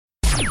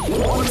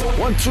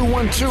One, two,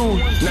 1, 2.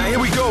 Now here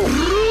we go.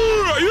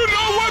 You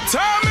know what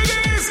time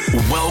it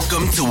is.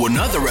 Welcome to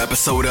another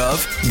episode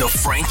of the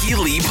Frankie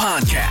Lee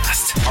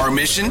Podcast. Our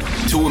mission,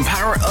 to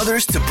empower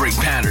others to break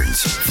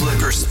patterns, flip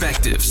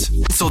perspectives,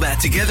 so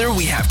that together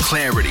we have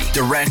clarity,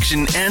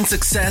 direction, and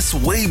success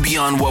way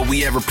beyond what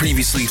we ever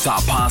previously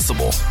thought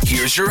possible.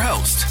 Here's your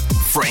host,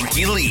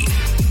 Frankie Lee.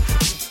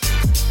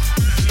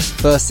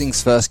 First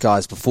things first,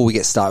 guys, before we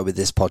get started with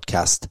this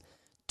podcast,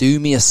 do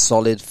me a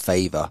solid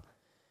favor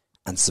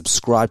and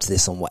subscribe to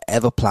this on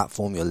whatever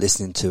platform you're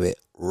listening to it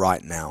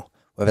right now.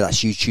 Whether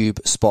that's YouTube,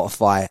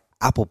 Spotify,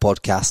 Apple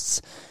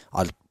Podcasts,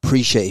 I'd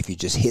appreciate if you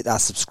just hit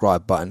that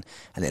subscribe button,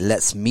 and it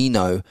lets me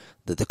know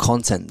that the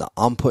content that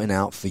I'm putting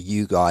out for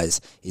you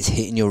guys is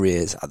hitting your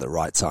ears at the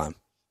right time.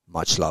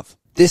 Much love.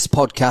 This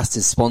podcast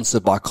is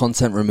sponsored by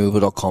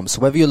ContentRemoval.com.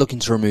 So whether you're looking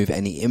to remove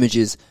any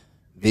images,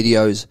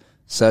 videos,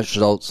 search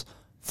results,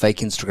 fake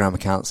Instagram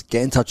accounts,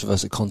 get in touch with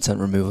us at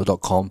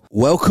ContentRemoval.com.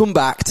 Welcome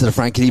back to the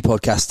Frankie Lee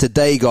Podcast.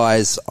 Today,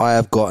 guys, I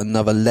have got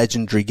another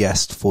legendary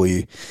guest for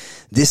you.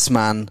 This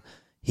man,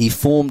 he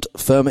formed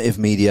Affirmative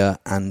Media,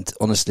 and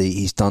honestly,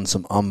 he's done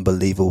some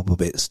unbelievable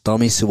bits.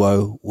 Dumi,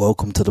 Siwo,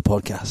 welcome to the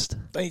podcast.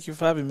 Thank you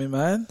for having me,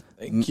 man.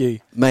 Thank you.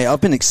 Mate, I've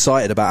been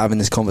excited about having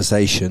this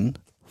conversation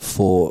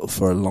for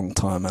a long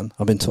time, man.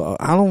 How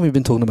long have we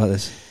been talking about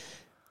this?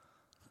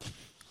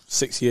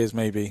 6 years,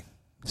 maybe.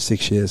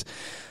 6 years.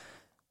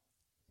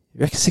 You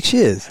reckon 6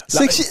 years?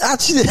 6 years?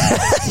 Actually,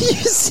 are you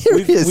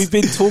serious? We've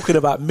been talking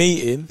about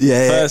meeting,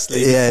 firstly,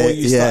 before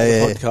you started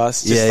the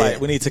podcast.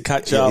 Just we need to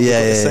catch up. We've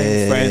got the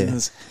same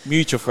friends,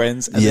 mutual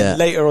friends. And then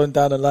later on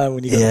down the line,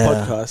 when you get the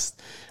podcast,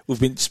 we've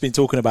been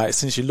talking about it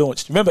since you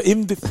launched. Remember,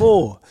 even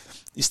before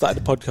you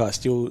started the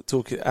podcast, you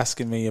were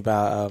asking me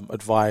about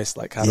advice,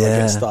 like how do I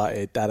get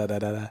started,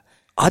 da-da-da-da-da.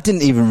 I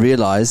didn't even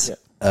realise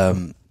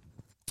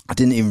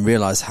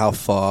how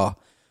far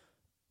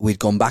we'd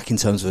gone back in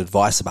terms of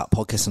advice about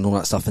podcasts and all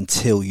that stuff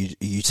until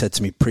you said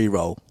to me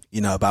pre-roll,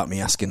 about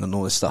me asking and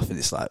all this stuff, and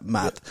it's like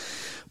mad.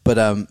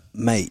 But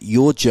mate,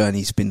 your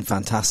journey's been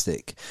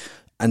fantastic,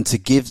 and to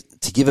give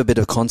a bit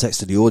of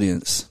context to the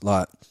audience,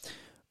 like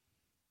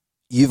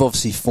you've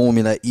obviously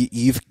formulated.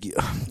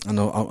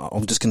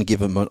 I'm just going to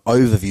give them an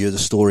overview of the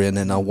story, and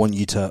then I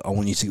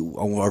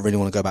really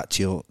want to go back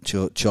to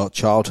your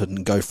childhood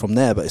and go from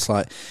there. But it's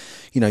like,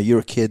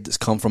 you're a kid that's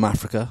come from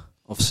Africa.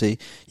 Obviously,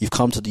 you've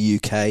come to the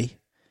UK.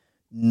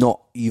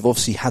 You've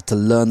obviously had to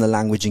learn the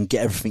language and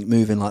get everything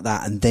moving like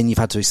that, and then you've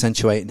had to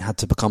accentuate and had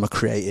to become a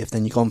creative.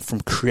 Then you've gone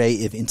from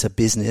creative into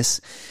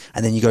business,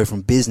 and then you go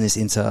from business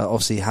into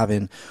obviously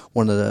having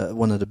one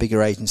of the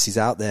bigger agencies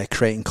out there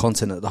creating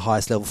content at the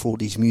highest level for all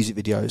these music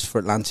videos for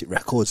Atlantic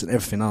Records and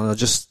everything. And I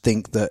just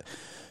think that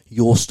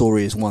your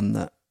story is one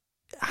that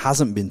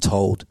hasn't been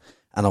told,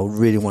 and I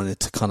really wanted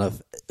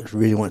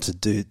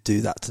to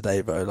do that today,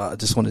 bro. Like, I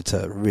just wanted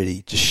to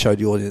really just show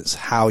the audience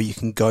how you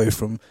can go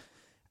from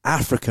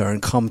Africa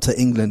and come to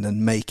England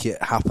and make it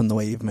happen the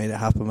way you've made it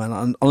happen, man.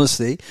 And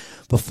honestly,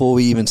 before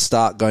we even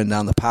start going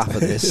down the path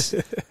of this,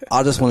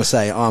 I just want to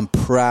say I'm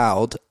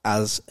proud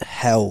as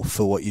hell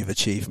for what you've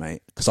achieved,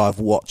 mate, because I've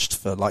watched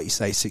for, like you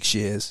say, 6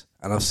 years,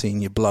 and I've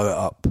seen you blow it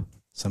up.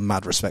 So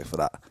mad respect for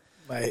that,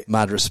 mate.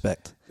 Mad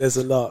respect. There's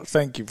a lot.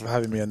 Thank you for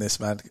having me on this,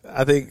 man.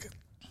 I think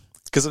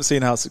because I've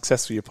seen how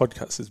successful your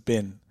podcast has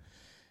been.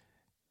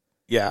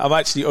 Yeah, I'm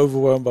actually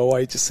overwhelmed by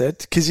what you just said,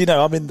 because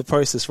I'm in the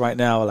process right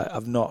now. Like,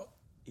 I've not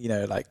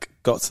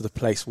got to the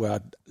place where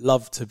I'd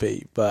love to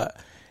be, but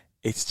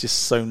it's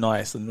just so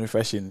nice and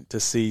refreshing to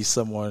see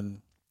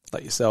someone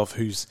like yourself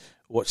who's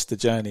watched the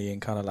journey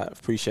and kind of like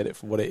appreciate it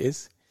for what it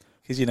is.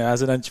 Because,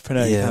 as an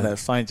entrepreneur, you kind of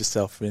find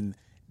yourself in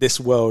this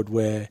world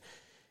where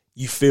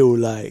you feel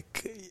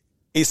like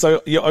it's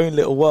your own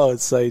little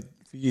world. So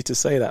for you to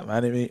say that,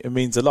 man, it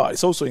means a lot.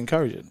 It's also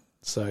encouraging.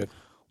 So,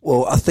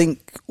 well, I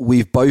think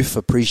we've both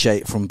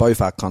appreciate from both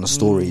our kind of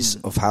stories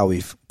of how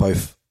we've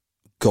both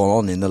gone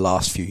on in the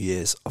last few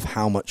years, of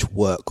how much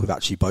work we've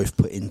actually both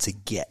put in to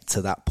get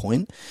to that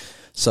point.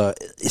 So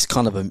it's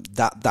kind of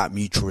that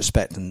mutual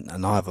respect,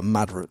 and I have a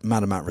mad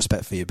amount of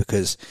respect for you,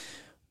 because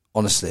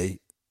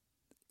honestly,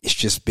 it's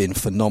just been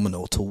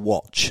phenomenal to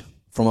watch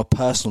from a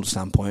personal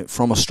standpoint,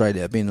 from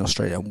Australia, being in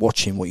Australia and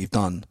watching what you've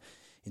done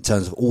in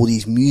terms of all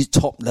these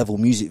top level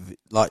music.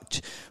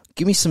 Like,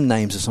 give me some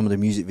names of some of the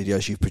music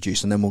videos you've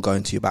produced, and then we'll go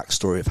into your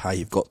backstory of how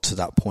you've got to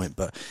that point.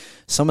 But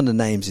some of the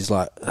names is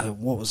like,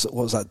 what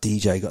was that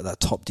DJ? Got that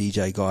top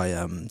DJ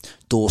guy,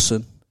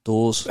 Dawson.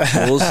 Dawes.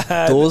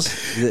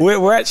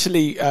 We're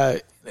actually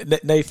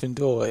Nathan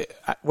Daw.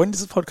 When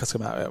does the podcast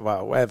come out?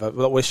 Well, whatever.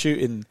 But we're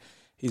shooting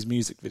his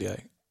music video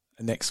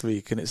next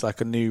week, and it's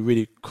like a new,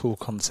 really cool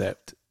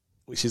concept,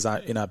 which is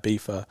in our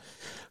beefer,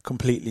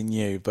 completely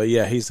new. But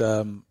yeah, he's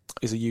a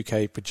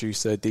UK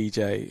producer,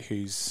 DJ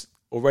who's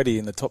already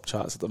in the top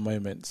charts at the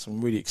moment, so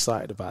I'm really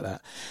excited about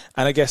that.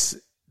 And I guess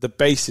the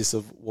basis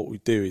of what we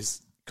do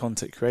is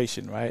content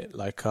creation, right?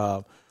 Like,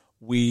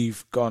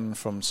 we've gone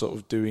from sort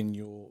of doing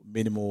your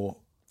minimal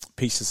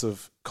pieces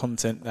of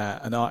content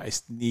that an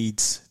artist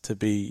needs to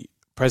be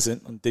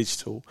present on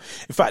digital.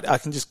 In fact, I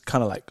can just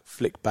kind of like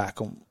flick back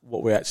on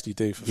what we actually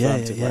do for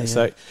Firmtive, right?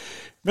 So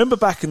remember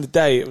back in the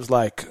day, it was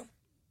like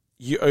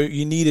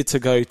you needed to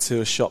go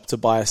to a shop to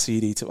buy a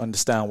CD to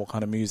understand what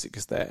kind of music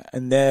is there.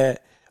 And there,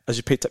 as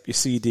you picked up your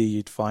CD,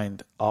 you'd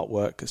find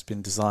artwork that's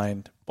been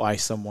designed by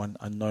someone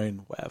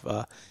unknown,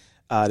 whatever.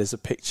 There's a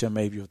picture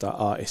maybe of that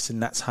artist,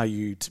 and that's how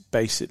you'd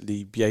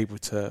basically be able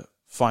to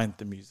find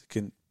the music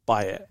and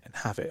buy it and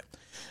have it.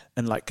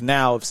 And like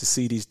now, if the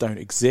CDs don't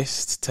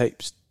exist,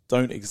 tapes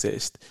don't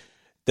exist,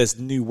 there's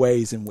new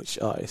ways in which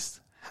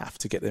artists have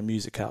to get their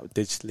music out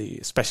digitally,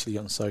 especially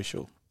on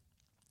social.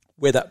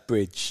 We're that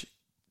bridge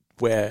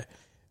where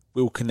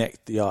we'll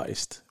connect the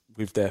artist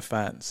with their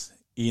fans,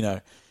 you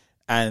know,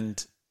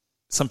 and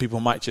some people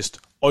might just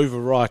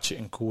overarch it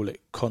and call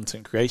it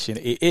content creation.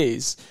 It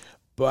is,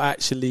 but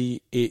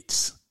actually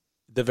it's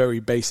the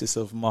very basis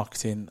of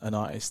marketing an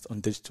artist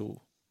on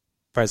digital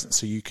presence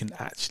so you can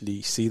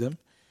actually see them.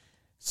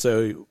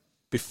 So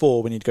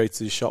before, when you'd go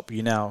to the shop,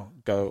 you now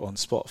go on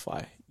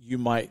Spotify. You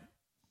might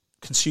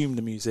consume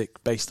the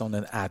music based on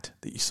an ad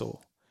that you saw.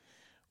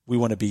 We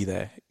want to be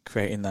there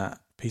creating that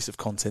piece of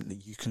content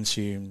that you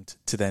consumed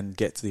to then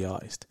get to the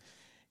artist.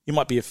 You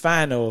might be a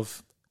fan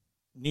of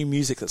new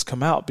music that's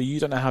come out, but you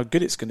don't know how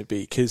good it's going to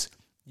be because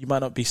you might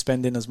not be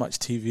spending as much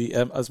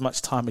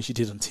time as you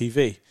did on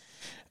TV.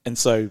 And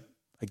so,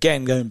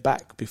 again, going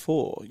back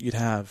before, you'd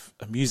have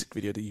a music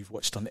video that you've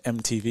watched on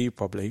MTV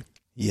probably.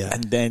 Yeah.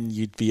 And then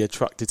you'd be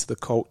attracted to the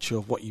culture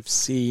of what you've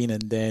seen,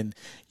 and then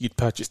you'd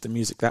purchase the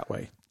music that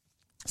way.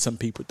 Some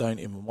people don't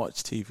even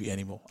watch TV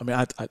anymore. I mean,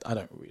 I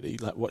don't really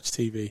like watch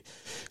TV.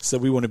 So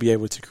we want to be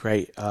able to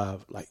create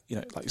like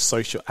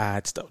social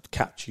ads that would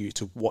capture you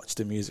to watch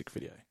the music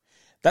video.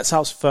 That's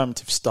how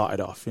Firmtive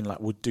started off. In like,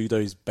 we'll do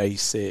those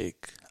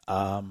basic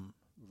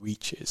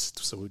reaches.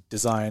 So we'd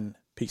design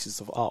pieces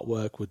of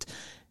artwork, would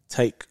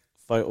take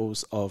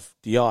photos of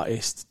the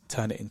artist,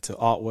 turn it into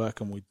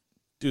artwork, and we'd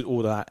do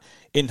all that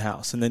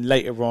in-house. And then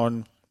later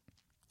on,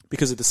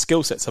 because of the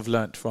skill sets I've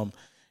learned from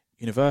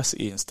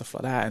university and stuff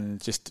like that,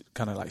 and just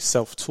kind of like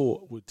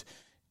self-taught, would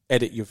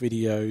edit your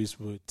videos,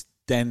 would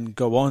then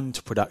go on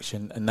to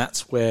production. And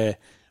that's where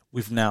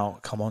we've now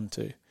come on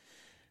to.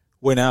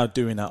 We're now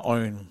doing our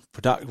own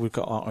we've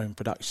got our own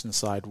production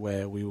side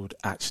where we would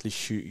actually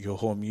shoot your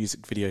whole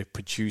music video,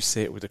 produce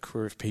it with a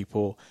crew of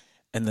people.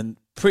 And then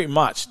pretty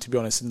much, to be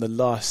honest, in the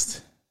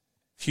last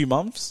few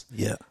months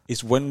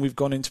is when we've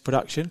gone into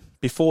production.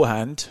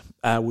 Beforehand,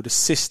 would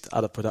assist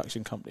other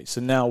production companies.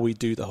 So now we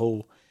do the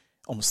whole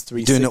almost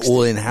 360. Doing it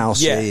all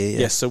in-house.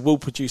 Yeah. So we'll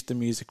produce the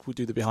music, we'll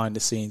do the behind the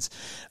scenes.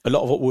 A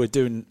lot of what we're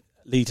doing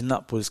leading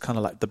up was kind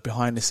of like the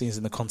behind the scenes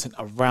and the content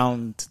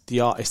around the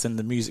artist, and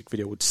the music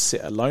video would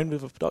sit alone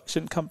with a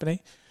production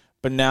company.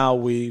 But now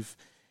we've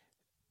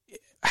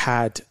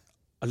had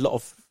a lot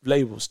of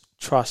labels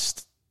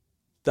trust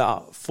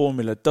that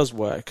formula does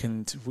work,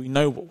 and we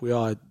know what we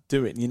are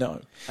doing, you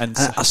know. And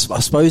I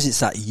suppose it's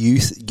that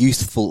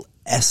youthful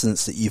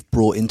essence that you've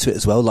brought into it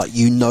as well. Like,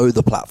 you know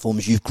the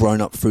platforms, you've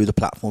grown up through the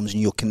platforms,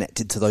 and you're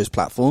connected to those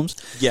platforms.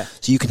 Yeah.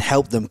 So you can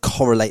help them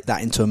correlate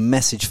that into a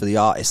message for the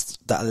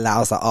artist that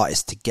allows that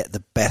artist to get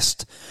the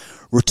best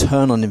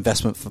return on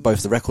investment for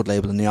both the record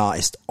label and the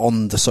artist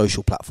on the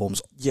social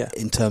platforms,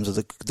 in terms of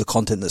the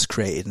content that's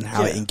created and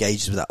how it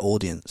engages with that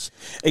audience.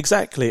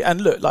 Exactly. And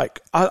look,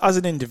 like, as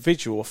an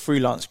individual, a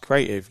freelance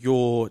creative,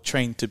 you're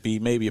trained to be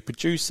maybe a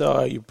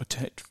producer, you're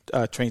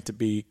trained to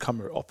be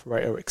camera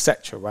operator,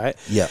 etc., right?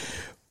 Yeah.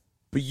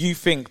 But you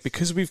think,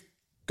 because we've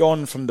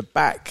gone from the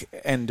back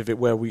end of it,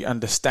 where we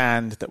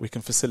understand that we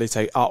can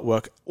facilitate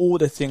artwork, all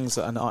the things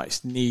that an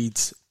artist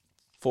needs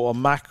for a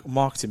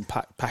marketing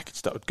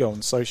package that would go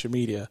on social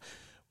media,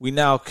 we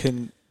now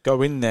can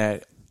go in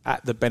there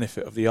at the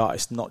benefit of the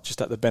artist, not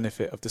just at the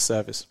benefit of the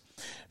service.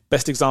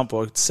 Best example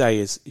I would say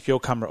is, if you're a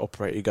camera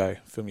operator, you go,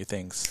 film your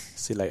things,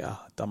 see you later,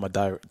 done my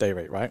day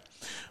rate, right?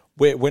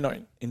 We're not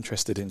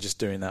interested in just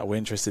doing that. We're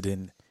interested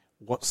in,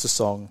 what's the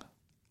song,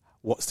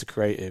 what's the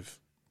creative,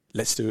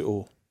 let's do it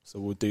all. So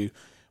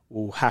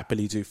we'll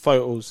happily do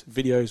photos,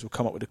 videos, we'll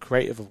come up with a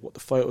creative of what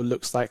the photo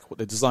looks like, what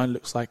the design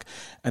looks like.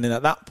 And then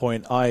at that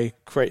point, I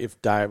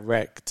creative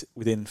direct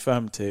within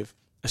Firmtive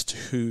as to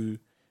who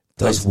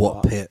does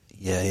what bit.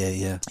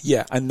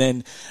 Yeah. And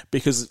then,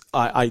 because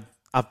I've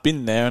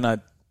been there and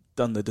I've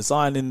done the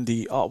design in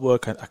the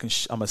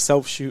artwork, I'm a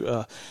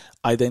self-shooter,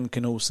 I then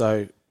can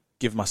also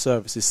give my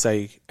services,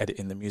 say,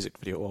 editing the music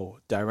video or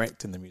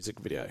directing the music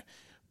video.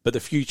 But the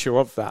future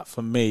of that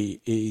for me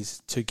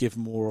is to give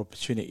more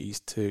opportunities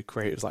to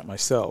creators like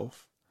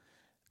myself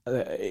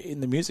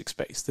in the music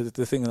space,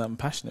 the thing that I'm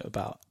passionate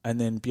about,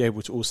 and then be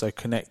able to also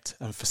connect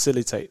and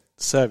facilitate,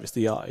 service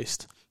the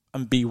artist,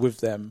 and be with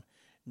them,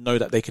 know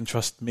that they can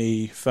trust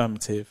me,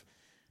 Firmtive,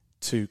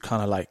 to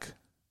kind of like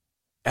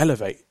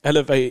elevate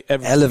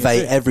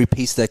every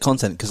piece of their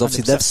content, because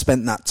obviously 100%. They've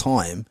spent that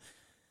time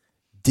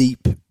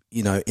deep,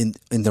 you know,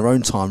 in their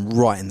own time,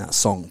 writing that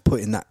song,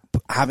 putting that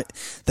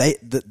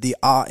the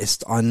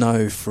artist, I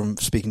know from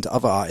speaking to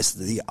other artists,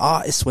 the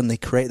artist when they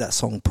create that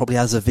song probably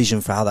has a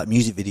vision for how that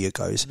music video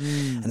goes.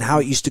 And how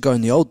it used to go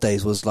in the old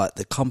days was like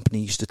the company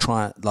used to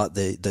try, like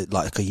the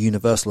like a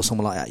Universal or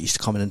someone like that used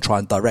to come in and try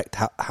and direct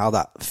how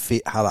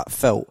that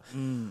felt.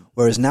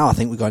 Whereas now I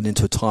think we're going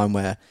into a time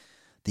where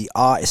the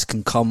artist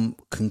can come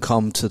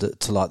to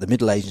like the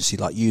middle agency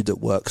like you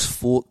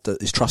that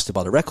is trusted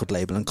by the record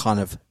label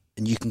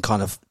and you can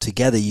kind of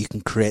together you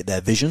can create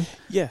their vision.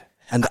 Yeah.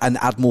 And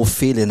add more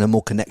feeling and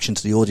more connection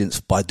to the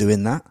audience by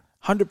doing that.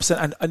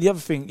 100%. And the other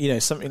thing,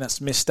 something that's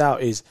missed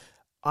out is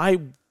I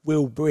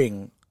will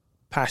bring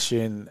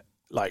passion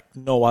like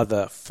no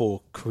other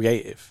for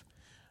creative.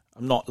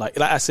 I'm not like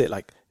I said,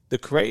 like the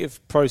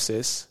creative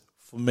process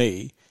for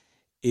me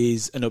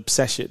is an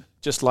obsession,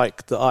 just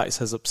like the artist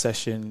has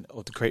obsession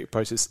of the creative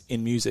process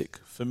in music.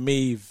 For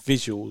me,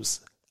 visuals,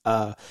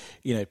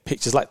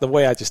 pictures, like the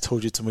way I just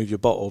told you to move your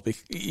bottle,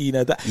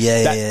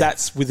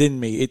 that's within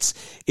me.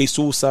 It's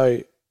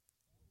also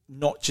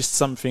not just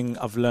something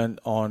I've learned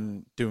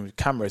on doing with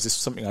cameras. It's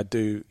something I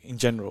do in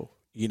general,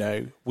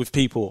 with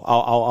people.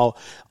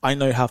 I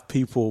know how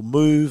people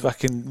move. I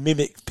can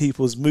mimic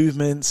people's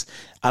movements,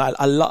 and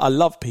I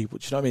love people.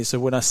 Do you know what I mean? So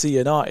when I see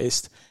an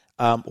artist,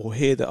 or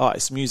hear the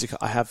artist's music,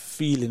 I have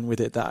feeling with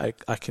it that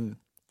I can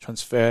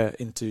transfer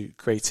into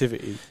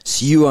creativity.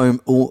 So you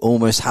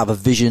almost have a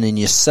vision in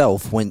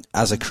yourself when,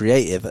 as a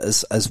creative,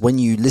 as when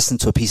you listen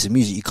to a piece of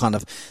music, you kind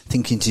of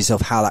thinking to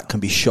yourself how that can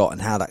be shot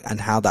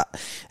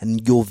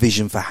and your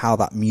vision for how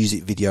that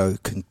music video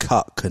can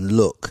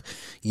look,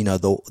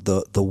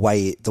 the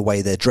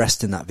way they're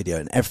dressed in that video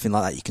and everything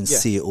like that. You can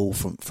see it all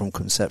from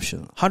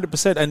conception.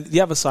 100%. And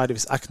the other side of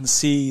it is I can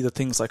see the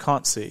things I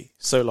can't see.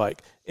 So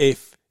like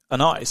if an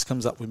artist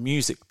comes up with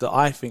music that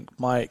I think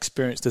my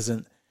experience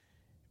doesn't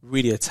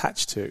really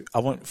attach to, I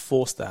won't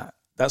force that.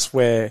 That's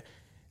where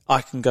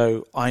I can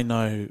go, I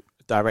know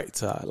a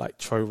director like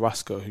Troy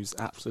Rusker, who's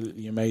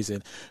absolutely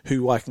amazing,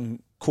 who I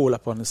can call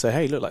up on and say,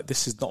 hey, look, like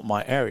this is not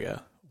my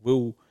area.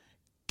 We'll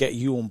get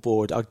you on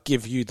board. I'll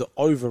give you the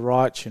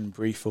overarching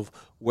brief of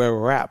where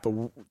we're at, but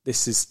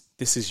this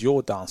is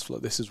your dance floor.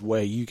 This is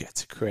where you get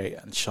to create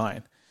and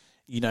shine,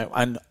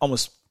 and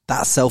almost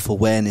that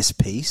self-awareness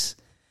piece.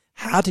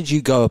 How did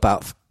you go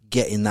about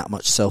getting that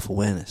much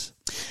self-awareness?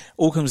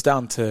 All comes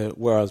down to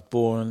where I was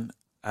born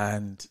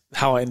and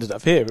how I ended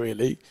up here,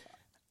 really.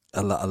 I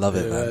love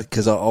it, man,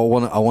 because I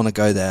want to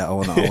go there. I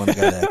want to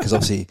go there because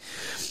obviously,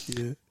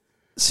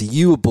 so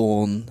you were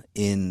born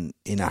in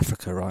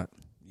Africa, right?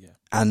 Yeah.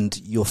 And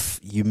you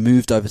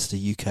moved over to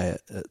the UK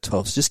at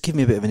 12. So just give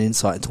me a bit of an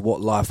insight into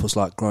what life was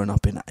like growing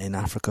up in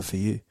Africa for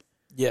you.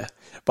 Yeah.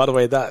 By the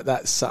way, that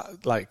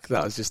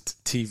was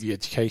just TV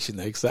education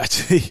though, because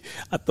actually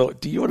I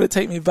thought, do you want to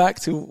take me back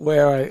to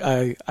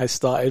where I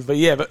started? But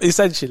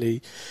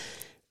essentially,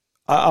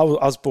 I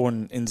was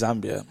born in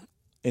Zambia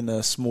in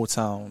a small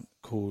town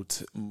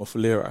called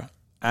Mufulira,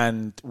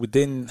 and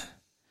within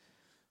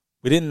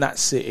that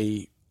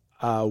city,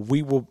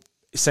 we were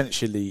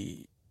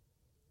essentially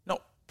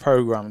not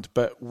programmed,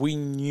 but we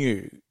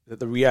knew that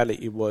the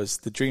reality was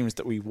the dreams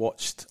that we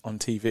watched on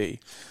TV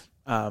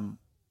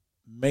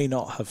may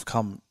not have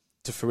come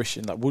to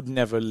fruition. Like, would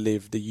never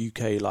live the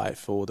UK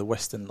life or the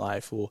Western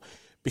life, or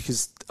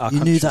because our you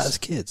knew that as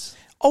kids.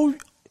 Oh,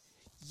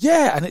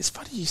 yeah, and it's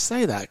funny you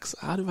say that, because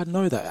how do I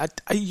know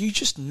that? You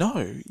just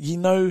know.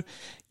 You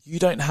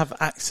don't have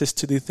access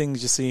to the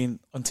things you're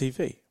seeing on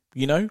TV.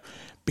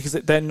 Because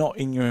they're not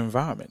in your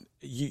environment.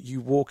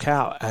 You walk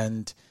out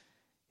and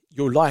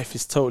your life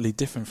is totally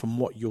different from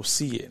what you're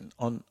seeing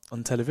on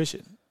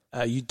television.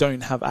 You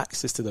don't have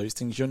access to those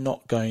things. You're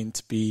not going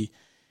to be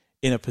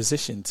in a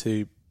position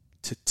to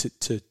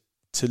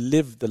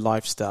live the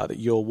lifestyle that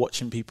you're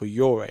watching people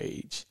your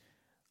age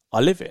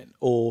are living.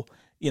 Or,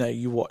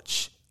 you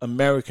watch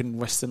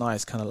American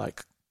westernized kind of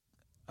like,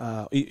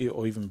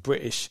 or even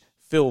British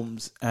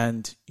films,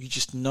 and you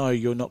just know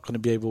you're not going to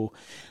be able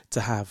to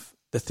have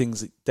the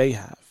things that they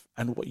have.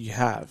 And what you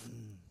have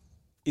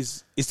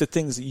is the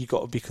things that you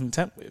got to be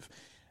content with.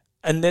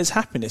 And there's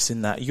happiness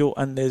in that.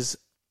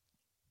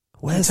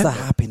 Where's the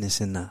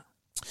happiness in that?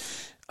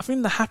 I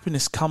think the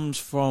happiness comes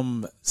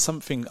from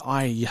something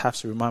you have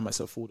to remind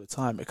myself all the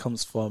time. It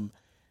comes from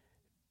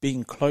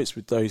being close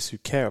with those who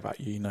care about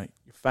you, your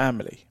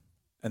family.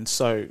 And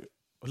so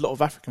a lot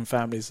of African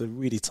families are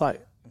really tight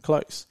and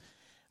close.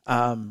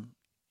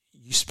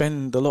 You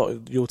spend a lot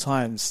of your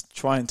times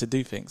trying to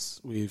do things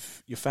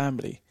with your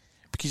family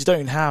because you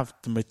don't have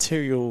the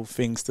material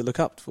things to look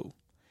up for.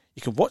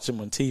 You can watch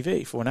them on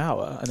TV for an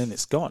hour and then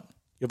it's gone.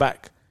 You're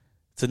back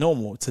to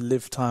normal, to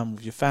live time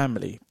with your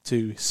family,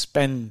 to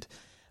spend...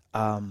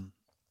 to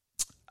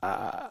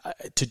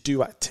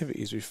do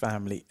activities with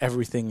family.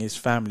 Everything is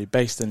family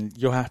based, and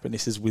your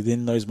happiness is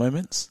within those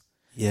moments.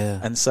 Yeah.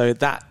 And so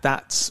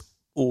that's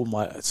all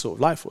my sort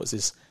of life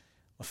is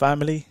my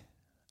family,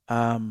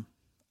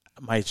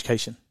 my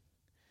education,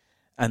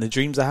 and the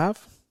dreams I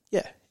have.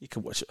 Yeah, you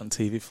can watch it on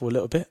TV for a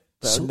little bit,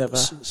 but so, I'll never.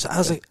 So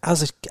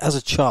as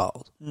a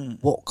child,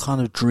 what kind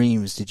of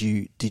dreams did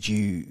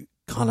you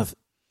kind of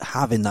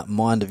have in that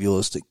mind of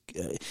yours?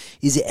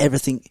 Is it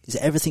everything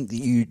that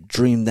you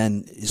dreamed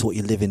then is what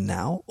you're living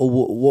now, or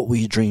what were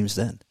your dreams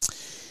then?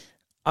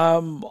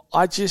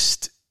 I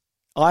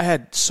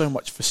had so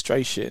much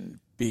frustration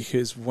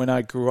because when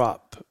I grew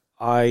up,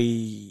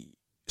 I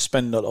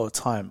spent a lot of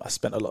time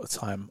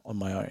on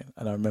my own,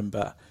 and I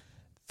remember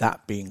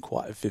that being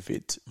quite a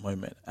vivid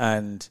moment.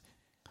 And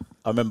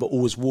I remember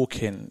always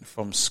walking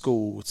from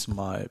school to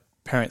my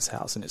parents'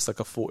 house, and it's like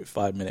a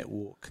 45-minute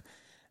walk.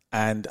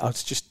 And I would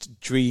just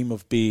dream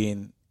of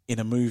being in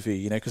a movie,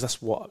 you know, because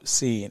that's what I was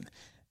seeing,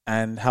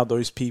 and how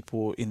those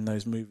people in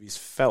those movies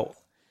felt.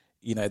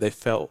 You know, they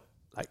felt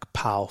like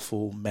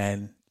powerful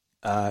men.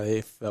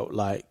 They felt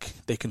like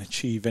they can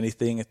achieve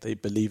anything if they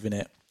believe in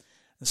it.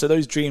 And so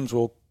those dreams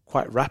were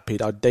quite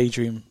rapid. I'd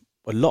daydream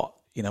a lot,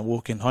 you know,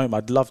 walking home.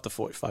 I'd love the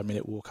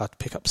 45-minute walk. I'd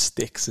pick up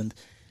sticks and,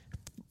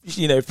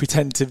 you know,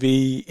 pretend to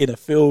be in a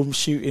film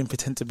shooting,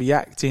 pretend to be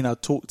acting.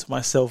 I'd talk to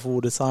myself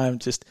all the time,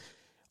 just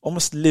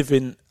almost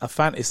living a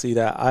fantasy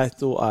that I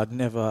thought I'd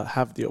never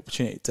have the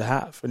opportunity to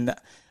have. And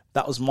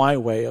that was my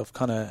way of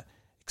kind of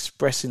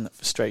expressing that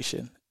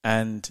frustration.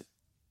 And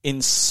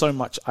in so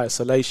much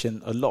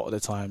isolation, a lot of the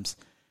times,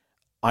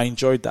 I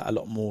enjoyed that a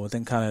lot more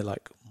than kind of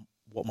like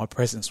what my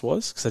presence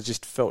was, because I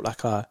just felt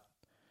like I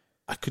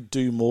could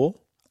do more,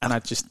 and I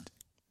just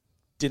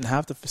didn't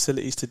have the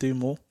facilities to do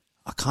more.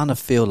 I kind of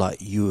feel like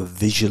you were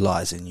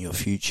visualizing your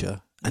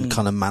future and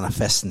kind of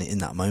manifesting it in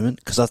that moment.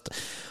 Because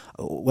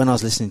when I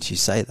was listening to you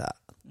say that,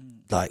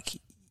 like,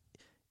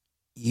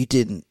 you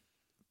didn't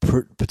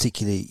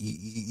particularly,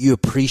 you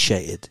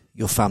appreciated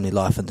your family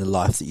life and the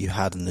life that you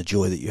had and the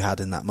joy that you had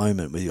in that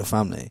moment with your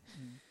family,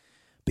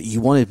 but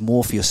you wanted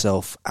more for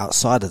yourself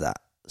outside of that.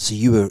 So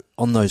you were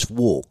on those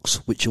walks,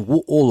 which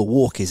all a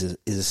walk is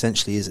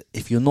essentially is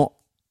as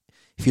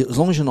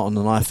long as you're not on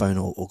an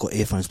iPhone or got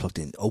earphones plugged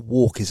in, a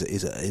walk is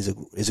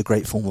a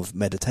great form of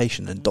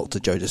meditation, and Dr.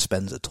 Joe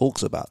Dispenza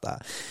talks about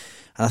that.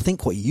 And I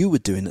think what you were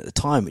doing at the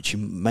time, which you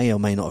may or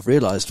may not have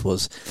realized,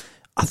 was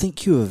I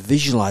think you were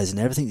visualizing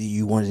everything that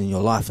you wanted in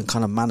your life and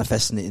kind of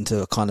manifesting it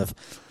into a kind of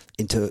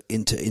into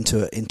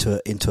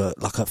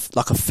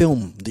like a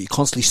film that you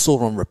constantly saw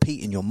on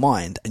repeat in your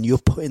mind, and you're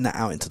putting that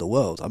out into the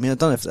world. I mean, I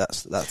don't know if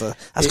that's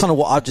kind of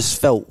what I just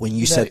felt when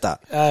you said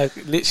that.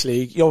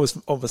 Literally, you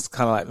almost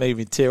kind of like made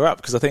me tear up,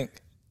 because I think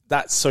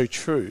that's so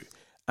true,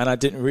 and I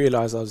didn't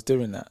realize I was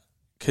doing that,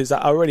 because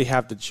I already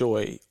have the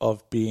joy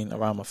of being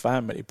around my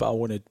family, but I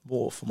wanted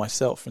more for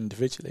myself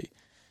individually.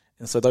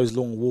 And so those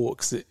long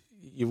walks,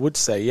 you would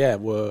say,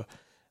 were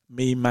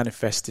me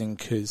manifesting,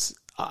 because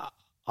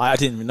I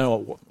didn't even know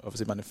what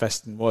obviously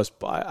manifesting was,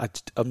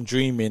 but I'm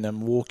dreaming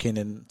and walking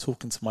and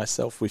talking to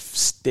myself with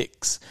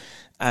sticks.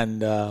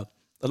 And a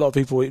lot of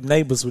people,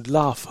 neighbours would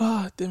laugh,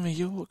 Dumi,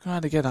 you're walking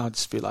around again. I'll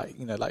just be like,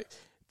 you know, like,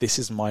 this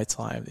is my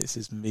time. This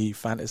is me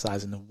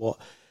fantasizing of what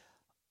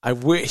I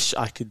wish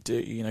I could do,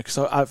 you know, because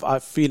I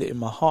feel it in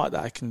my heart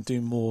that I can do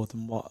more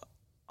than what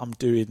I'm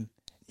doing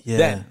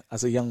then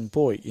as a young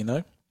boy, you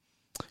know.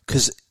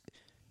 Because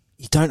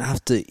you don't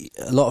have to,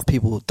 a lot of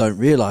people don't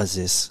realise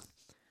this,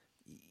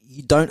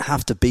 you don't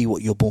have to be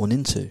what you're born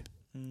into.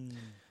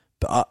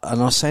 But I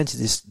was saying to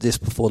this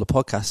before the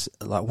podcast,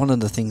 like, one of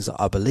the things that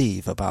I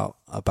believe about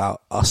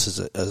us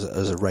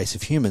as a race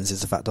of humans is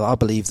the fact that I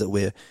believe that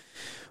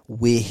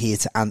we're here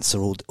to answer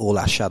all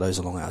our shadows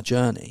along our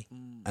journey,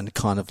 and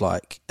kind of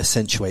like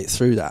accentuate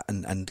through that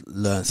and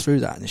learn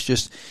through that. And it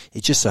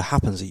just so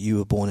happens that you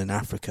were born in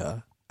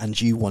Africa and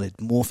you wanted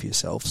more for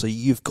yourself, so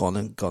you've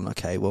gone,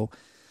 okay, well,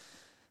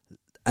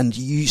 and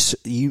you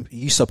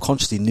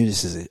subconsciously knew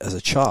this as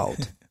a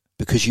child.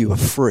 Because you were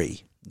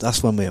free.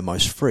 That's when we were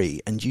most free.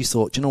 And you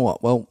thought, you know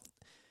what? Well,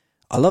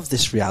 I love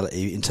this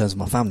reality in terms of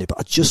my family, but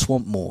I just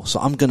want more.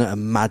 So I'm going to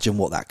imagine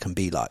what that can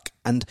be like.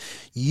 And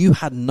you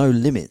had no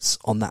limits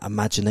on that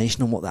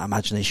imagination and what that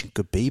imagination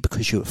could be,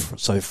 because you were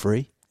so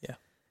free. Yeah,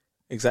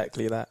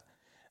 exactly that.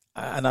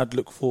 And I'd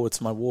look forward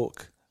to my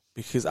walk,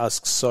 because I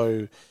was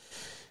so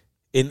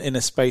in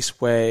a space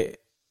where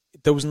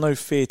there was no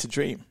fear to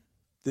dream.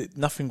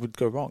 Nothing would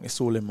go wrong. It's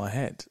all in my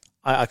head.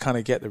 I kind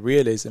of get the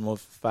realism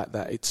of the fact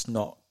that it's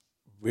not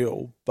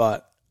real,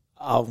 but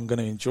I'm going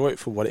to enjoy it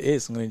for what it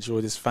is. I'm going to enjoy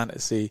this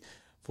fantasy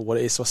for what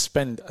it is. So I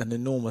spend an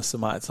enormous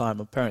amount of time,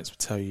 my parents would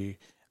tell you,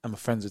 and my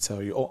friends would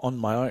tell you, on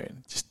my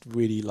own, just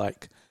really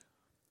like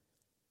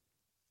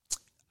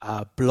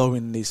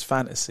blowing these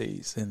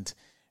fantasies and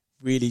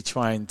really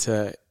trying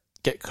to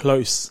get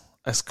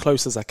as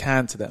close as I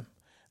can to them.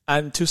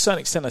 And to a certain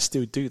extent, I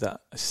still do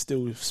that. I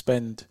still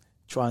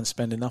try and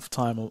spend enough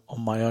time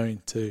on my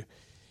own to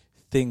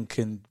think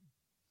and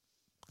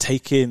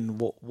take in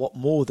what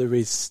more there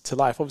is to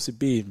life. Obviously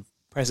being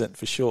present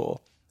for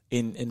sure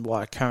in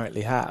what I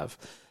currently have,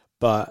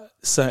 but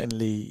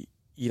certainly,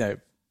 you know,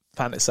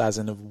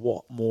 fantasizing of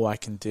what more I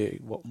can do,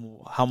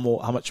 how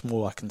much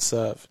more I can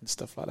serve and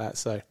stuff like that.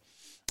 So,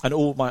 and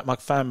all my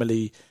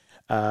family,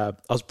 I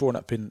was brought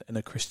up in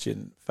a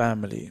Christian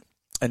family,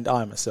 and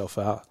I myself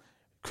are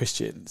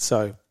Christian,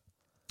 so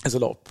there's a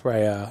lot of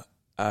prayer,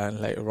 and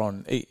later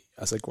on,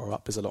 as I grow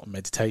up, there's a lot of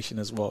meditation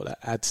as well that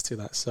adds to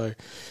that. So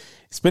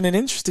It's been an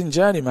interesting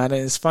journey, man,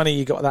 and it's funny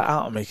you got that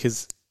out of me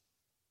because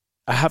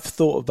I have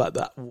thought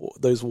about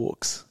those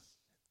walks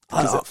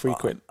because they're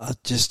frequent.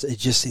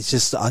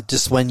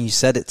 When you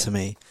said it to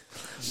me,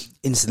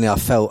 instantly I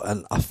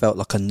felt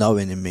like a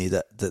knowing in me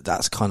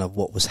that's kind of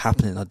what was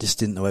happening. I just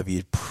didn't know whether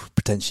you'd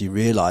potentially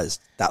realise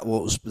that's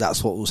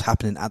what was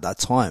happening at that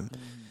time.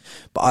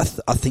 But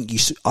I think you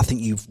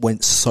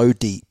went so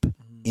deep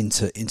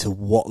into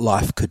what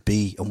life could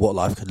be and what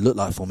life could look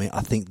like for me.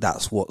 I think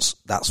that's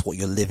what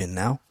you're living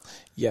now.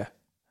 Yeah,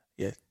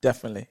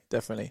 definitely.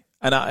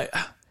 And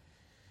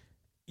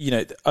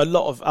a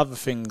lot of other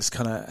things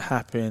kind of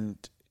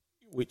happened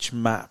which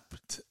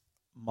mapped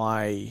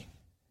my,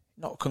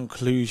 not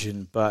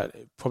conclusion, but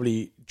it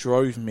probably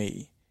drove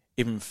me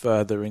even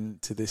further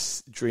into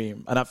this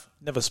dream. And I've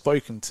never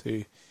spoken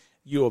to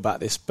you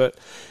about this, but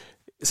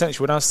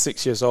essentially when I was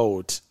 6 years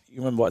old, you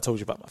remember what I told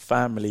you about my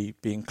family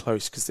being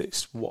close because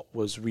it's what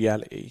was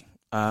reality.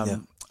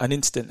 An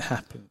incident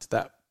happened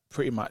that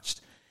pretty much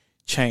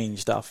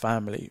changed our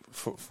family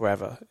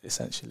forever,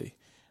 essentially.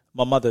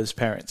 My mother's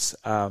parents,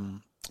 my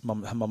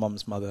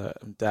mum's mother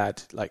and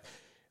dad, like,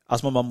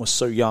 as my mum was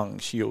so young,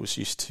 she always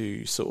used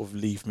to sort of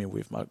leave me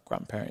with my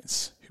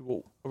grandparents who were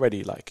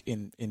already like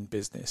in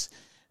business.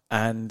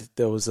 And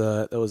there was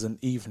an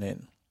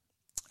evening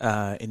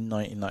in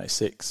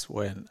 1996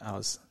 when I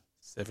was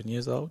 7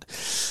 years old.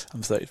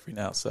 I'm 33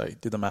 now, so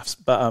do the maths.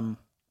 But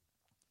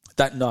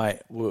that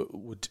night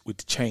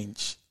would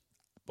change,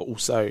 but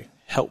also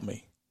help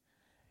me,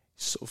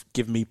 sort of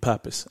give me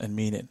purpose and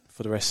meaning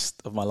for the rest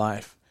of my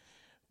life.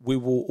 We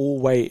were all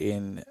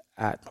waiting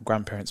at my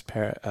grandparents'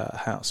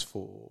 house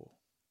for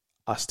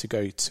us to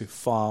go to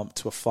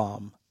a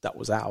farm that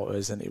was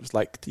ours, and it was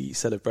like the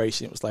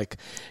celebration. It was like,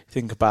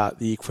 think about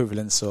the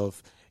equivalence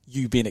of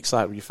you being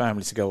excited with your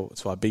family to go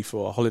to Ibiza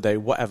or a holiday,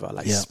 whatever,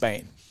 like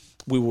Spain.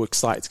 We were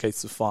excited to go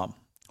to the farm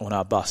on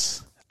our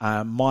bus.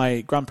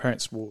 My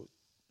grandparents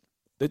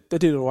they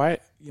did all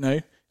right,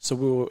 so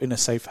we were in a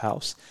safe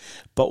house.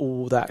 But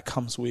all that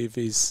comes with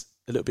is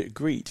a little bit of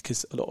greed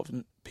because a lot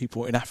of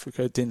people in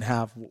Africa didn't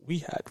have what we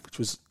had, which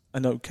was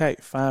an okay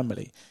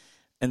family.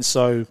 And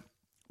so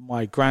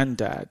my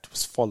granddad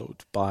was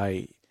followed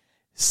by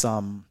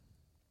some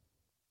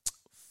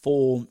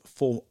four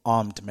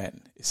armed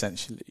men,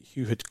 essentially,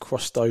 who had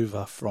crossed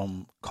over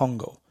from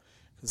Congo.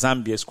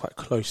 Zambia is quite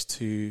close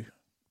to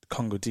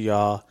Congo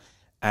DR,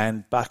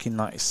 and back in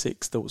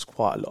 96 there was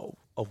quite a lot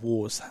of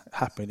wars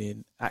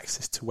happening,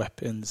 access to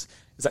weapons.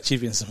 There's actually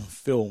been some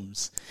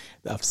films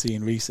that I've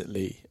seen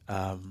recently.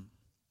 We'll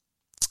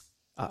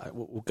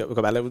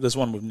go back. There's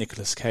one with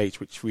Nicolas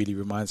Cage which really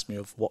reminds me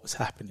of what was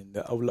happening.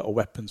 A lot of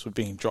weapons were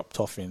being dropped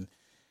off in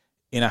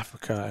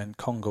Africa and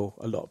Congo.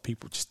 A lot of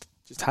people just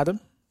had them.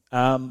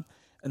 And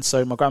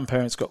so my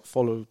grandparents got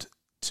followed.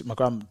 My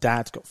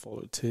granddad got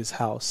followed to his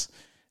house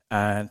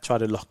and tried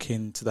to lock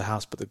into the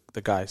house, but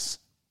the guys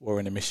were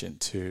on a mission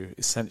to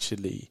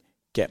essentially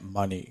get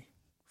money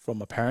from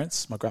my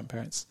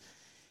grandparents.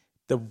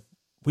 We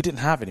didn't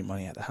have any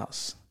money at the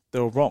house. They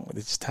were wrong.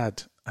 They just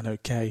had an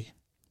okay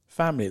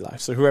family life.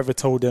 So whoever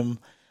told them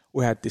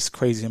we had this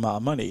crazy amount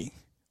of money,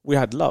 we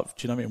had love.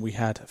 Do you know what I mean? We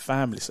had a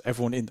family. So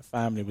everyone in the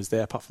family was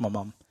there, apart from my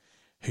mum,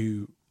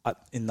 who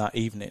in that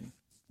evening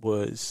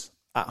was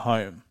at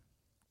home.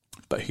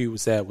 But who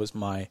was there was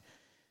my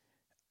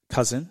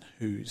cousin,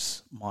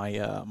 who's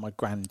my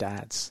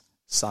granddad's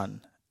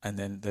son, and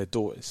then their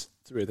daughters,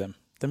 three of them,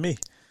 then me.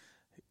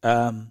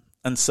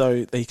 And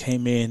so they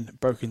came in,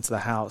 broke into the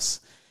house,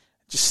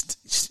 just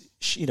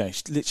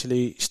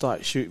literally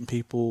started shooting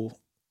people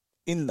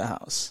in the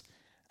house,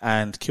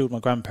 and killed my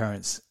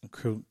grandparents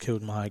and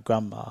killed my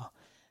grandma,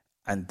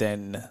 and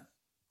then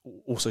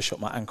also shot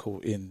my ankle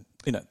in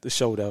the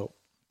shoulder.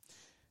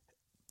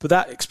 But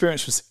that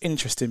experience was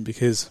interesting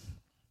because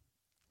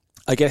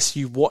I guess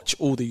you watch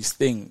all these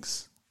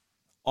things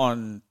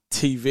on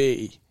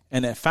TV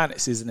and they're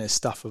fantasies and there's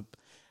stuff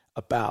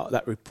about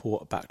that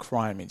report about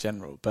crime in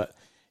general, but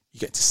you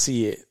get to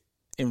see it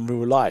in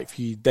real life.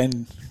 You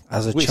then,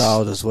 as a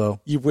child as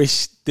well, you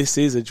wish this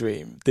is a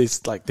dream.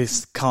 This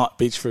can't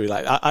be true.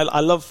 Like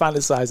I love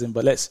fantasizing,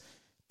 but let's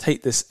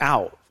take this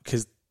out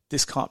because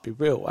this can't be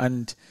real.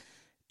 And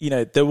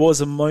there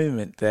was a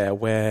moment there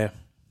where,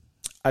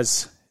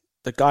 as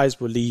the guys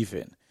were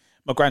leaving,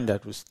 my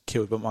granddad was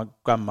killed, but my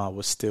grandma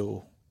was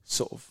still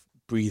sort of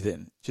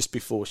breathing just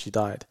before she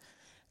died.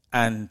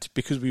 And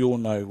because we all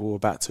know we were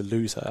about to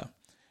lose her,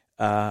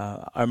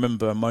 I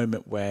remember a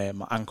moment where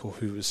my uncle,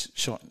 who was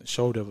shot in the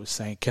shoulder, was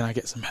saying, "Can I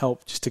get some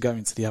help just to go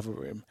into the other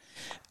room?"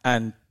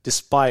 And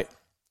despite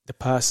the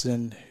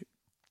person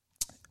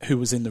who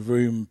was in the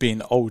room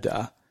being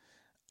older,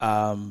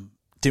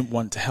 didn't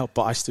want to help,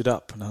 but I stood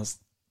up and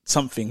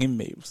something in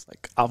me was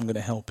like, I'm going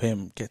to help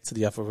him get to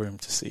the other room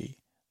to see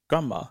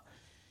grandma.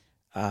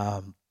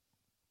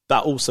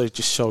 That also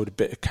just showed a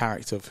bit of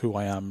character of who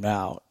I am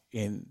now.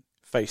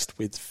 Faced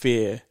with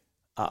fear,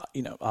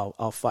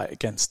 I'll fight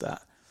against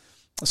that.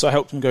 So I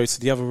helped him go to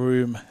the other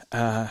room.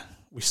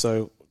 We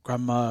saw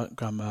grandma.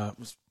 Grandma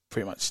was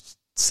pretty much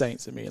saying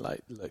to me,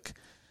 like, "Look,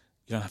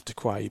 you don't have to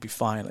cry, you'll be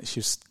fine. Like, she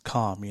was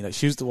calm, you know,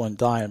 she was the one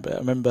dying. But I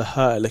remember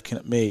her looking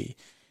at me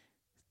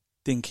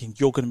thinking,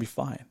 you're going to be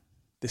fine.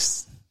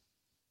 This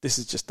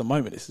is just the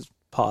moment. This is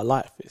part of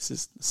life. This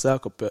is the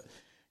circle, but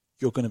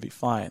you're going to be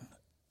fine.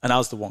 And I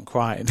was the one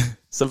crying.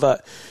 So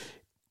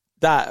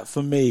that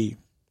for me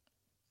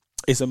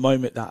is a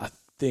moment that I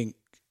think,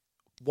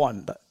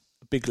 one, that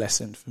a big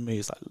lesson for me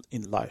is like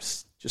in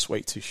life's just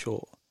way too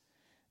short.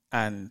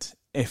 And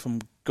if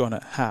I'm going to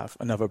have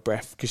another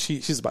breath, because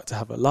she's about to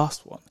have her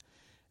last one,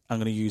 I'm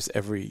going to use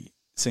every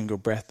single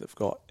breath I've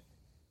got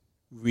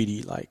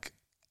really like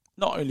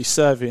not only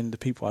serving the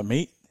people I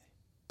meet,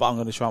 but I'm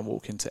going to try and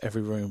walk into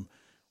every room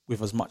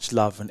with as much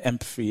love and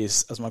empathy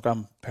as my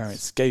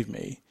grandparents gave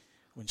me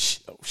when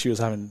she was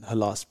having her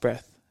last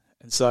breath.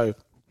 And so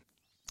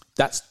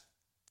that's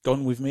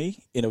gone with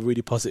me in a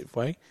really positive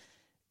way.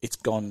 It's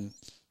gone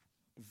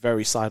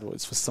very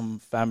sideways for some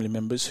family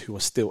members who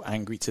are still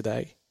angry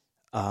today,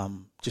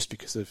 just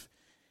because of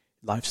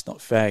life's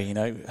not fair, you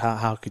know.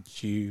 How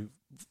could you...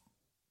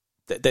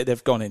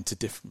 They've gone into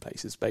different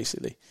places,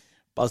 basically.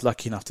 But I was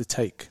lucky enough to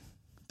take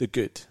the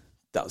good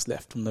that was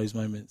left from those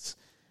moments.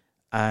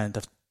 And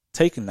I've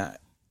taken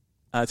that.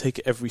 I take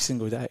it every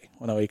single day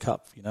when I wake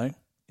up, you know,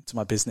 into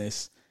my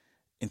business,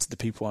 into the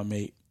people I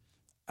meet,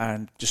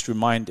 and just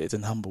reminded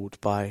and humbled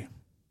by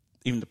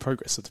even the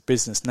progress of the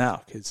business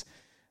now, because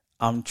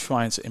I'm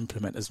trying to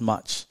implement as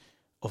much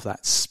of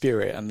that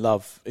spirit and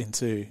love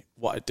into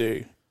what I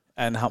do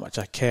and how much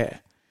I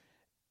care.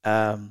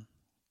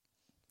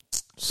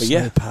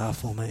 So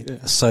powerful, mate.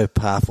 Yeah. So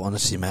powerful,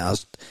 honestly,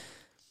 mate.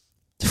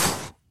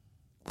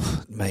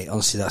 Mate,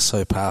 honestly, that's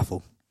so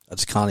powerful. I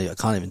can't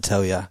even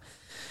tell you.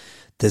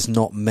 There's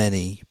not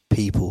many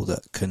people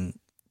that can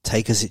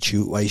take a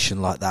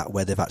situation like that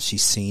where they've actually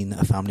seen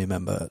a family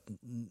member,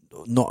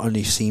 not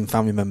only seen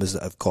family members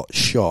that have got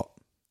shot,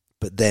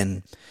 but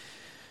then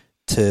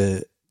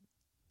to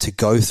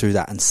go through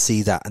that and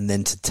see that, and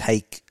then to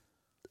take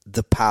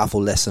the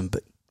powerful lesson,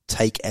 but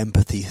take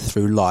empathy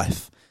through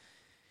life,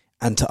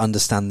 and to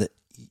understand that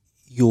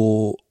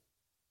you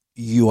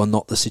are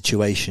not the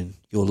situation.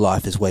 Your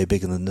life is way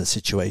bigger than the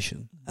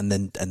situation. And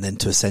then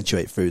to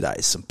accentuate through that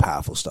is some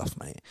powerful stuff,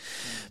 mate.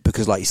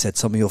 Because like you said,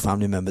 some of your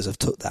family members have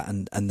took that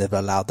and they've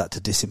allowed that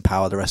to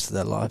disempower the rest of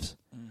their lives.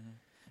 Mm-hmm.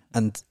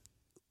 And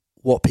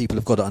what people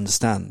have got to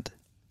understand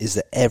is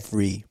that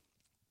every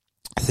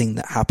thing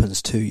that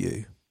happens to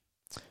you,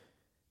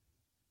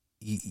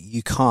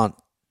 you can't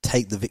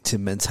take the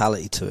victim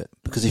mentality to it,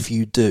 because if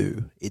you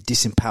do, it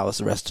disempowers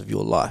the rest of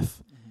your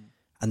life. Mm-hmm.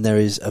 And there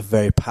is a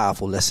very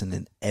powerful lesson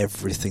in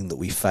everything that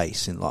we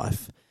face in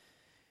life.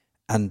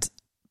 And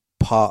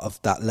part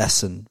of that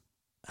lesson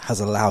has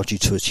allowed you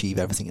to achieve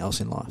everything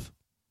else in life.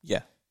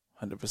 Yeah,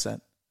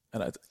 100%.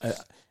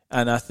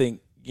 And I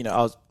think, you know,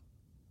 I was,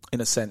 in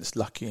a sense,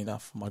 lucky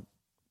enough for my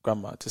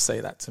grandma to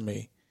say that to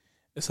me.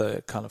 It's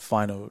a kind of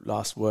final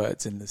last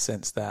words, in the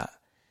sense that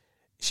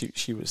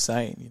she was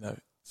saying, you know,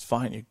 it's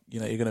fine.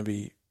 You're going to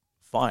be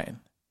fine.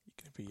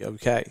 You're going to be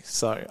okay.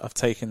 So I've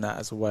taken that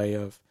as a way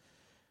of,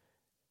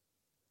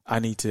 I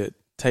need to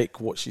take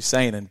what she's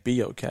saying and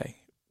be okay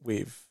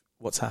with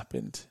what's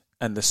happened.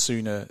 And the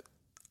sooner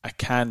I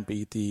can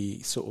be,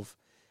 the sort of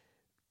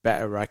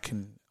better I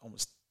can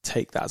almost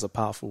take that as a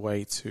powerful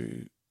way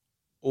to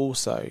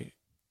also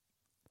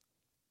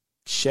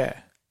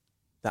share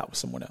that with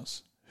someone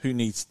else who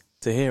needs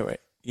to hear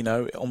it. You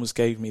know, it almost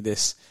gave me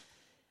this,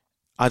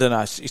 I don't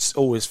know, it's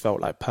always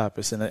felt like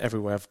purpose, and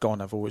everywhere I've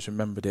gone, I've always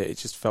remembered it. It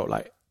just felt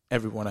like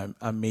everyone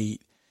I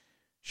meet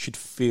should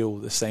feel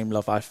the same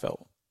love I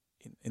felt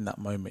in that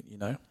moment, you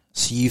know?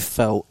 So you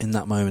felt in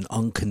that moment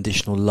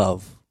unconditional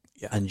love,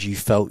 yeah, and you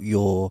felt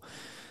your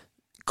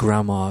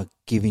grandma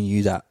giving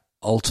you that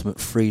ultimate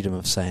freedom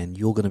of saying,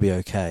 you're going to be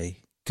okay,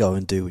 go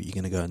and do what you're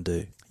going to go and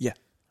do. Yeah,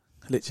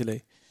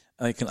 literally.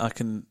 And I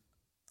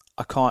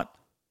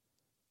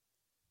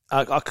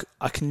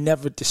can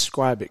never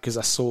describe it, because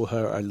I saw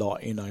her a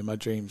lot, you know, in my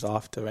dreams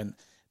after, and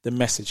the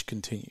message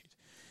continued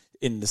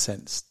in the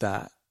sense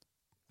that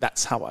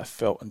that's how I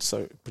felt, and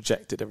so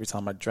projected every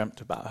time I dreamt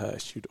about her.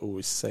 She would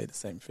always say the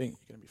same thing: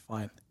 you're going to be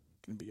fine,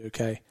 you're going to be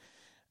okay.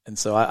 And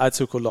so I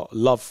took a lot of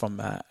love from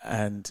that.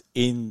 And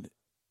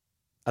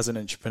as an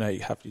entrepreneur,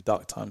 you have your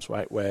dark times,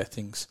 right, where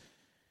things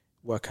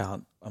work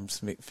out,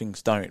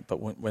 things don't. But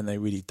when they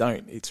really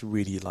don't, it's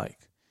really like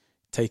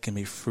taking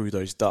me through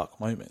those dark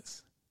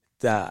moments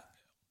that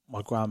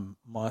my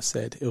grandma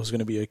said it was going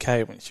to be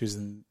okay when she was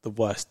in the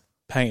worst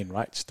pain,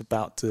 right, just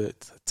about to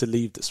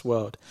leave this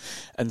world.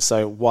 And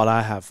so while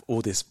I have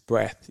all this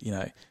breath, you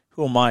know,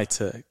 who am I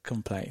to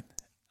complain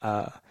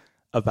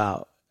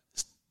about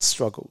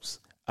struggles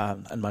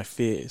and my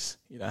fears?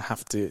 You know, I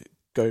have to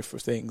go for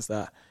things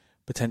that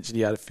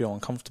potentially I'd feel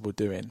uncomfortable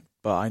doing,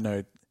 but I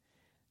know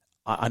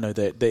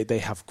that they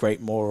have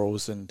great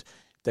morals, and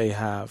they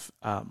have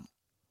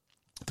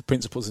the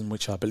principles in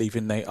which I believe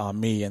in. They are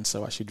me, and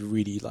so I should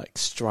really like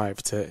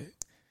strive to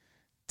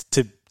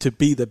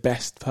be the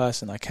best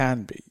person I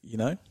can be, you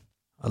know?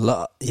 A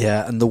lot,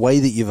 yeah. And the way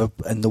that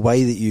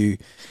you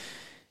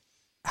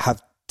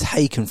have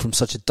taken from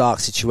such a dark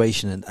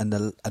situation,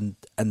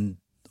 and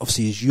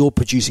obviously as you're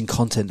producing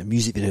content and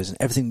music videos and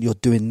everything that you're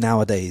doing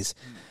nowadays,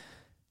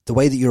 the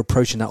way that you're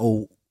approaching that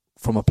all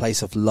from a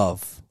place of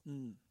love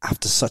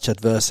after such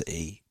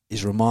adversity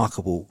is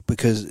remarkable,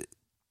 because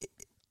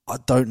I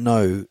don't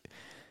know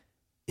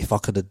if I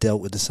could have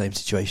dealt with the same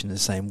situation in the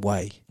same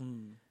way.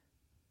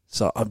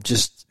 So I'm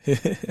just,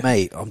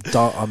 mate,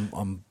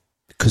 I'm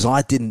because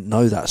I didn't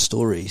know that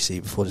story,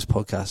 see, before this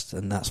podcast,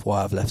 and that's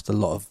why I've left a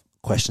lot of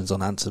questions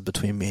unanswered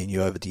between me and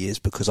you over the years,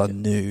 because I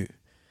knew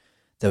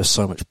there was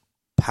so much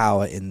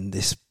power in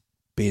this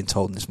being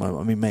told in this moment.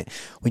 I mean, mate,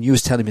 when you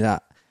was telling me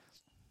that,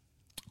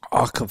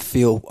 I can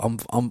feel,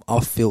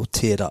 I feel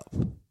teared up,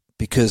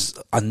 because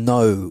I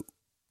know,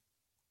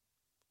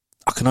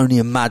 I can only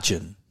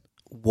imagine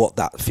what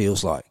that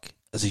feels like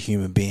as a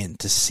human being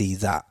to see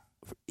that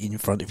in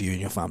front of you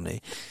and your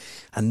family.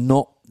 And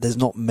there's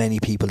not many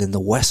people in the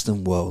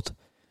Western world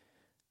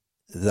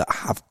that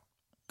have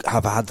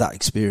had that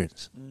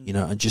experience, you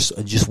know, and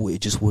it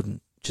just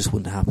wouldn't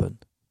happen.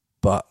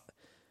 But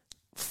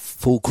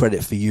full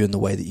credit for you and the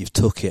way that you've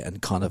took it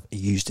and kind of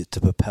used it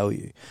to propel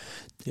you.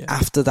 Yeah.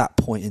 After that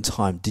point in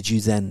time,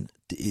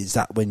 is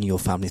that when your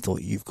family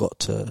thought you've got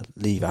to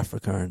leave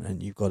Africa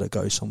and you've got to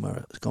go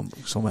somewhere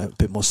a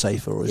bit more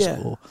safer?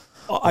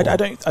 I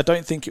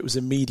don't think it was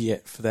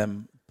immediate for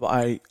them,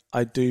 but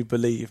I do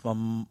believe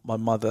my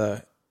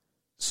mother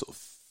sort of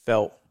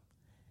felt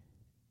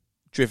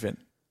driven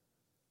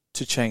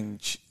to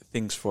change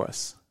things for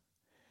us.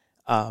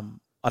 I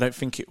don't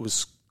think it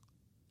was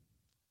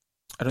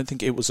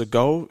a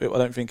goal. I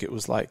don't think it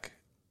was like,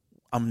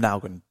 I'm now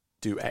going to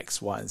do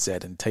X, Y, and Z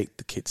and take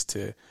the kids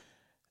to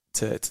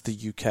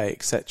the UK,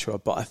 etc.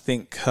 But I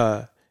think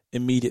her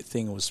immediate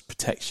thing was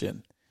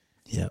protection.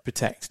 Yeah,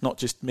 protect not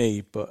just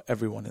me but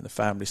everyone in the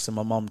family. So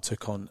my mum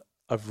took on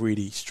a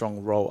really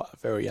strong role at a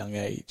very young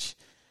age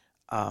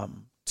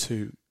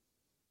to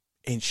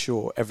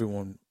ensure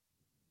everyone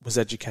was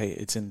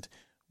educated and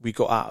we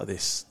got out of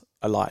this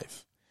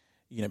alive.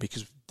 You know,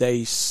 because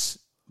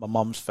my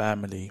mum's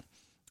family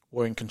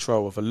were in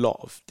control of a lot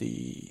of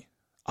the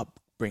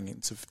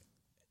upbringings of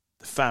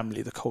the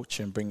family, the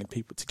culture, and bringing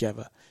people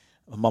together.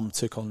 My mum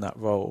took on that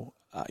role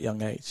at a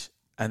young age,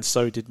 and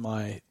so did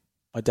my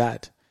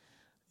dad.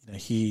 You know,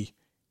 he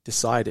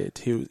decided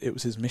it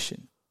was his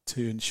mission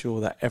to ensure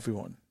that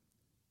everyone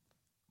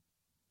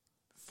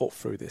fought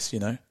through this, you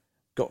know,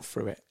 got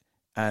through it,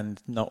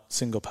 and not a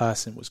single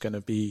person was going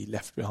to be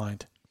left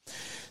behind.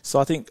 So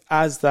I think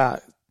as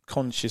that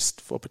conscious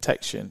for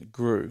protection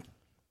grew,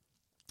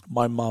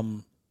 my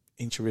mum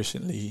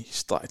intuitionally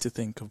started to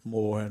think of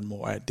more and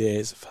more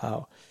ideas of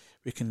how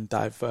we can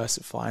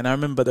diversify. And I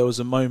remember there was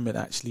a moment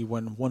actually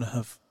when one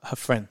of her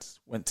friends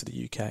went to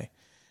the UK,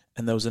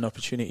 and there was an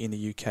opportunity in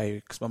the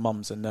UK because my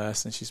mum's a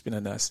nurse and she's been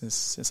a nurse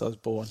since I was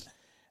born.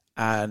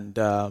 And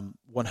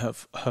one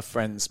of her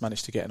friends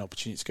managed to get an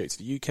opportunity to go to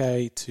the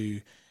UK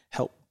to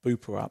help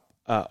Bupa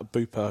up,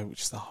 Bupa,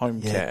 which is the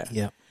home care.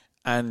 Yeah.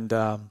 And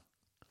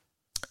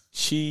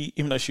she,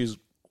 even though she was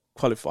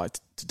qualified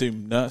to do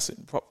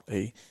nursing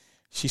properly,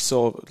 she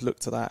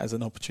looked at that as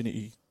an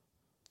opportunity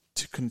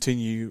to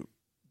continue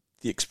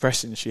the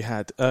expression she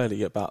had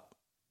early about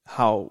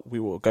how we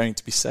were going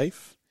to be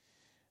safe.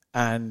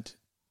 And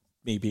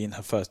me being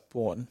her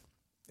firstborn,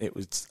 I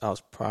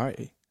was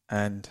priority.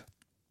 And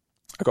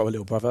I got a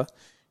little brother,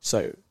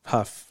 so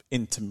her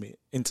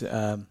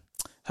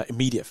her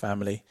immediate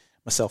family,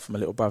 myself and my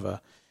little brother,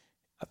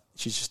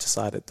 she just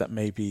decided that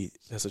maybe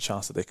there's a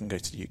chance that they can go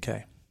to the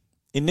UK.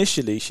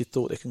 Initially, she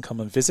thought they can come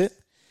and visit,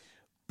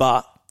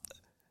 but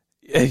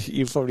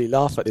you probably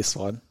laugh at this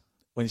one.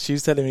 When she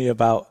was telling me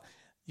about,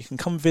 you can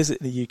come visit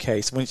the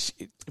UK. So when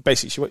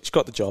she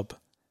got the job,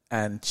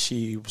 and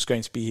she was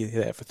going to be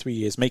there for 3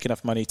 years, make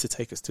enough money to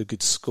take us to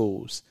good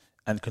schools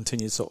and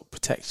continue sort of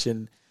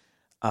protection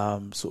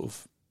sort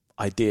of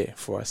idea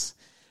for us.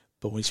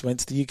 But when she went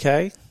to the UK,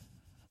 I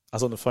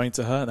was on the phone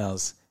to her and I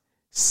was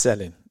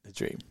selling the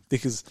dream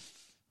because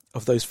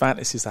of those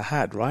fantasies I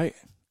had, right?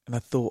 And I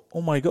thought,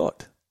 oh my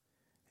God,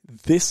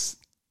 this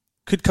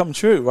could come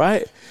true,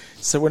 right?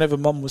 So whenever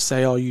mum would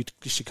say, you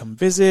should come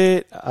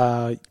visit,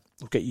 we'll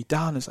get you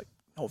down. It's like,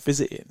 not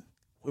visiting,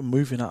 we're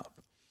moving up.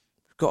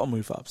 We've got to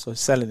move up. So I was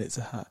selling it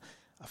to her.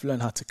 I've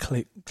learned how to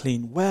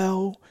clean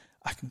well.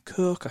 I can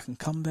cook. I can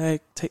come there,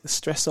 take the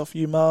stress off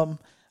you, mum.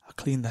 I'll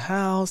clean the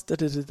house.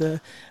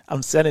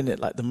 I'm selling it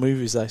like the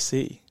movies I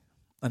see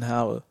and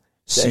how.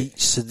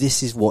 So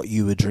this is what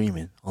you were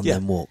dreaming on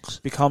them walks.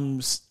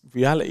 Becomes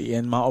reality,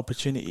 and my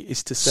opportunity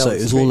is to sell. So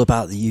it was all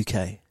about the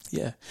UK.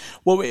 Yeah.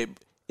 Well,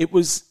 it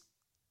was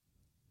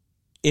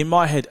in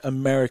my head,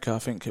 America, I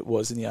think it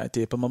was in the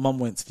idea, but my mum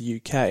went to the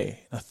UK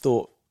and I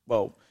thought,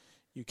 well,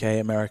 UK,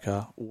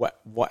 America,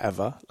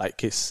 whatever,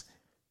 like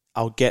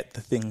I'll get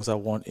the things I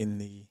want in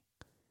the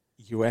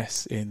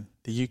US in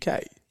the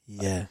UK.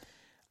 Yeah.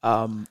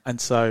 And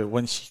so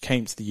when she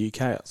came to the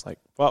UK, I was like,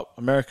 well,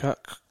 America,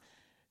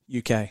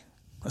 UK,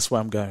 that's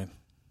where I'm going.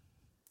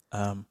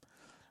 And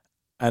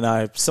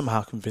I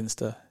somehow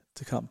convinced her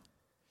to come.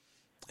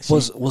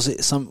 Was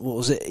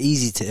it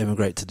easy to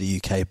immigrate to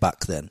the UK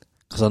back then?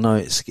 Because I know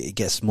it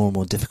gets more and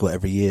more difficult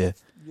every year.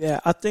 Yeah,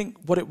 I think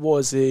what it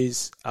was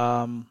is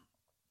the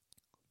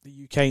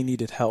UK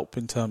needed help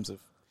in terms of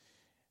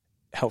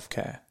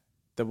healthcare.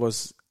 There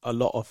was a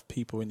lot of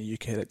people in the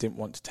UK that didn't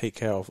want to take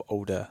care of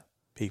older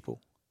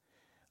people,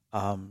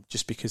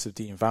 just because of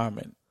the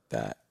environment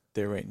that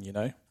they're in.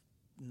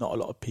 Not a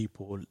lot of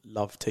people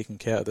love taking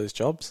care of those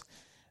jobs,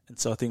 and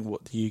so I think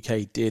what the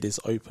UK did is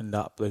opened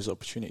up those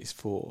opportunities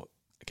for,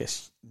 I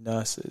guess,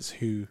 nurses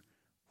who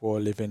were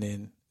living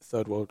in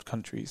third world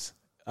countries,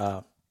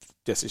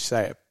 just to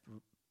say it,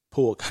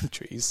 poor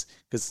countries,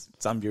 because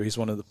Zambia is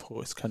one of the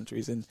poorest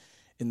countries in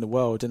the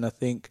world. And I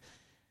think,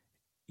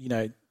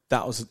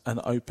 that was an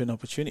open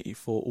opportunity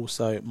for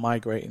also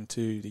migrating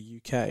to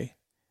the UK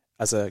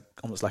as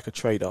almost like a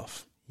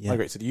trade-off. Yeah.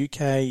 Migrate to the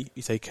UK,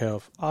 you take care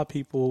of our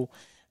people,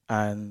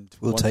 and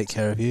we'll take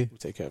care of you. We'll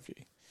take care of you.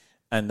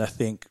 And I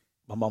think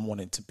my mum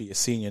wanted to be a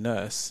senior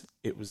nurse.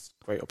 It was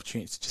a great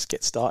opportunity to just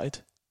get started,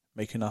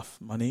 make enough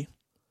money,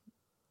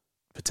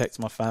 protect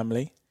my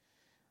family,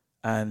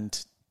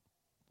 and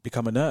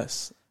become a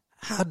nurse.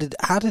 How did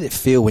it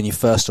feel when you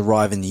first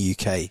arrived in the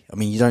UK? I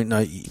mean, you don't know.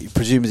 You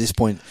presume at this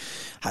point,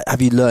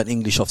 have you learnt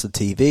English off the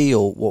TV,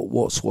 or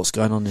what's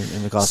going on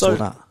in regards to all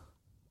that?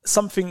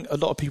 Something a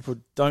lot of people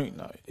don't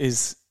know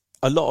is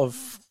a lot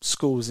of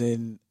schools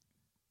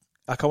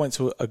I went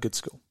to a good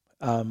school.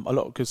 A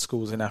lot of good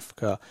schools in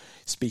Africa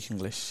speak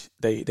English.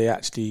 They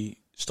actually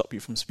stop you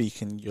from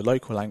speaking your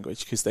local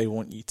language because they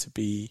want you to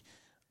be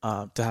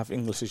to have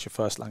English as your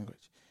first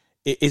language.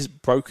 It is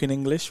broken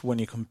English when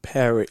you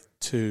compare it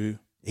to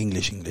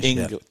English,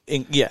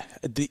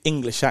 the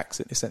English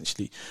accent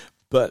essentially.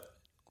 But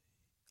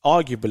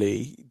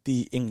arguably,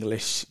 the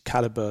English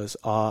calibers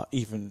are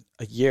even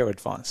a year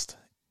advanced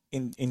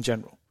in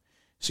general.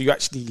 So you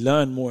actually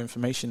learn more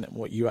information than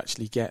what you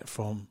actually get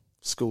from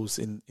schools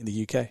in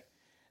the UK.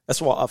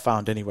 That's what I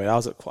found anyway. I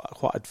was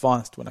quite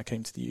advanced when I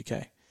came to the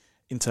UK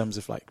in terms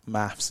of like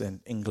maths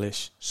and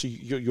English. So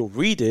your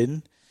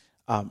reading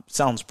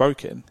sounds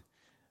broken,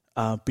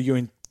 but you're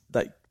in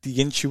like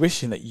the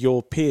intuition that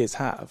your peers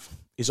have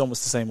is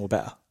almost the same or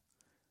better.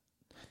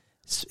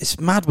 It's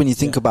mad when you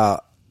think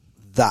about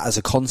that as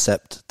a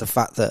concept. The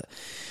fact that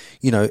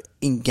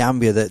in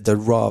Gambia that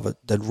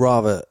they'd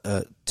rather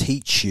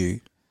teach you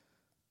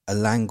a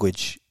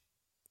language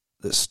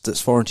that's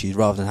foreign to you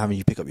rather than having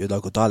you pick up your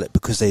local dialect,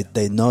 because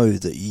they know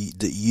that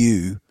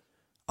you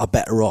are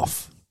better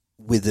off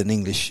with an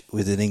English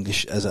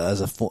as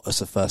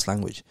a first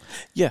language.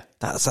 Yeah,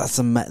 that's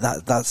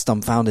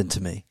dumbfounding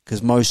to me,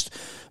 because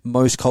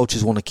most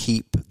cultures want to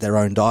keep their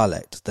own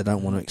dialect. They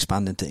don't want to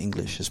expand into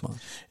English as much.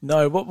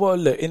 No, well,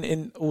 look,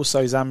 in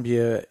also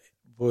Zambia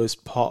was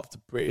part of the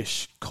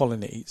British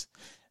colonies,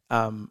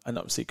 and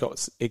obviously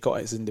it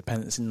got its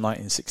independence in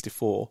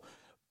 1964,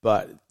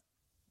 but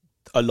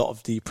a lot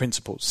of the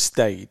principles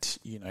stayed.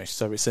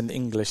 So it's an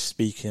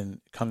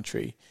English-speaking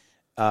country,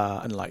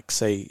 and like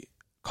say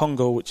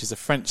Congo, which is a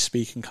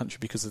French-speaking country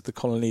because of the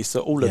colonies.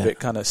 So all of it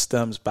kind of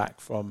stems back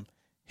from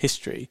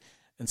history.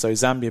 And so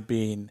Zambia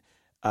being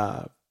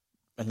an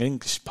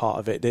English part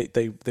of it,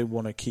 they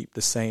want to keep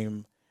the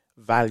same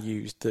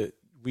values that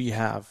we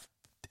have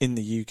in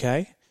the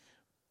UK,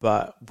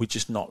 but we're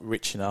just not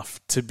rich enough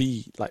to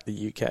be like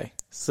the UK.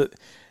 So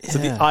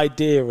the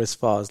idea as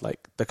far as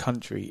like the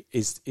country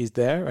is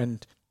there,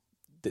 and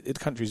the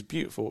country is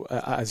beautiful,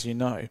 as you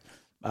know,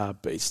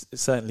 but it's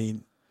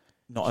certainly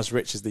not as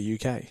rich as the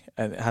UK,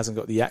 and it hasn't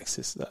got the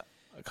access that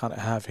I kind of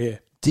have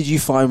here. Did you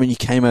find when you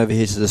came over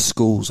here to the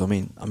schools? I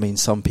mean,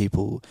 some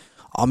people.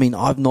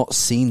 I've not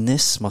seen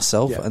this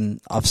myself,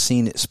 and I've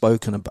seen it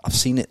spoken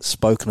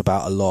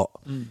about a lot,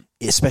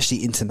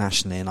 especially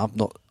internationally. And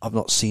I've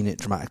not seen it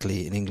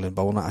dramatically in England.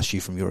 But I want to ask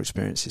you from your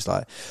experiences,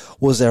 like,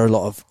 was there a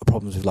lot of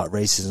problems with like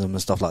racism and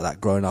stuff like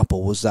that growing up,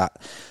 or was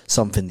that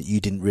something that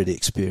you didn't really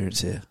experience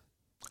here?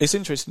 It's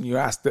interesting you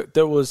asked. That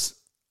there was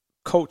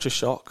culture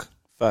shock,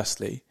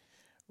 firstly,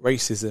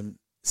 racism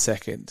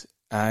second,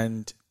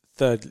 and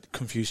third,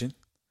 confusion,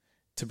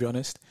 to be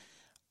honest.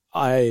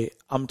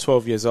 I'm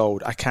 12 years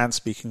old. I can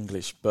speak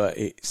English, but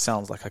it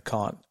sounds like I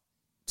can't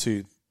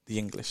to the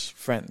English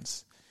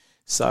friends.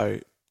 So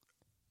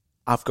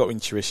I've got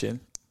intuition.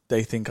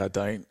 They think I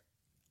don't.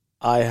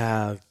 I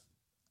have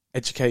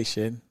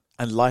education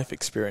and life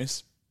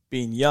experience,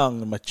 being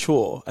young and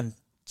mature, and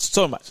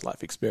so much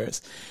life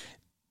experience.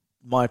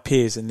 My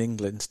peers in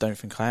England don't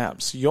think I am.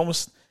 So you're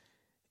almost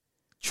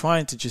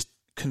trying to just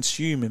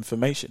consume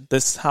information.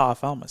 That's how I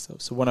found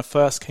myself. So when I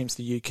first came to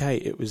the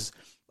UK,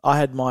 I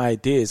had my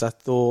ideas. I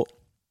thought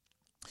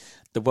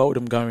the world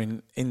I'm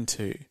going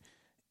into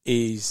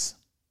is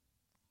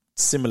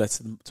similar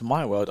to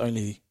my world,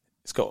 only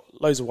it's got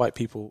loads of white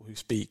people who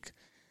speak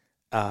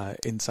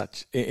in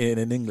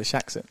an English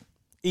accent.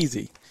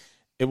 Easy.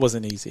 It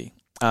wasn't easy.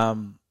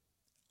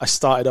 I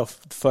started off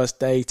the first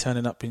day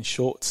turning up in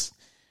shorts,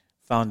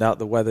 found out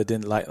the weather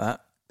didn't like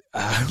that.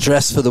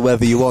 Dress for the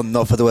weather you want,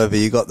 not for the weather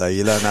you got, though.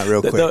 You learn that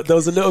real quick. There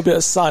was a little bit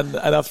of sun,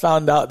 and I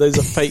found out there's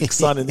a fake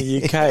sun in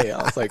the UK.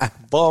 I was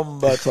like,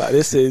 bomba,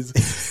 this is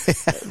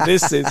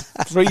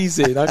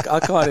freezing. I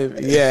can't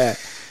even, yeah.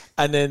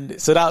 And then,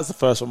 so that was the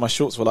first one. My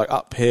shorts were like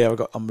up here.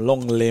 I'm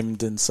long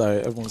limbed. And so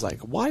everyone's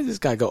like, why has this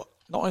guy got,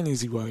 not only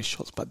is he wearing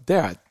shorts, but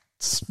they're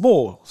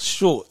small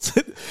shorts.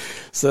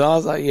 So I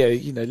was like, yeah,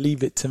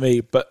 leave it to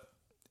me. But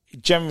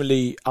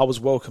generally, I was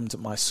welcomed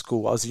at my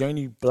school. I was the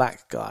only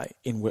black guy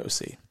in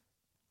Whittlesea.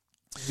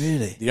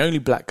 Really? The only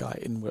black guy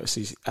in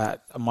Whittlesea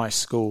at my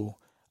school.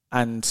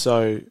 And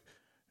so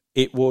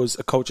it was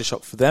a culture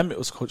shock for them. It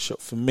was a culture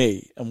shock for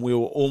me. And we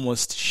were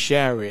almost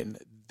sharing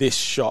this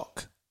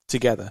shock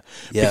together.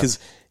 Yeah. Because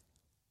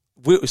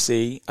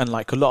Whittlesea and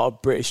like a lot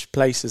of British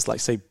places,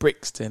 like say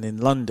Brixton in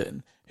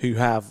London, who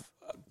have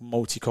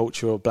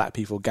multicultural black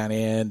people,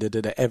 Ghanaian,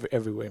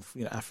 everywhere,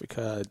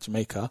 Africa,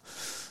 Jamaica,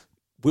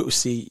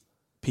 Whittlesea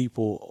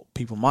people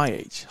my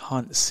age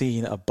haven't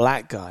seen a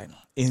black guy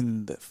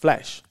in the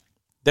flesh.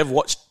 They've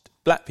watched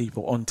black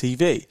people on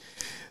TV.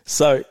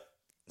 So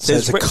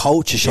it's a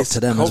culture shock to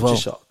them as well.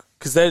 Culture shock.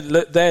 Because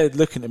they're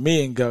looking at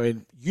me and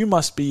going, you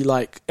must be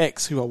like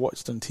X who I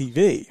watched on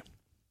TV.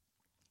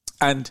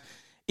 And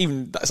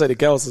even, I say the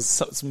girls,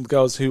 some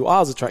girls who I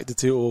was attracted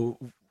to or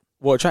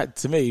were attracted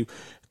to me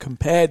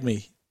compared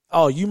me.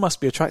 Oh, you must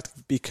be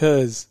attractive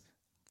because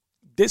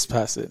this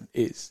person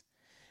is.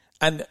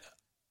 And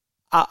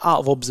out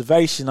of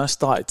observation, I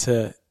started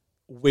to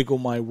wiggle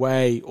my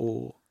way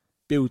or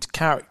build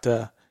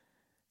character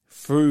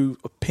through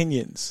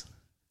opinions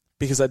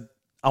because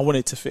I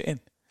wanted to fit in.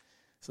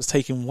 So I was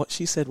taking what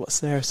she said, what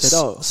Sarah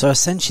said. So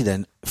essentially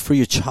then, through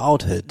your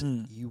childhood,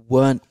 you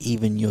weren't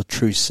even your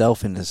true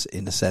self in a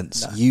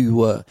sense.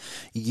 No.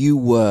 You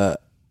were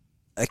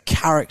a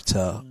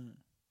character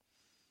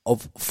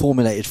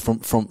formulated from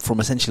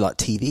essentially like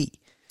TV.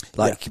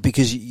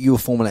 Because you were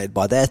formulated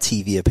by their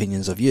TV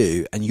opinions of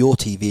you and your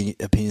TV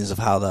opinions of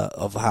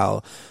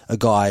how a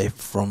guy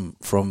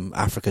from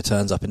Africa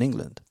turns up in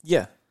England.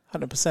 Yeah,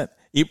 100%.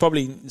 You're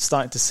probably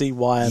starting to see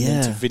why I'm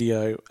into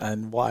video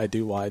and why I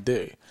do,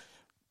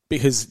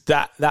 because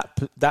that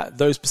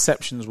those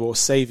perceptions were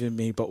saving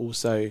me, but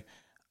also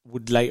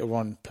would later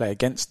on play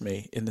against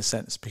me in the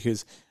sense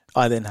because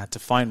I then had to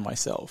find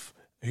myself.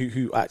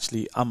 Who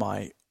actually am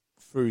I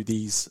through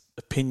these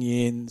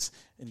opinions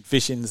and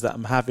visions that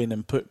I'm having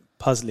and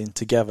puzzling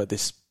together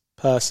this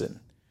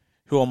person.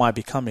 Who am I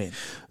becoming?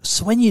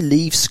 So when you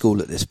leave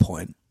school at this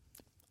point,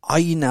 are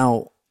you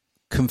now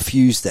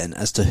confused then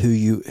as to who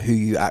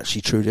you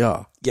actually truly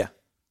are? Yeah.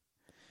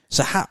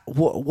 So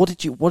what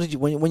did you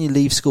when you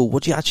leave school,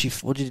 what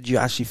did you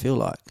actually feel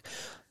like?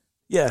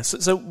 Yeah,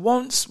 so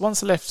once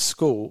I left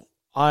school,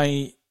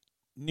 I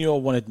knew I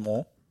wanted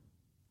more.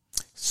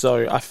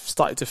 So I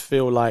started to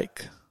feel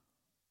like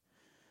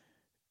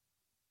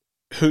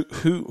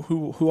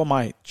who am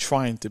I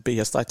trying to be?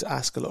 I started to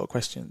ask a lot of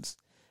questions.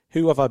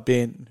 Who have I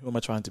been? Who am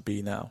I trying to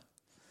be now?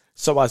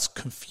 So I was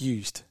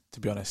confused, to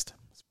be honest.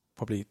 It's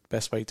probably the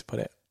best way to put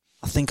it.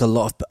 I think a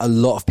lot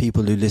of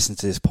people who listen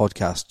to this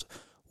podcast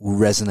will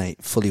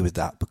resonate fully with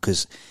that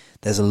because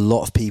there's a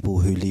lot of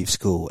people who leave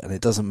school and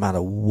it doesn't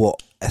matter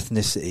what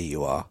ethnicity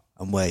you are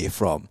and where you're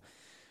from,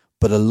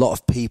 but a lot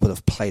of people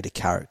have played a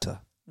character.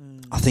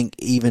 I think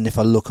even if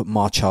I look at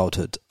my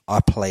childhood, I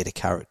played a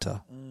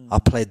character. I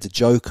played the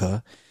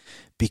Joker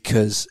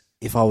because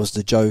if I was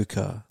the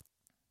Joker,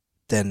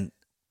 then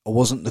I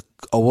wasn't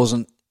I had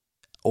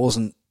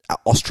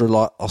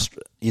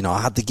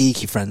the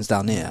geeky friends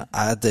down here.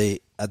 I had the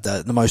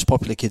most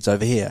popular kids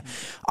over here.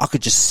 I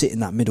could just sit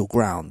in that middle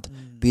ground,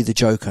 be the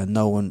Joker, and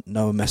no one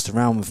messed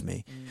around with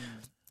me.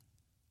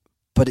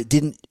 But it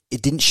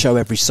didn't show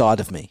every side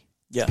of me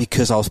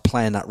because I was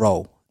playing that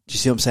role. Do you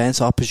see what I'm saying?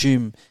 So I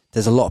presume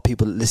there's a lot of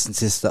people that listen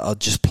to this that are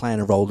just playing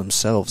a role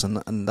themselves,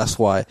 and that's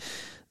why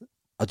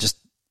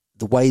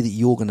the way that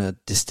you're going to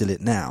distill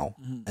it now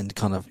and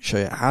kind of show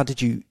you how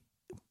did you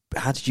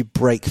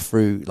break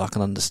through like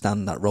and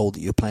understand that role that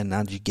you're playing?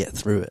 How did you get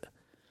through it?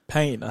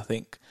 Pain, I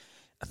think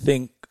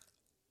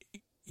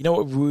you know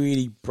what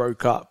really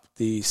broke up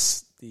the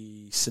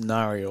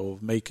scenario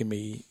of making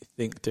me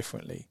think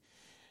differently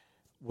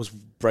was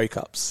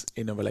breakups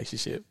in a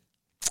relationship.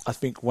 I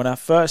think when I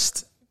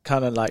first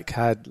kind of like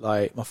had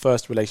like my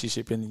first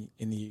relationship in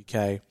the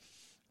UK,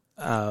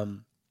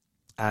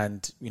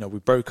 and we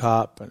broke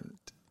up, and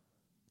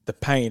the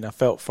pain I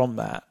felt from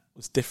that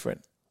was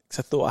different because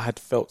I thought I had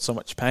felt so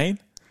much pain,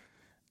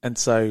 and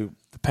so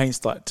the pain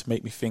started to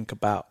make me think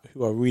about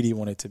who I really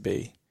wanted to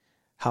be,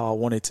 how I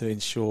wanted to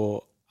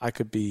ensure I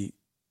could be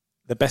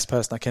the best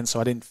person I can, so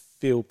I didn't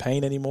feel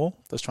pain anymore.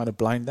 I was trying to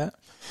blind that,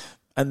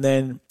 and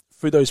then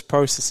through those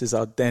processes,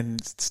 I'd then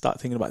start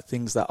thinking about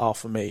things that are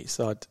for me.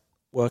 So I'd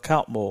work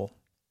out more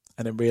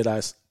and then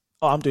realize,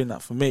 I'm doing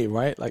that for me,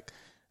 right? Like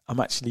I'm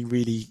actually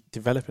really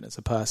developing as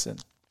a person.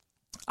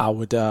 I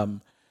would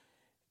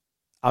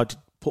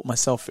put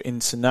myself in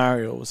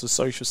scenarios or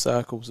social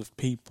circles of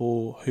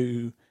people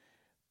who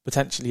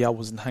potentially I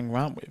wasn't hanging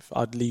around with.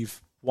 I'd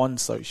leave one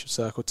social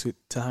circle to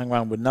hang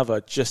around with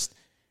another just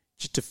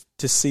just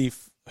to see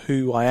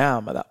who I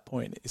am at that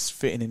point is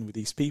fitting in with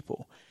these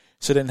people.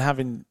 So then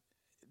having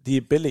the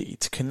ability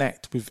to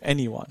connect with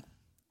anyone,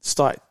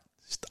 I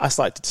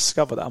started to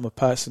discover that I'm a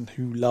person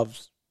who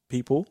loves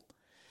people.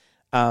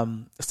 I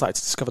started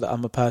to discover that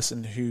I'm a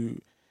person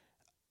who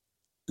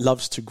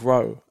loves to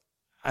grow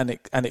and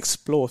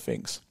explore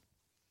things.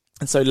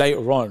 And so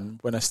later on,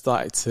 when I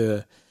started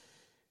to,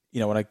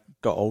 when I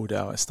got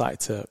older, I started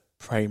to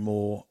pray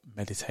more,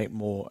 meditate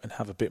more, and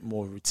have a bit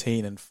more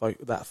routine, and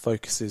that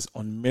focuses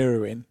on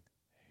mirroring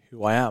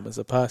who I am as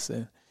a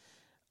person.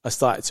 I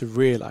started to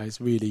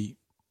realize, really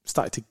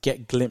started to get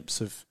a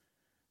glimpse of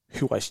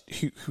who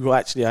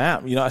actually I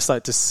am. I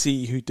started to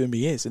see who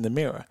Dumi is in the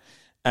mirror,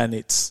 and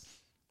it's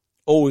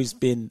always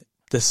been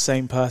the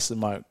same person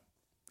my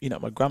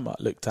grandma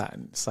looked at,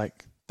 and it's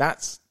like,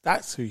 that's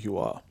who you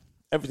are.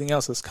 Everything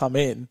else that's come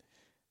in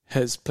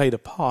has played a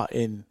part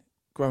in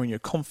growing your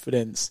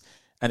confidence,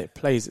 and it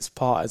plays its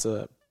part as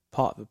a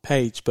part of the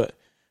page, but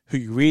who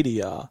you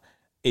really are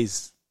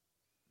is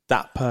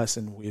that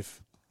person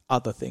with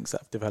other things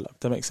that have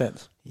developed. That makes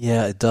sense?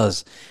 Yeah, it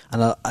does.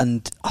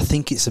 And I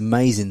think it's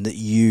amazing that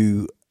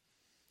your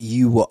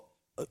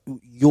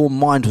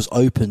mind was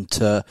open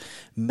to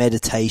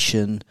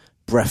meditation,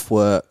 breath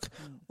work,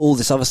 all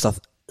this other stuff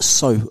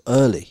so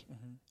early,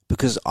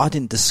 because I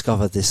didn't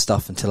discover this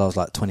stuff until I was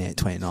like 28,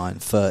 29,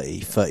 30,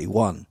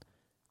 31.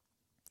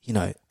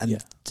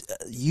 And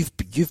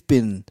you've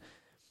been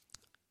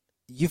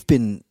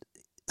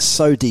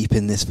so deep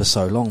in this for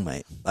so long,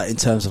 mate. Like, in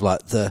terms of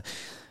like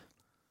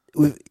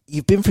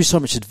you've been through so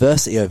much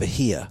adversity over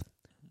here,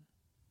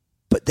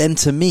 but then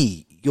to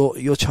me,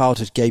 your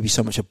childhood gave you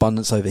so much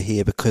abundance over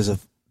here because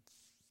of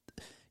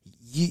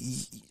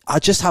you. I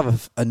just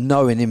have a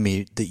knowing in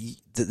me that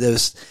there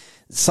was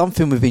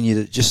something within you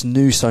that just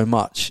knew so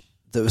much,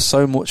 that was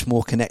so much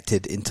more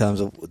connected in terms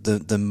of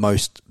the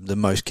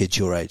most kids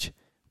your age,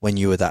 when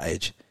you were that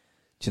age.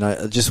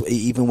 Just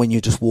even when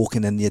you're just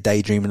walking and you're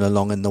daydreaming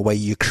along, and the way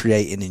you're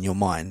creating in your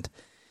mind,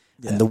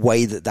 and the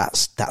way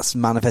that's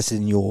manifested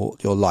in your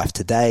life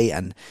today,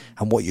 and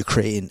what you're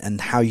creating, and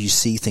how you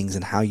see things,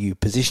 and how you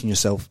position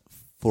yourself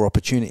for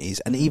opportunities.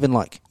 And even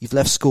like, you've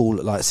left school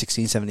at like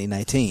 16, 17,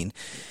 18,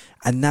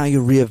 and now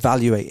you're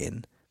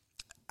reevaluating.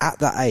 At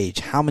that age,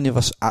 how many of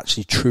us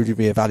actually truly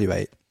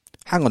reevaluate?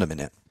 Hang on a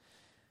minute.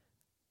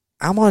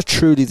 Am I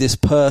truly this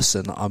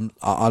person?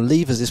 I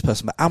leave as this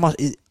person, but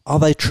are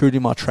they truly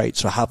my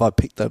traits, or have I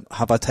picked them?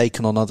 Have I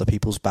taken on other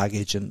people's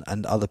baggage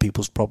and other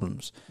people's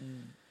problems?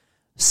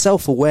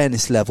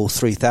 Self-awareness level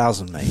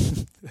 3,000,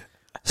 mate.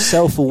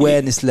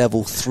 Self-awareness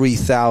level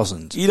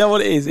 3,000. You know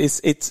what it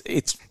is?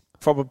 It's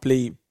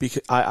probably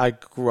because I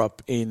grew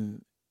up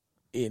in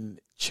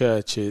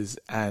churches,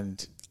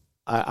 and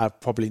I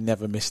probably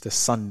never missed a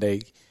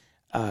Sunday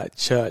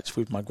church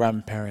with my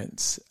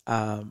grandparents,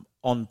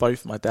 on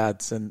both my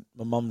dad's and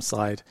my mum's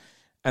side.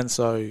 And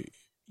so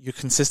you're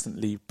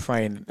consistently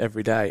praying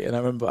every day. And I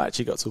remember I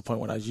actually got to a point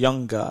when I was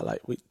younger,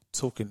 like, we're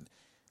talking,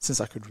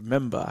 since I could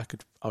remember,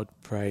 I would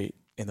pray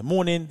in the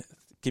morning,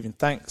 giving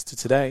thanks to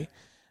today.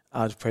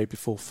 I'd pray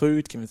before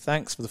food, giving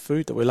thanks for the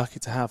food, that we're lucky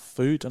to have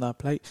food on our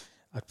plate.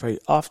 I'd pray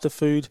after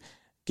food,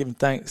 giving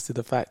thanks to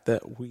the fact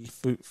that we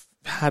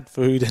had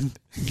food, and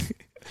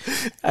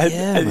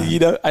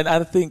and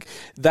I think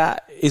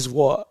that is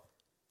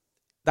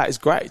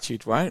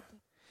gratitude, right?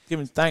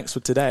 Giving thanks for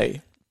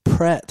today.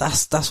 Prayer.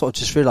 That's what I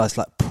just realised.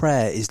 Like,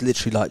 prayer is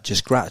literally like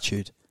just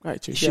gratitude.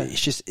 Gratitude.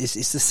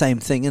 It's the same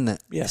thing, isn't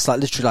it? Yeah. It's like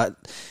literally like,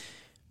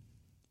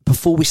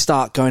 before we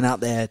start going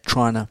out there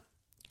trying to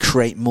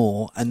create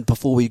more, and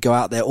before we go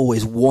out there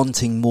always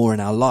wanting more in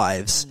our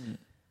lives,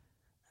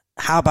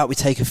 how about we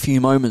take a few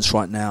moments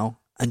right now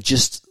and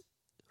just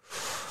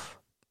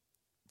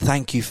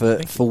thank you for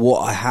what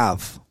I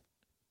have.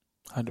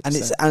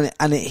 100%.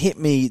 And it hit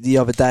me the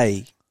other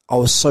day. I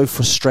was so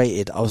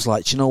frustrated. I was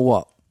like, do you know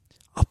what?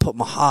 I put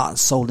my heart and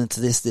soul into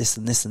this,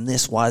 and this, and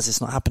this. Why is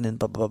this not happening?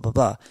 Blah, blah, blah,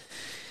 blah.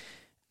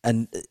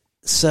 And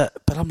so,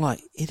 but I'm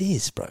like, it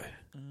is, bro.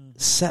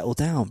 Settle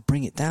down,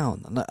 bring it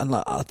down. And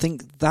like, I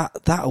think that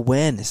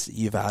awareness that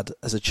you've had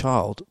as a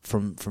child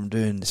from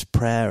doing this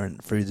prayer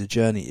and through the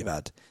journey you've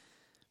had,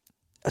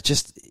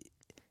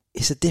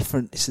 it's a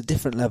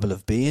different level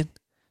of being,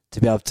 to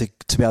be able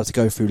to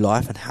go through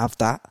life and have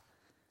that.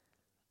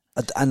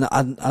 And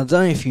I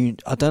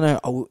don't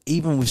know,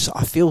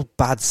 I feel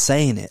bad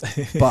saying it,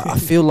 but I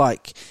feel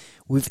like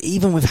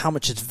with how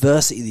much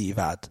adversity that you've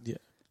had,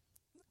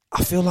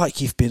 I feel like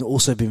you've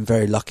been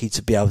very lucky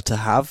to be able to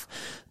have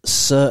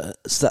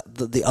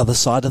the other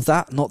side of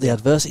that, not the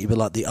adversity, but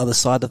like the other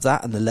side of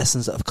that, and the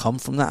lessons that have come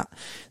from that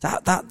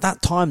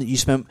time that you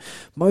spent.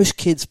 Most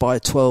kids by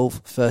 12,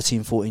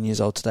 13, 14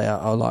 years old today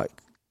are like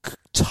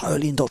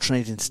totally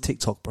indoctrinated into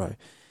TikTok, bro.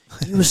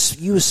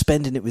 You were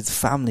spending it with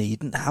family. You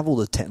didn't have all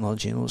the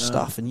technology and all the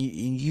stuff, and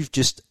you've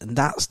just, and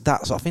that's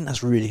I think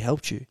that's really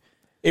helped you.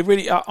 It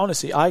really,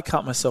 honestly, I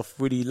count myself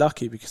really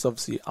lucky, because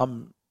obviously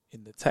I'm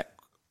in the tech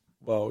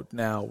world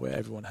now, where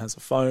everyone has a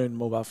phone,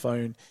 mobile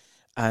phone,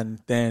 and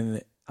then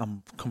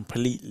I'm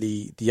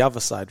completely the other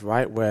side,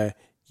 right, where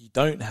you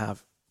don't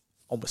have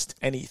almost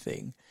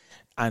anything,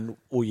 and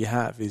all you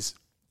have is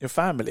your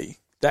family.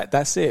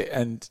 That's it.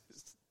 And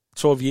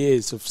 12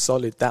 years of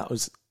solid, that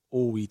was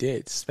all we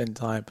did, spend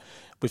time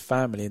with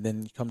family. And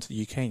then you come to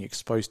the UK and you're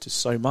exposed to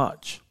so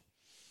much,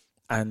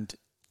 and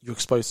you're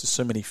exposed to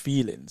so many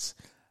feelings.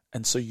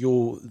 And so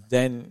you're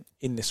then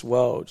in this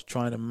world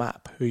trying to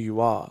map who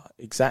you are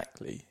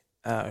exactly,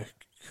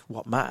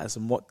 what matters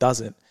and what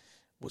doesn't,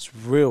 what's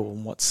real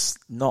and what's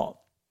not.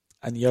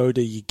 And the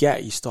older you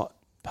get, you start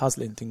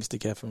puzzling things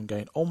together and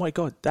going, oh my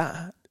God,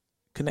 that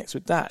connects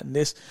with that, and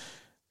this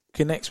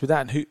connects with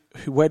that, and who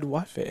where do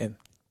I fit in?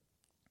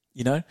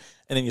 You know? And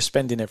then you're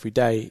spending every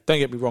day. Don't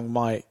get me wrong,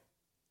 my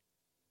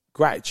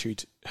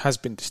gratitude has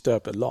been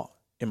disturbed a lot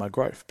in my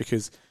growth,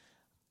 because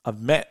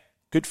I've met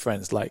good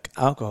friends like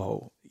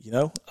alcohol, you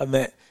know? I've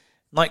met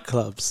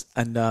nightclubs,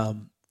 and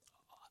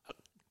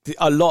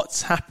a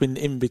lot's happened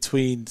in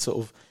between sort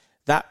of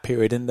that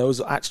period, and those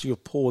are actually a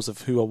pause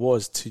of who I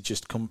was, to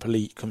just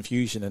complete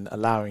confusion and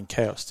allowing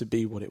chaos to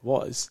be what it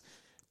was,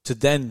 to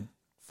then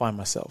find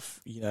myself,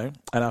 you know.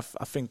 And I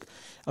think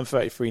I'm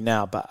 33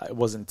 now, but it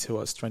wasn't until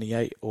I was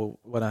 28, or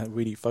when I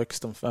really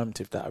focused on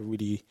formative, that I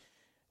really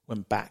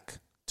went back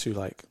to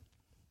like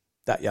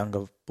that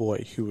younger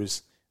boy who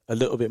was a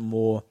little bit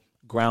more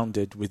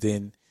grounded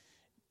within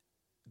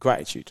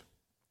gratitude,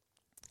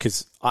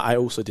 because I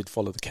also did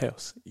follow the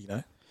chaos, you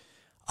know.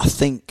 I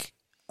think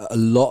a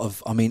lot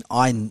of, I mean,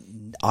 I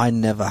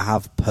never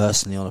have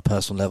personally, on a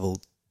personal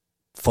level,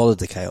 followed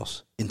the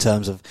chaos in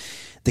terms of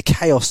the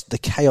chaos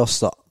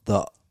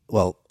that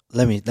well,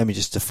 let me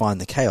just define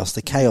the chaos.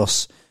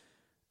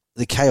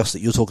 The chaos that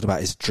you're talking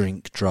about is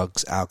drink,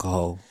 drugs,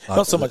 alcohol. Like,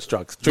 not so much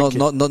drugs.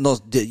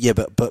 Not yeah,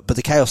 but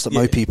the chaos that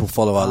most people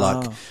follow are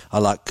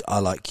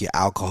like your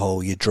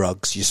alcohol, your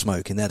drugs, your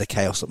smoking. They're the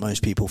chaos that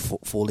most people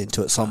fall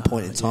into at some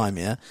point in time.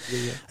 Yeah.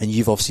 And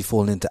you've obviously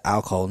fallen into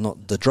alcohol,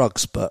 not the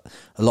drugs, but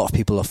a lot of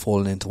people are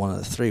falling into one of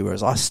the three.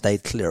 Whereas I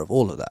stayed clear of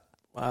all of that.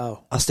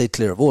 Wow. I stayed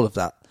clear of all of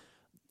that.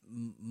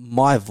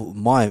 My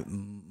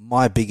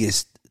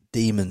biggest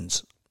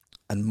demons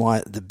and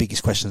the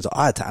biggest questions that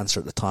I had to answer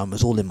at the time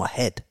was all in my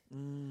head.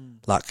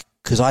 Like,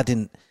 because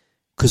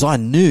I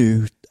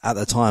knew at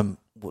the time,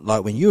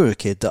 like when you were a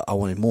kid, that I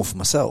wanted more for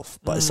myself.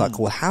 But it's like,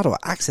 well, how do I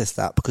access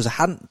that? Because I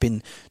hadn't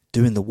been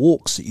doing the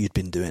walks that you'd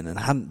been doing, and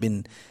I hadn't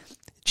been.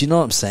 Do you know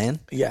what I'm saying?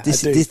 Yeah,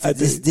 This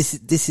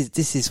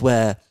is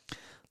where,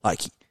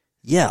 like,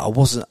 yeah, I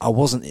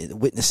wasn't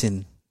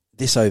witnessing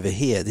this over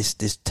here,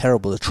 this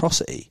terrible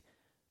atrocity.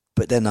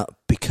 But then,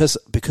 because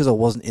I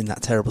wasn't in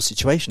that terrible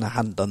situation, I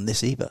hadn't done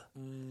this either.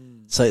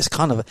 So it's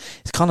kind of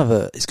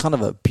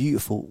a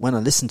beautiful, when I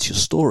listen to your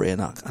story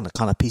and I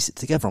kind of piece it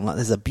together, I'm like,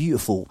 there's a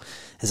beautiful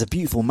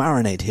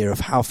marinade here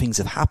of how things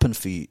have happened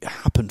for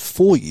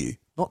you,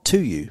 not to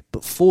you,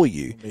 but for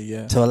you,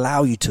 to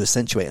allow you to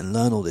accentuate and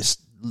learn all this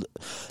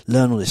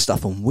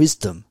stuff, and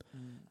wisdom,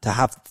 to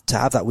have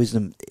that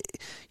wisdom,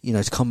 you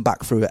know, to come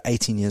back through at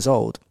 18 years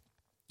old.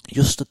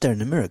 You're stood there in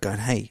the mirror going,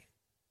 hey,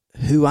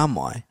 who am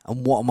I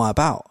and what am I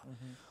about?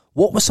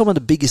 What were some of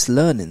the biggest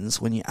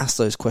learnings when you asked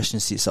those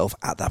questions to yourself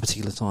at that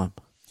particular time?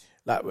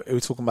 Like,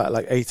 we're talking about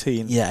like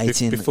 18? Yeah,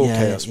 18. Before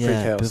chaos,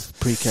 pre-chaos.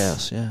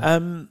 Pre-chaos,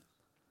 yeah.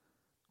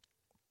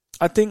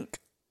 I think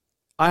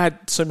I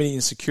had so many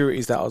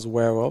insecurities that I was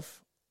aware of,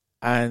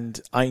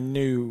 and I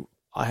knew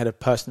I had a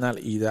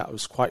personality that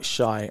was quite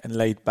shy and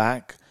laid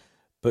back,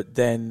 but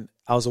then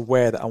I was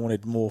aware that I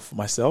wanted more for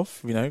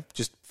myself, you know,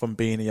 just from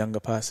being a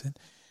younger person.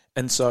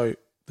 And so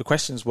the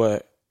questions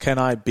were, can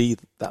I be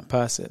that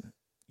person?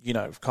 You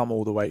know, I've come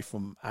all the way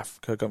from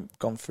Africa,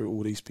 gone through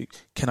all these people.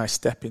 Can I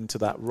step into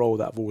that role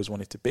that I've always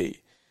wanted to be?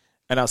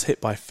 And I was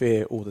hit by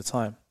fear all the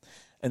time.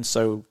 And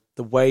so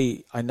the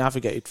way I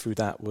navigated through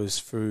that was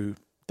through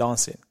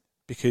dancing,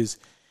 because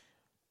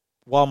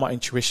while my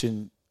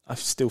intuition, I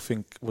still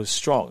think, was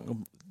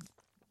strong,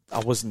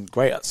 I wasn't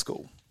great at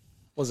school.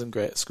 Wasn't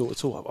great at school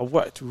at all. I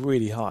worked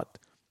really hard.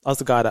 I was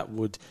the guy that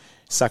would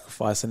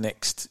sacrifice the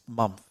next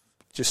month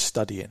just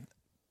studying.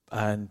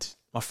 And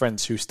my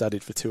friends who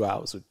studied for 2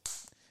 hours would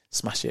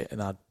smash it,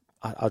 and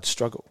I'd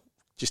struggle.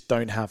 Just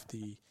didn't have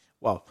the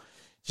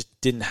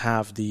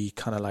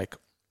kind of like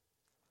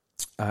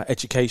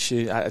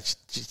education. I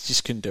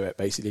just couldn't do it,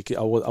 basically.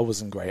 I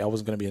wasn't great. I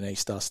wasn't going to be an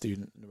A-star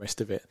student and the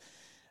rest of it.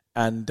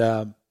 And,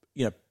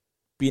 you know,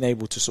 being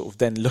able to sort of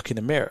then look in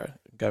the mirror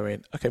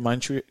going, okay, my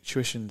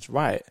intuition's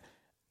right.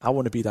 I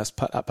want to be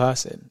that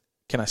person.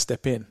 Can I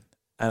step in?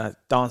 And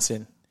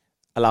dancing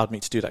allowed me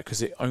to do that,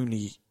 because it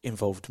only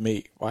involved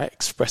me, right?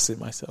 Expressing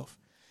myself.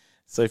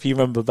 So if you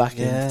remember back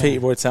in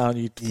Peterborough Town,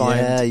 you'd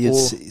find you'd all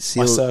see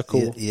my all,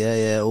 circle.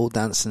 All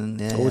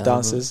dancing. All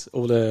dancers,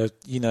 all the,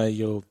 you know,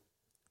 your,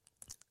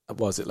 what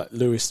was it, like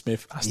Lewis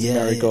Smith, Aston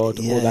Marigold,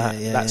 all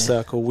that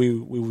circle, we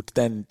would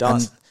then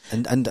dance.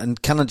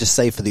 And can I just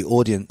say for the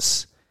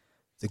audience,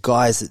 the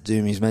guys that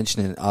Dumi's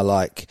mentioning are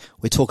like,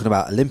 we're talking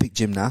about Olympic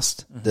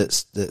gymnast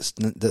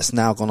that's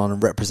now gone on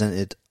and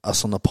represented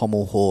us on the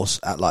pommel horse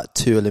at like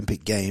 2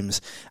 Olympic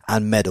Games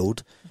and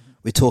medalled.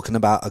 We're talking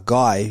about a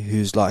guy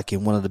who's like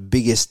in one of the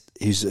biggest,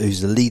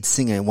 who's the lead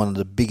singer in one of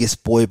the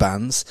biggest boy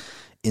bands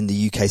in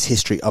the UK's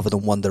history other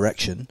than One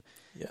Direction.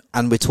 Yeah.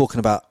 And we're talking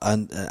about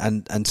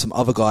and some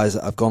other guys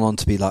that have gone on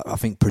to be like, I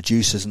think,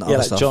 producers and other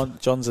like stuff.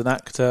 John's an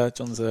actor.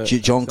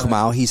 John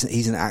Kamal, he's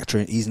an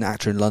actor. He's an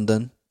actor in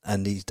London,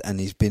 and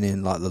he's been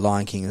in like The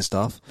Lion King and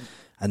stuff.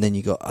 And then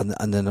you got,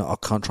 and then I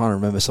can't try to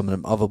remember some of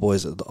them other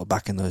boys that are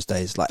back in those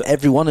days. Like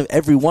every one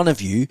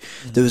of you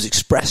that was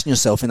expressing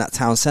yourself in that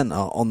town centre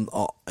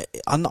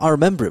I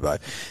remember it, bro.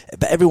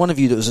 But every one of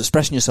you that was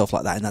expressing yourself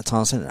like that in that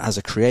town centre as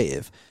a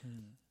creative,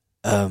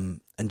 and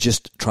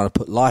just trying to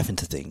put life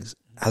into things,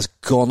 has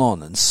gone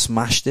on and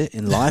smashed it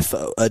in life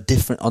on a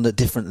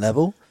different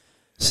level.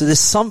 So there's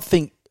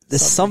something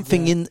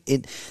that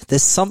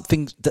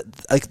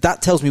like,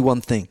 that tells me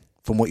one thing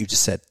from what you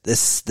just said.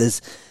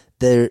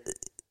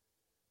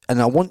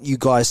 And I want you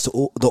guys to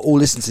all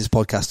listen to this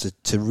podcast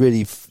to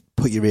really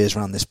put your ears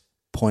around this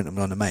point I'm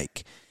going to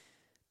make.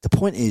 The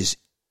point is,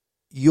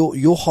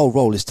 your whole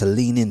role is to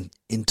lean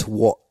into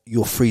what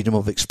your freedom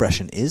of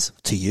expression is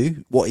to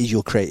you. What is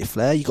your creative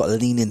flair? You got to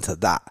lean into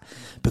that,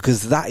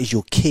 because that is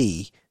your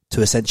key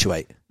to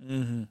accentuate.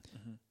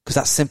 Because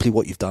that's simply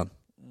what you've done.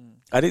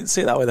 I didn't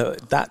see it that way.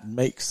 That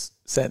makes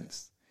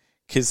sense,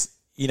 because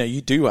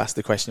you do ask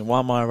the question, why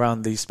am I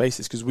around these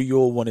spaces? Because we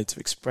all wanted to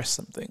express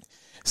something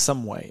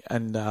some way,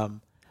 and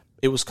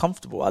it was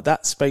comfortable at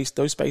that space.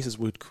 Those spaces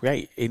would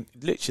create in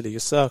literally a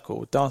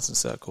circle, a dancing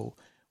circle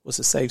was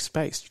a safe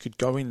space. You could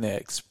go in there,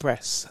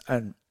 express,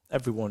 and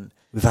everyone,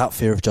 without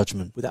fear of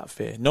judgment, without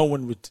fear, no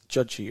one would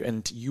judge you,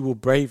 and you were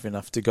brave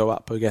enough to go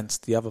up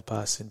against the other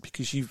person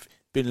because you've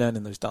been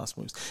learning those dance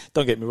moves.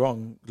 Don't get me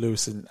wrong,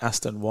 Lewis and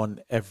Aston won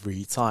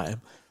every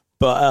time,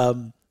 but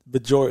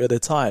majority of the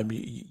time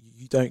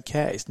you don't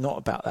care. It's not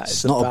about that.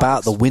 It's not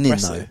about the winning,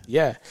 though.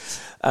 Yeah.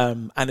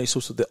 And it's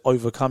also the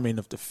overcoming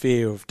of the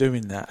fear of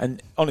doing that.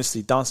 And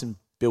honestly, dancing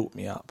built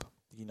me up,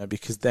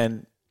 because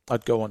then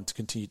I'd go on to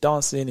continue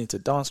dancing into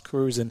dance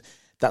crews, and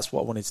that's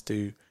what I wanted to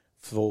do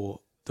for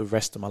the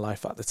rest of my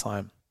life at the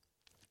time.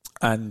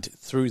 And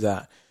through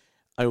that,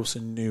 I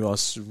also knew I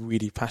was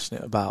really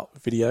passionate about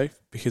video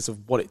because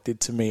of what it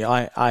did to me.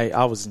 I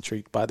was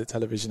intrigued by the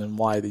television and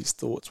why these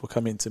thoughts were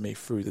coming to me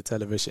through the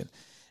television.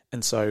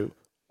 And so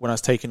when I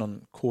was taking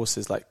on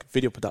courses like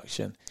video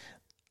production,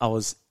 I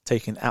was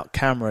taking out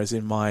cameras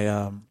in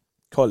my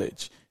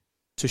college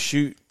to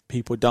shoot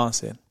people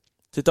dancing,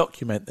 to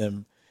document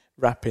them,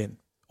 rapping,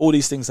 all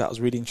these things that I was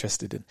really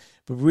interested in.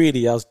 But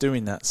really, I was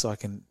doing that so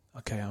I'm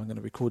going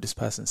to record this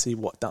person, see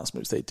what dance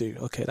moves they do.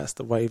 Okay, that's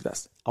the wave.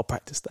 I'll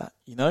practice that,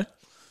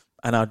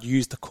 And I'd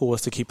use the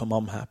course to keep my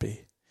mum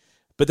happy.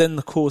 But then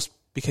the course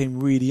became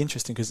really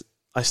interesting because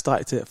I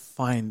started to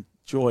find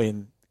joy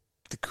in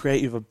the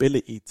creative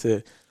ability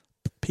to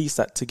piece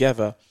that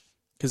together,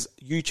 because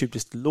YouTube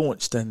just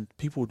launched and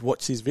people would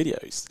watch these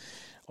videos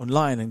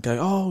online and go,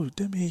 oh,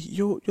 Dumi,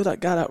 you're that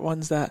guy that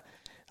runs that.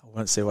 I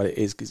won't say what it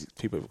is because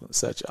people are going to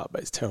search it up,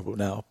 but it's terrible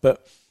now.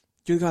 But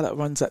you're the guy that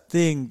runs that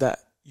thing that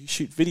you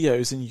shoot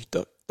videos and you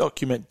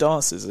document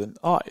dancers and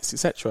artists,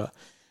 etc.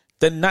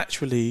 Then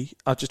naturally,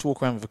 I'd just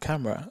walk around with a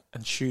camera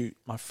and shoot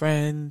my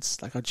friends.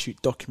 Like I'd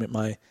document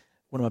one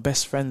of my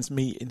best friends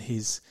meeting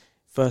his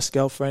first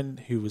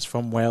girlfriend, who was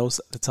from Wales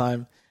at the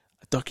time.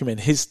 I'd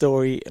document his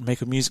story and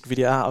make a music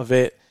video out of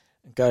it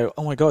and go,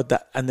 oh my God,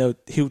 that, and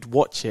he would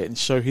watch it and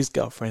show his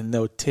girlfriend and they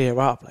would tear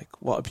up, like,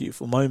 what a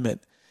beautiful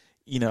moment.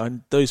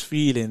 And those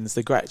feelings,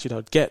 the gratitude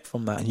I'd get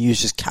from that. And you was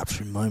just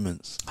capturing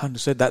moments.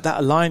 100%. That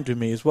aligned with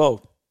me as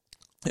well.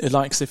 It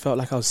felt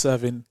like I was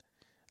serving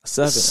a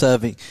servant.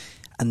 Serving.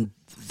 And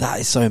that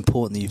is so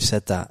important that you've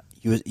said that.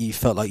 You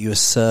felt like you were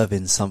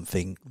serving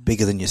something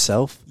bigger than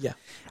yourself. Yeah.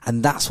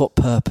 And that's what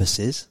purpose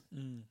is.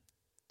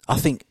 I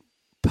think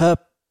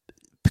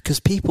because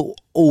people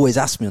always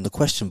ask me on the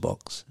question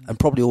box, and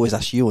probably always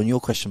ask you on your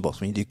question box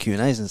when you do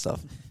Q&As and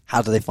stuff,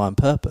 how do they find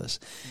purpose?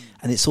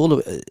 And it's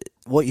all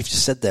what you've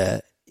just said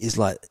there is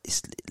like,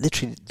 it's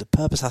literally, the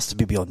purpose has to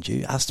be beyond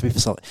you. It has to be for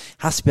something. It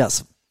has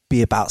to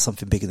be about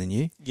something bigger than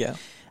you. Yeah.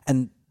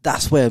 And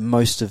that's where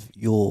most of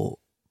your,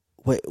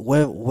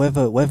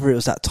 whether it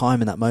was that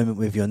time in that moment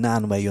with your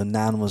nan, where your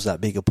nan was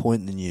that bigger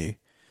point than you,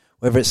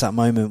 whether it's that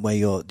moment where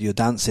you're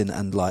dancing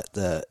and like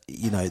the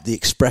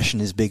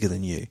expression is bigger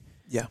than you.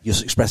 Yeah. You're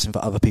expressing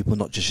for other people,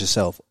 not just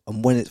yourself.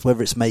 And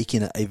whether it's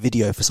making a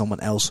video for someone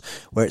else,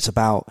 where it's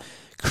about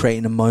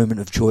creating a moment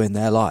of joy in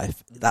their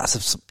life,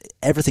 that's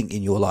everything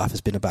in your life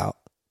has been about,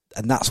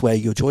 and that's where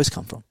your joys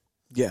come from.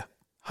 Yeah,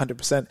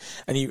 100%.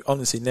 And you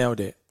honestly nailed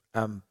it.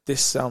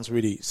 This sounds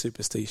really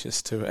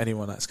superstitious to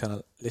anyone that's kind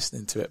of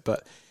listening to it,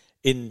 but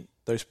in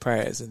those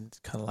prayers and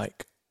kind of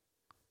like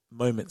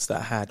moments that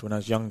I had when I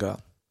was younger,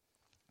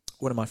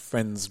 one of my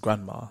friend's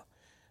grandma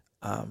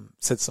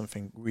said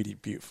something really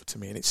beautiful to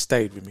me, and it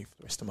stayed with me for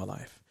the rest of my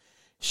life.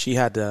 She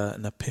had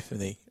an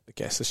epiphany, I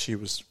guess, as she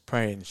was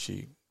praying.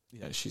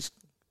 She's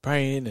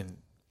praying,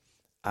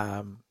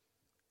 and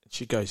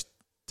she goes,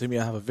 "Dumi,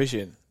 I have a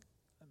vision."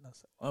 And I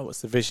was like, "Oh,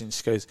 what's the vision?"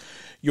 She goes,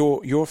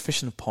 "You're a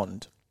fish in a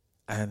pond,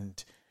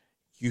 and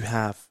you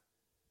have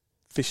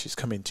fishes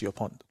come into your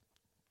pond,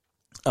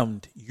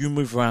 and you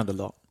move around a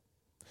lot,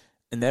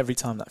 and every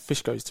time that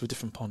fish goes to a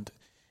different pond,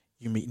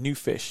 you meet new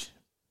fish,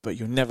 but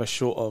you're never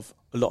short of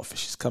a lot of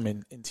fishes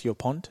coming into your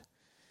pond.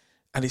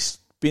 And it's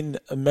been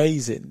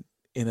amazing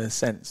in a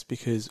sense,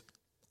 because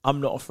I'm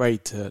not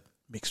afraid to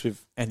mix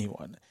with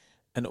anyone.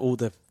 And all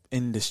the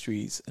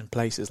industries and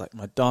places, like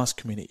my dance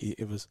community,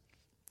 it was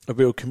a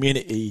real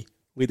community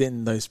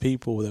within those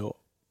people. There were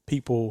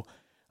people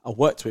I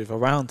worked with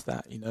around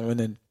that, you know. And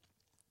then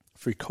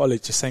through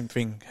college, the same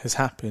thing has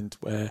happened,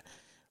 where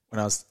when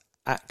I was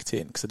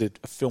acting, because I did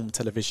a film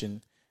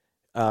television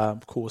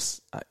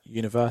course at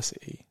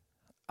university,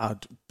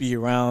 I'd be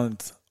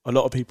around a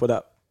lot of people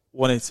that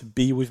wanted to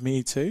be with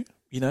me too,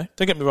 you know.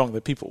 Don't get me wrong, there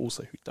are people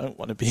also who don't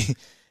want to be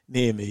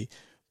near me,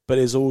 but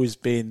there's always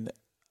been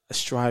a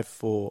strive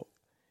for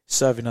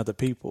serving other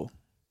people.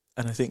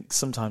 And I think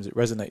sometimes it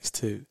resonates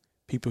to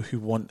people who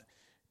want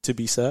to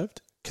be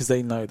served, because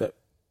they know that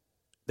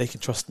they can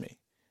trust me.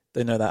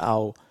 They know that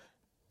I'll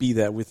be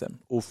there with them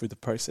all through the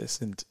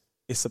process, and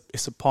it's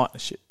a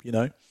partnership, you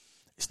know.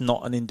 It's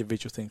not an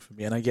individual thing for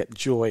me, and I get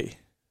joy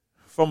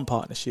from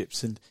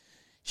partnerships and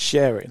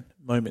sharing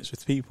moments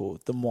with people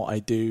than what I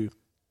do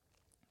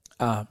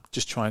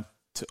just trying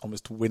to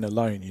almost win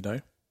alone, you know.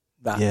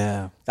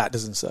 That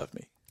doesn't serve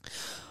me.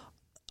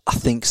 I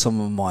think some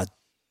of my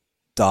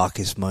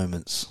darkest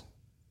moments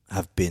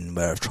have been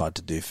where I've tried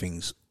to do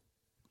things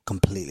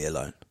completely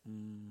alone. Do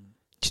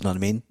you know what I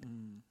mean?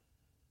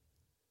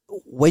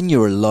 When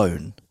you're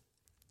alone,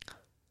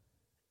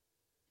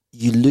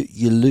 you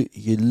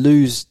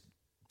lose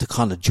the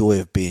kind of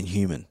joy of being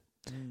human,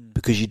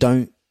 because you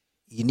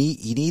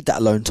need that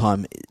alone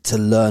time to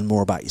learn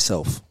more about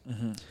yourself.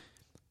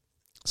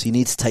 So you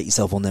need to take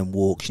yourself on them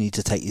walks. You need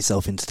to take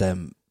yourself into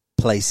them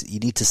places. You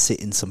need to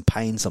sit in some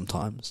pain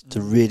sometimes to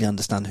really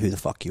understand who the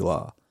fuck you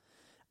are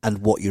and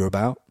what you're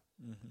about,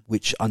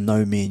 which I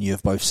know me and you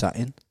have both sat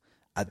in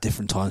at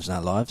different times in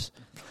our lives.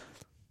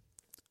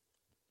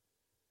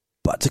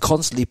 But to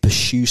constantly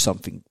pursue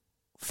something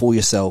for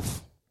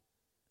yourself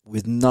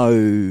with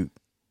no,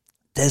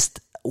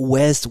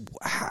 where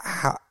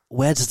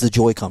does the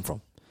joy come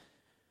from?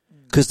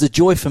 Because the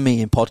joy for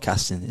me in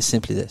podcasting is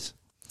simply this: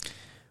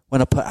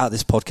 when I put out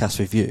this podcast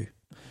with you,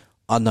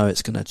 I know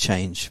it's going to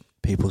change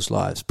people's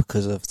lives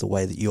because of the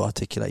way that you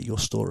articulate your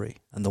story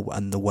and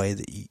the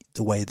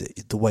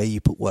way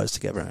you put words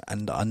together,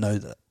 and I know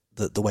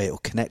that the way it will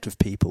connect with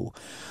people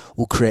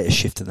will create a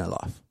shift in their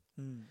life.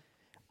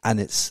 And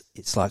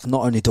it's like,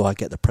 not only do I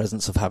get the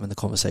presence of having the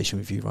conversation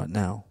with you right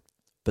now,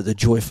 but the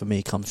joy for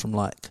me comes from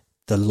like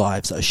the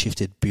lives that are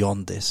shifted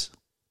beyond this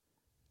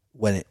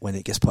when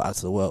it gets put out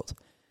to the world.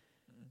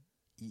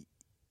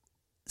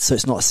 So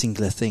it's not a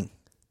singular thing.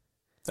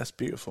 That's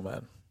beautiful,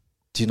 man.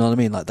 Do you know what I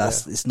mean? Like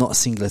it's not a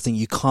singular thing.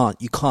 You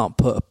can't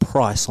put a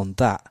price on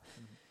that.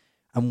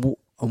 And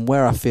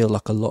where I feel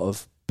like a lot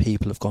of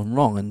people have gone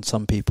wrong, and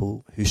some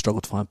people who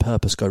struggle to find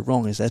purpose go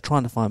wrong, is they're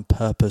trying to find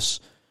purpose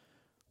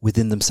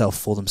within themselves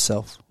for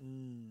themselves.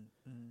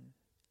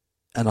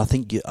 And I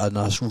think, and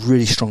I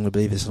really strongly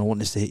believe this, and I want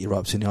this to hit you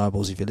right between the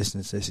eyeballs if you're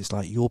listening to this. It's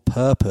like your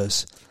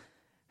purpose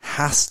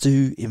has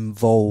to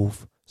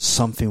involve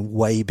something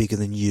way bigger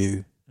than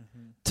you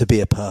to be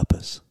a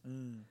purpose.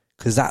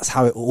 Because that's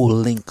how it all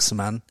links,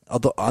 man.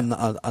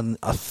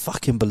 I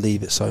fucking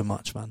believe it so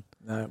much, man.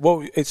 No,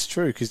 well, it's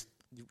true, because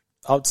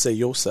I would say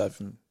you're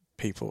serving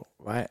people,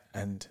 right?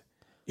 And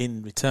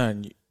in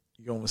return,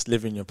 you're almost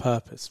living your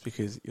purpose,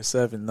 because you're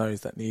serving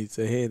those that need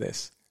to hear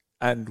this.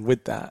 And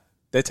with that,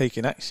 they're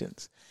taking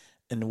actions.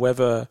 And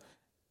whether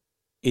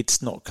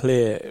it's not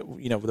clear,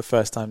 you know, the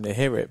first time they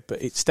hear it,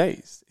 but it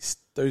stays. It's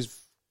those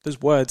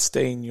words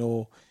stay in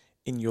your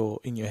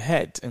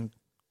head, and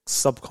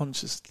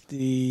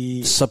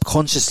subconsciously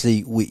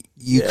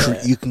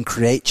you can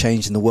create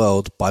change in the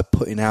world by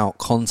putting out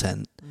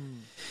content.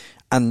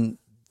 And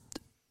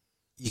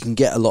you can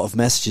get a lot of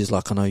messages,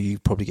 like I know you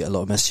probably get a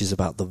lot of messages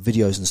about the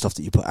videos and stuff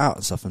that you put out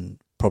and stuff, and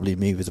probably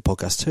me with the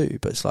podcast too.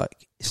 But it's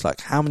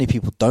like how many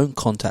people don't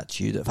contact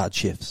you that have had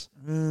shifts?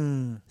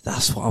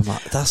 That's what I'm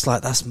like.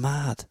 That's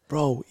mad,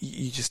 bro.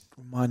 You just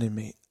reminded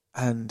me,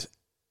 and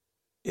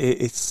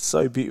it's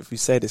so beautiful you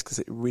say this, because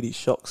it really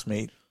shocks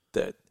me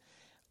that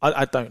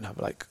I don't have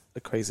like a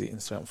crazy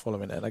Instagram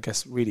following, and I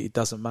guess really it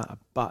doesn't matter.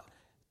 But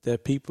there are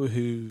people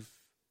who've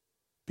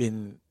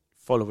been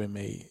following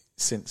me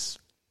since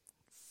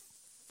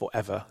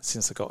forever,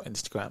 since I got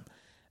Instagram,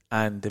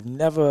 and they've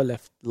never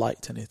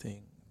liked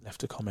anything,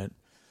 left a comment,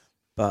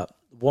 but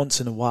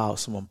once in a while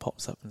someone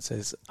pops up and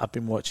says, I've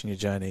been watching your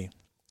journey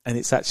and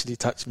it's actually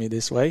touched me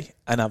this way,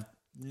 and I've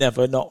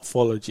never not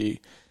followed you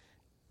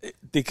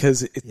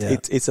because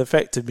it's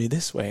affected me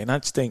this way. And I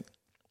just think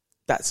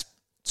that's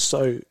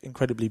so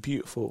incredibly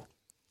beautiful,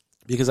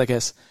 because I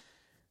guess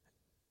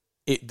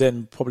it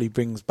then probably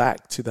brings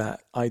back to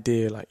that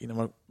idea, like, you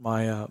know,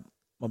 my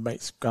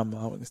mate's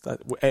grandma,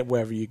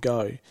 wherever you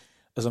go,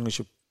 as long as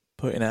you're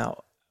putting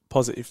out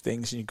positive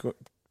things and you're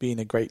being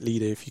a great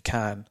leader, if you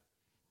can,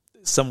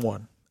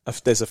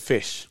 if there's a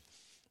fish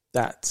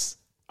that's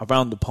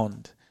around the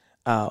pond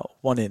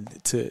wanting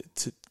to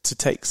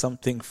take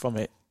something from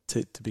it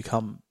to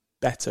become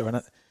better,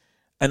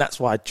 and that's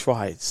why I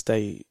try to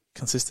stay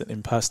consistent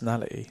in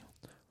personality.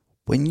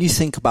 When you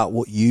think about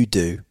what you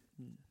do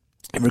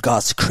in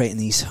regards to creating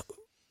these,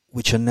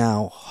 which are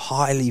now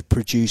highly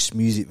produced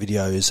music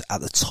videos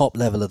at the top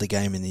level of the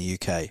game in the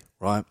UK,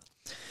 right?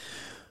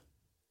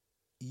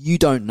 You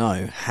don't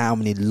know how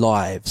many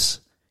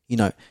lives,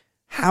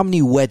 how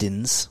many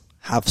weddings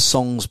have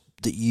songs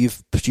that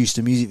you've produced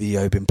a music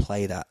video been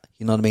played at.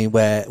 You know what I mean?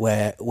 Where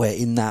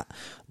in that,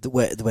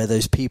 where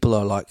those people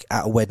are like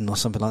at a wedding or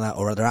something like that,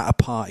 or they're at a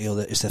party, or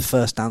it's their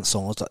first dance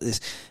song, or it's like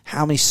this.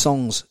 How many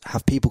songs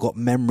have people got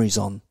memories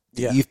on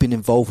that you've been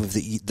involved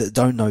with that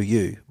don't know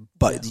you,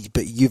 but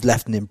you've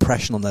left an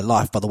impression on their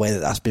life by the way that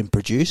that's been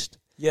produced?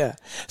 Yeah.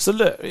 So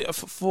look,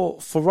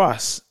 for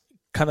us,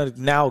 kind of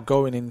now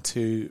going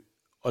into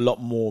a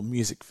lot more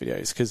music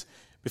videos, because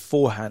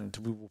beforehand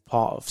we were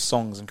part of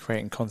songs and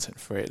creating content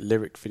for it,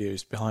 lyric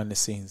videos, behind the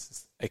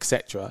scenes,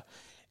 etc.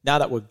 Now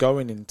that we're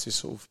going into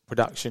sort of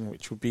production,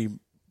 which would be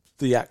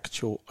the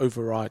actual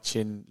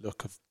overarching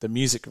look of the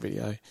music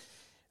video,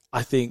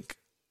 I think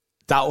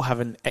that will have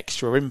an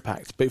extra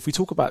impact. But if we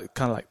talk about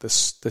kind of like the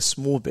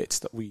small bits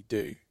that we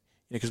do,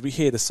 because we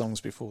hear the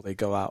songs before they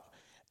go out,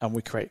 and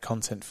we create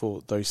content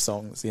for those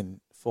songs in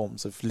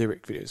forms of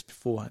lyric videos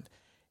beforehand,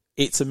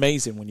 it's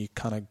amazing when you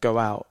kind of go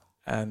out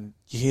and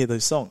you hear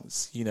those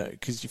songs,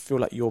 because you feel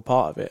like you're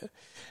part of it.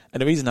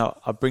 And the reason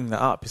I bring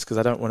that up is because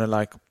I don't want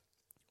to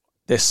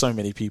there's so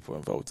many people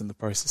involved in the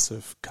process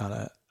of kind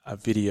of a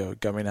video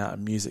going out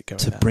and music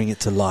going out. To bring it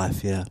to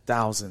life, yeah.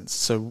 Thousands.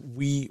 So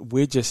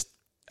we're just,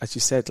 as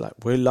you said,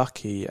 we're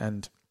lucky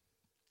and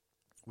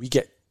we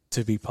get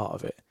to be part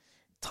of it.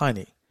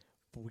 Tiny,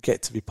 but we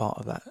get to be part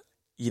of that.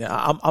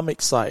 I'm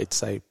excited,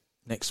 say,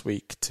 next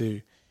week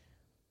to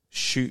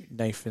shoot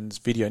Nathan's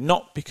video,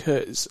 not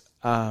because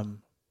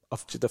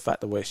of the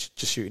fact that we're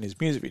just shooting his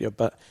music video,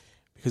 but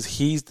because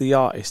he's the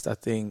artist, I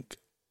think,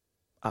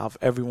 out of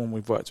everyone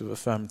we've worked with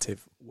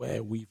Affirmative,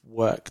 where we've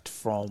worked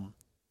from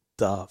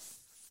the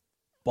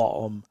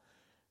bottom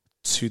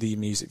to the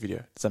music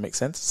video. Does that make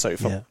sense? So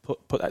if I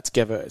put that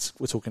together,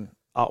 we're talking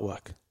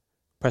artwork,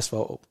 press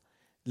photo,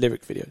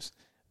 lyric videos,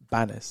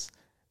 banners,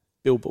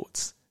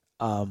 billboards,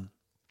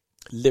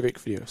 lyric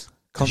videos,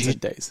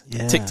 content days,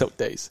 TikTok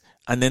days,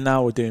 and then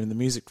now we're doing the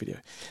music video.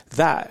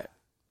 That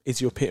is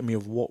your epitome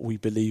of what we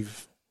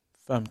believe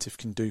Affirmative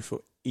can do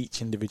for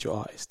each individual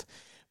artist.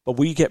 But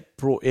we get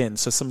brought in,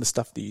 so some of the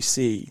stuff that you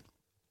see,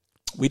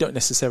 we will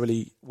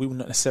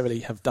not necessarily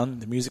have done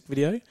the music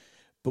video,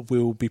 but we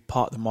will be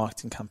part of the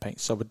marketing campaign.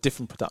 So a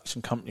different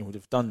production company would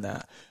have done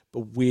that, but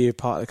we're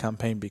part of the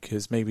campaign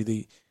because maybe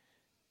the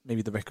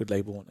record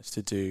label want us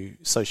to do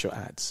social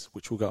ads,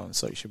 which will go on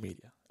social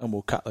media, and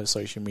we'll cut those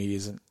social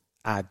medias and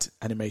add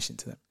animation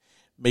to them.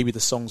 Maybe the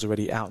song's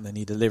already out and they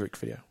need a lyric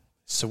video.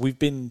 So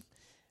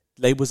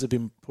labels have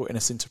been putting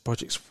us into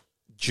projects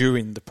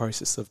during the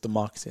process of the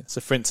marketing. So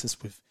for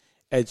instance, with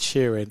Ed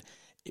Sheeran,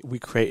 we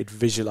created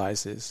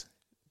visualizers.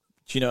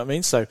 Do you know what I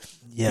mean? So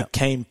it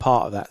became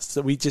part of that.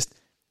 So we just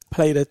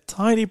played a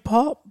tiny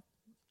part,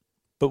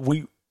 but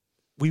we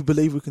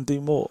believe we can do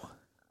more.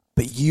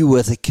 But you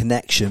were the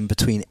connection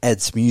between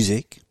Ed's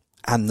music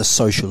and the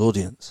social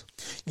audience.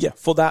 Yeah,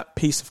 for that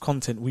piece of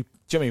content,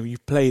 you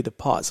played a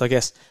part. So I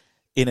guess,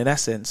 in an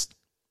essence,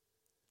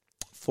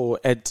 for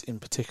Ed in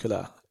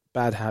particular,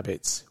 Bad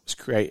Habits was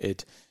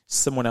created.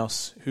 Someone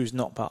else who's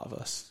not part of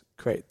us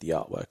created the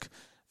artwork.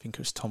 I think it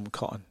was Tom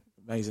Cotton,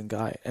 amazing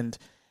guy. And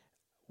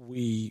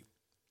we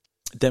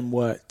then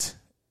worked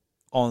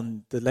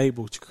on the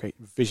label to create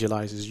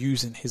visualizers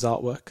using his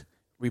artwork,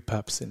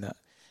 repurposing that.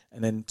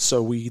 And then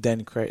so we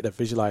then created a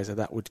visualizer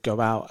that would go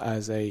out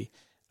as Ed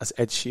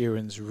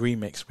Sheeran's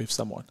remix with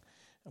someone.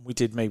 And we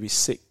did maybe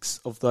 6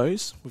 of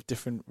those with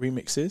different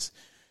remixes.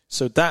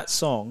 So that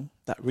song,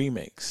 that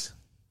remix,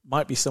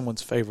 might be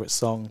someone's favorite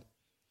song.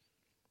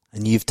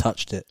 And you've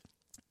touched it.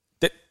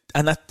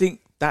 And I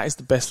think that is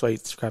the best way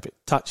to describe it.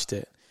 Touched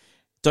it.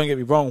 Don't get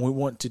me wrong, we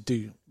want to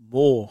do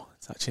more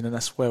touching, and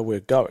that's where we're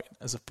going.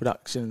 As a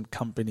production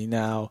company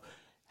now,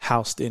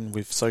 housed in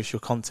with social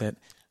content,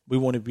 we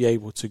want to be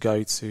able to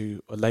go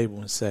to a label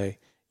and say,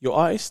 your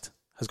artist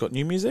has got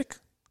new music,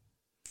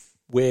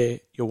 we're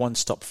your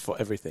one-stop for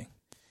everything.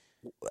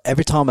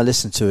 Every time I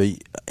listen to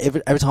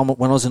every time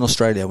when I was in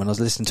Australia, when I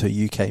was listening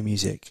to UK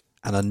music,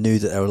 and I knew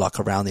that they were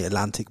around the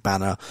Atlantic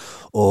banner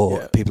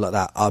or people like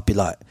that, I'd be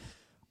like,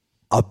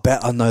 I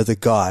bet I know the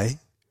guy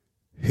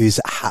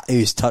who's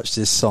touched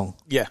this song.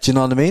 Yeah. Do you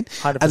know what I mean?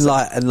 100%.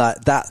 And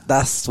like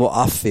that's what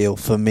I feel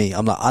for me.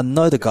 I'm like, I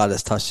know the guy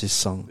that's touched this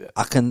song.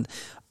 Yeah.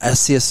 I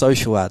see a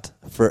social ad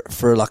for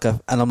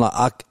and I'm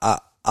like,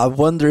 I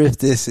wonder if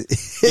this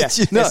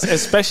is,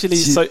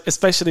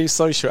 especially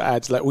social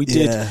ads. Like we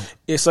did,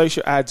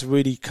 social ads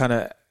really kind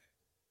of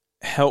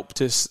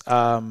helped us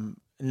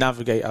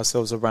navigate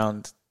ourselves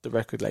around the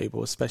record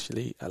label,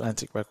 especially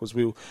Atlantic Records.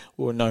 We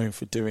were known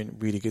for doing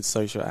really good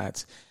social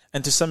ads.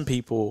 And to some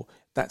people,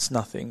 that's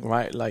nothing,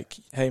 right? Like,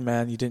 hey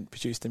man, you didn't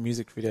produce the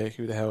music video,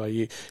 who the hell are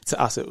you?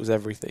 To us, it was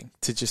everything.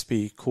 To just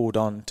be called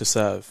on to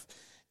serve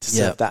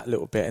that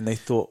little bit. And they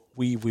thought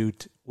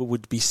we'd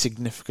would be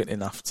significant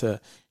enough to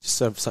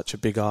serve such a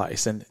big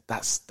artist, and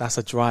that's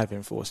a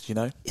driving force, you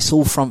know. It's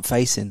all front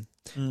facing.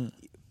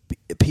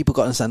 People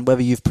got to understand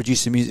whether you've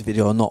produced a music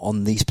video or not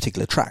on these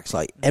particular tracks.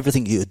 Like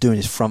everything you're doing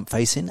is front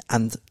facing,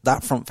 and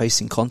that front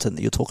facing content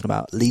that you're talking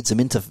about leads them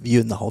into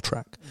viewing the whole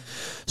track.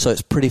 So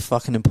it's pretty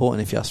fucking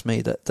important, if you ask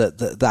me,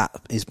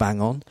 that is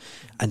bang on,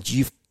 and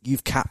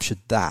you've captured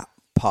that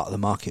part of the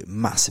market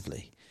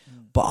massively.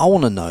 But what I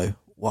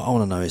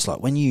want to know is, like,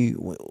 when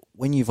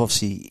you've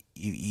obviously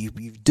you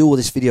do all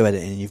this video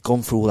editing and you've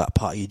gone through all that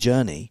part of your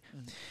journey.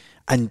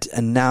 And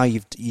now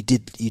you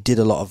did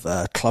a lot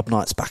of club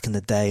nights back in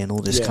the day and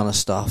all this kind of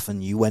stuff,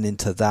 and you went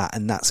into that,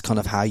 and that's kind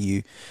of how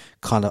you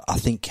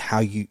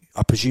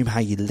I presume how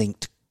you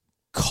linked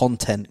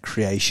content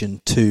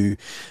creation to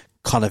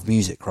kind of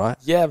music, right?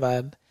 Yeah,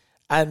 man.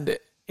 And it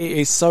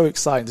is so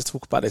exciting to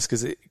talk about this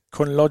because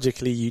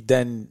chronologically you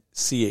then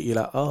see it. You're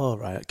like, oh,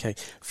 right, okay.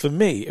 For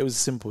me, it was as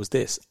simple as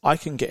this. I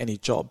can get any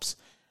jobs.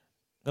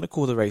 I'm going to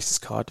call the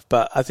racist card,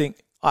 but I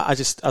think I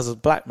just, as a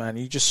black man,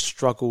 you just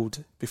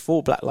struggled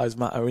before Black Lives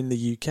Matter in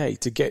the UK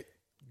to get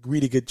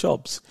really good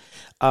jobs,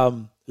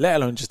 let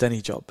alone just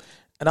any job.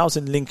 And I was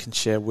in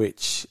Lincolnshire,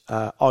 which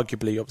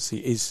arguably,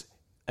 obviously, is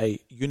a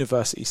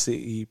university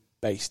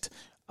city-based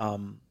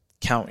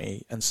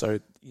county. And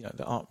so, you know,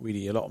 there aren't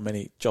really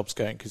many jobs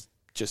going because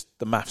just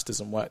the maths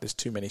doesn't work. There's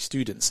too many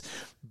students.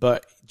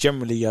 But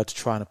generally, you have to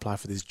try and apply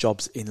for these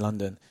jobs in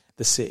London,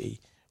 the city,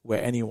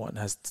 where anyone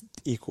has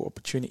equal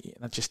opportunity.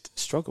 And I just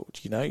struggled,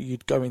 you know.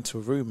 You'd go into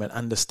a room and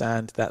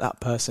understand that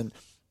person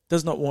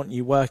does not want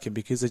you working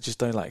because they just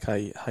don't like how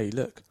you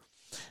look.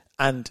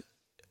 And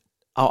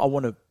I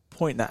want to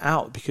point that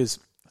out because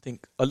I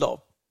think a lot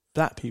of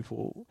black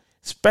people,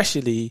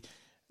 especially,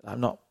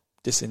 I'm not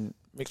dissing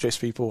mixed race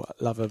people,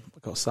 I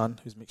got a son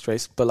who's mixed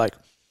race, but like,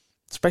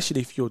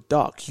 especially if you're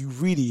dark, you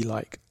really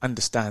like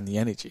understand the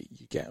energy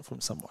you get from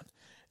someone.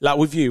 Like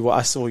with you, what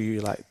I saw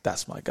you, like,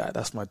 that's my guy,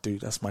 that's my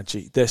dude, that's my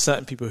G. There's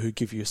certain people who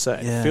give you a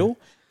certain feel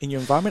in your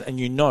environment, and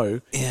you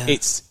know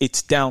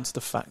it's down to the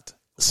fact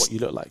of what you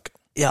look like.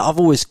 Yeah, I've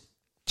always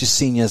just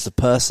seen you as a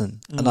person,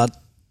 and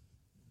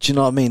do you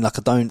know what I mean? Like,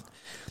 I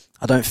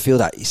don't feel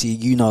that. You see,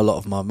 you know a lot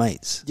of my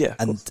mates,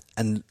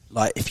 and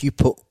like, if you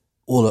put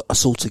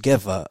us all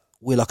together,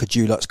 we're like a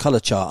Dulux colour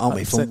chart, aren't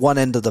we? From one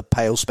end of the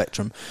pale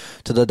spectrum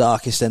to the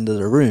darkest end of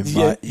the room,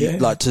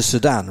 like to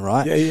Sudan,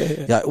 right?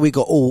 Yeah. We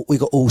got all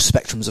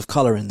spectrums of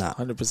colour in that,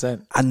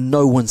 100%, and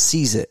no one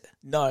sees it.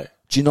 No,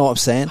 do you know what I'm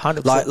saying?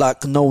 100%.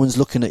 Like no one's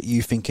looking at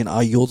you thinking,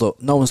 "Oh, you're the."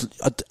 No one's.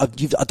 I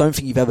don't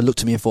think you've ever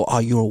looked at me and thought, "Oh,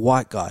 you're a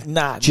white guy."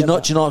 Nah, do you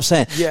know? Do you know what I'm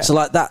saying? Yeah. So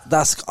like that.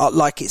 That's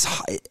like it's.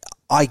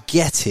 I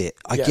get it.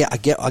 I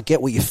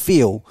get what you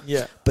feel.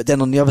 Yeah. But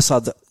then on the other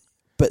side,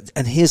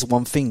 and here's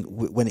one thing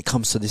when it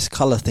comes to this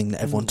colour thing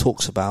that everyone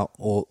talks about,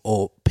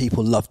 or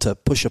people love to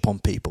push upon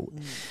people.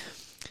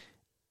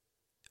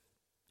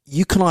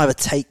 You can either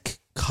take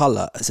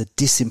colour as a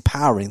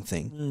disempowering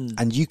thing,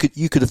 and you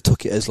could have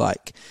took it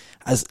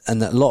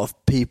and a lot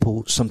of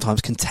people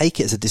sometimes can take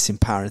it as a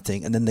disempowering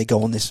thing, and then they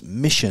go on this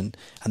mission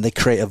and they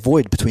create a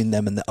void between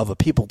them and the other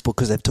people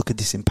because they've took a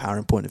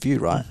disempowering point of view,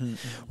 right?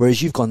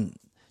 Whereas you've gone, do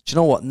you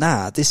know what?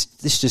 Nah, this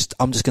just,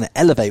 I'm just going to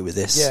elevate with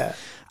this. Yeah.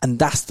 And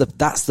that's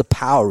the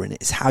power in it.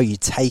 It's how you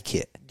take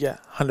it. Yeah,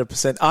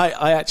 100%.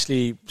 I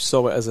actually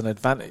saw it as an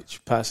advantage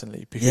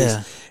personally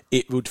because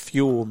it would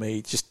fuel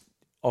me just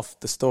off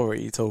the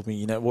story you told me,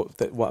 you know,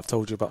 what I've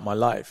told you about my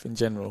life in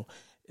general,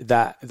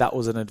 that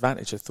was an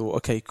advantage. I thought,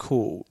 okay,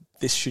 cool.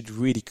 This should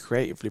really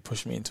creatively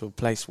push me into a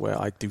place where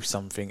I do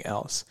something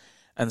else.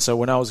 And so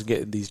when I was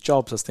getting these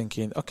jobs, I was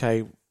thinking,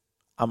 okay,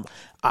 I'm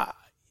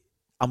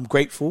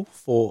grateful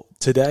for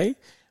today.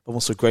 I'm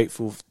also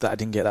grateful that I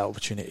didn't get that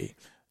opportunity.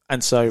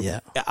 And so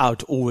I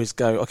would always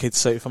go, okay,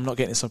 so if I'm not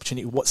getting this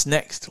opportunity, what's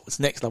next?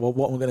 Like, well,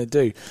 what am I going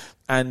to do?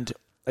 And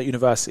at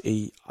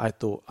university, I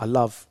thought, I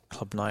love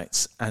club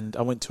nights. And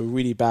I went to a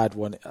really bad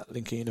one at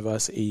Lincoln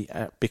University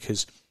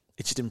because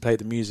it just didn't play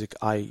the music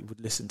I would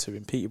listen to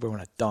in Peterborough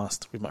when I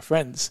danced with my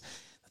friends.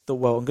 I thought,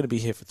 well, I'm going to be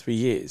here for 3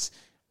 years.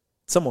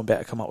 Someone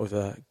better come up with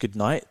a good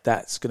night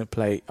that's going to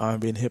play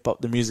R&B and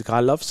hip-hop, the music I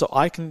love, so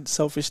I can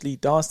selfishly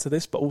dance to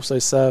this, but also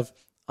serve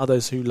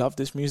others who love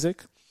this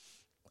music.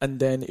 And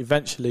then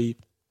eventually,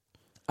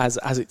 as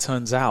it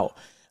turns out,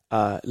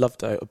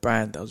 Lovedo, a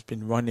brand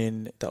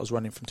that was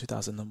running from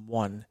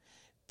 2001,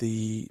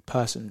 the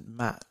person,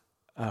 Matt,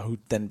 who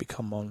then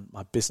become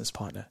my business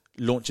partner,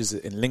 launches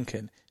it in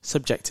Lincoln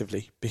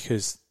subjectively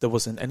because there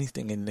wasn't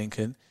anything in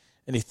Lincoln.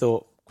 And he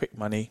thought, quick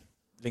money,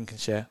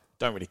 Lincolnshire,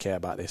 don't really care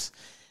about this.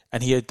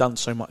 And he had done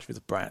so much with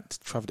the brand,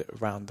 travelled it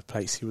around the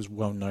place. He was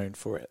well known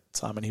for it at the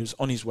time. And he was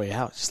on his way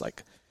out, just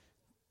like,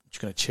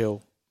 just going to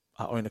chill.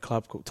 I own a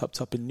club called Tup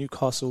Tup in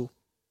Newcastle,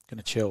 going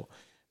to chill.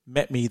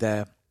 Met me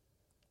there,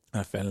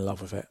 and I fell in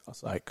love with it. I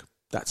was like,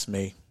 that's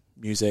me.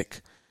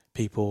 Music,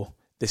 people,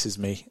 this is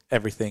me,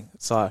 everything.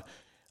 So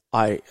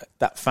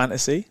that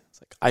fantasy,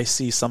 it's like, I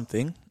see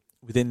something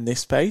within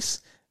this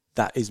space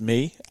that is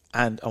me,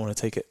 and I want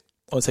to take it.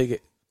 I want to take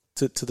it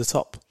to the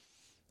top.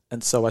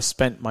 And so I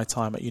spent my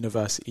time at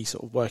university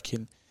sort of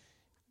working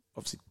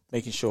obviously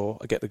making sure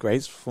I get the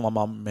grades for my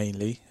mum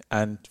mainly,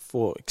 and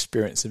for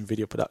experience in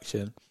video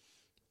production.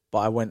 But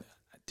I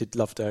did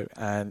Lovedo,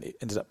 and it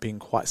ended up being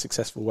quite a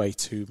successful way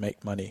to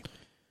make money.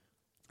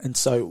 And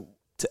so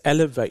to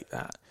elevate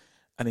that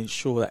and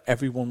ensure that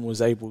everyone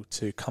was able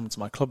to come to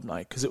my club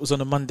night, because it was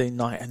on a Monday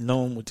night and no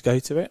one would go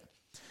to it,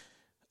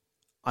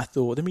 I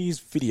thought, let me use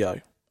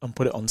video and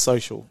put it on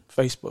social,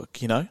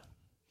 Facebook, you know?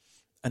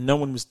 And no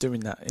one was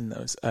doing that in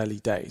those early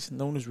days.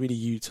 No one was really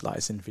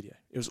utilising video.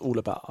 It was all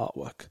about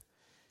artwork.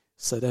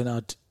 So then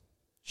I'd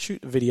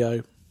shoot the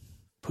video,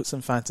 put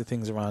some fancy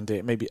things around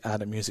it, maybe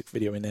add a music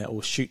video in there,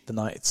 or shoot the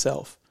night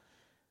itself.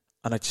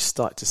 And I just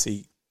started to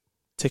see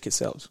ticket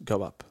sales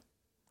go up.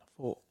 I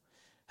thought,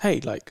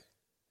 hey, like,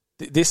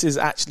 this is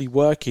actually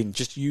working,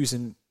 just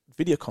using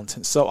video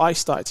content. So I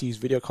started to use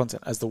video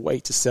content as the way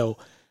to sell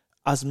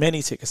as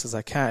many tickets as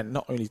I can,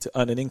 not only to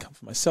earn an income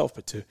for myself,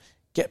 but to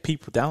get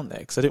people down there,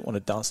 because I didn't want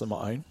to dance on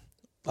my own.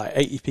 Like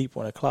 80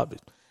 people in a club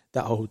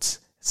that holds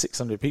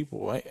 600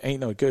 people, right?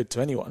 Ain't no good to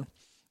anyone.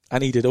 I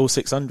needed all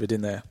 600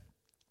 in there.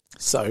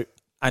 So,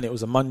 and it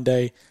was a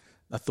Monday.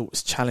 I thought it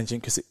was challenging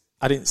because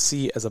I didn't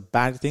see it as a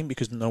bad thing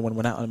because no one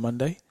went out on a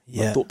Monday.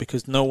 Yeah. I thought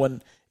because no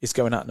one is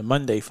going out on a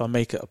Monday, if I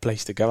make it a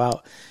place to go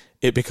out,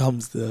 it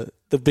becomes the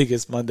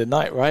biggest Monday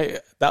night, right?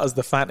 That was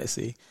the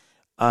fantasy.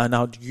 And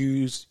I'd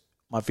use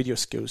my video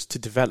skills to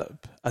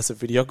develop as a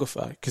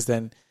videographer, because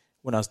then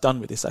when I was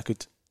done with this, I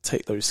could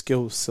take those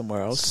skills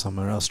somewhere else.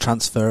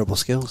 Transferable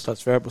skills,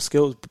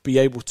 but be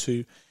able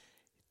to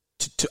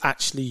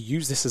actually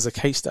use this as a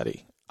case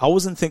study. I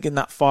wasn't thinking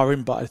that far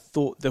in, but I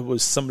thought there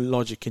was some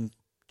logic in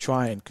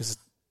trying, because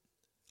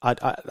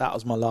that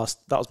was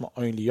my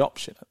only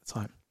option at the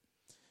time.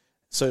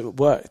 So it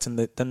worked, and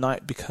the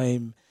night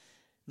became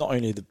not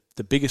only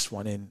the biggest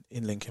one in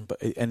Lincoln,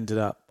 but I ended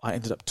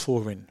up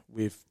touring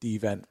with the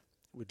event.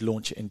 We'd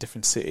launch it in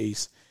different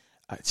cities.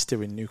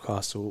 Still in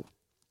Newcastle.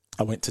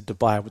 I went to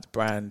Dubai with the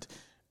brand,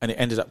 and it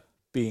ended up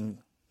being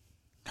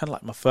kind of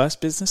like my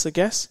first business, I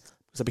guess,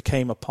 because I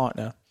became a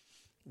partner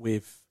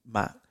with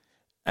Matt.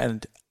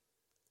 And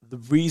the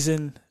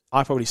reason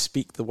I probably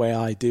speak the way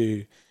I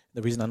do,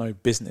 the reason I know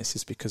business,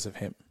 is because of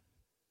him,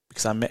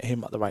 because I met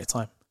him at the right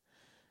time.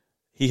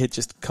 He had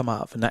just come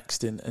out of an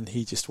accident and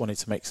he just wanted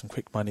to make some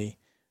quick money.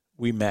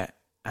 We met,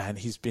 and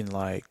he's been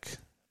like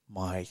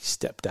my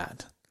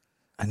stepdad.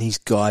 And he's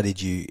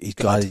guided you. He's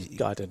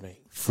guided me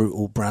through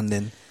all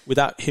branding.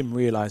 Without him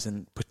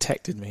realising,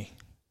 protected me,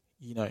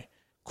 you know,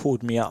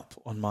 called me up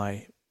on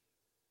my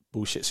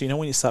bullshit. So, you know,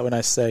 when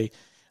I say I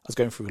was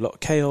going through a lot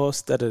of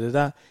chaos,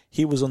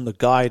 he was on the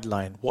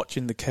guideline,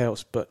 watching the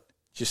chaos, but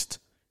just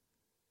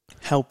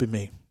helping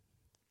me.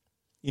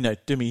 You know,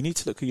 Dumi, you need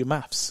to look at your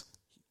maths.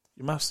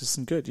 Your maths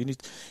isn't good. You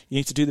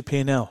need to do the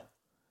P&L.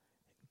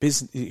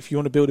 Business, if you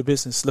want to build a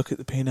business, look at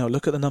the P&L,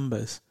 look at the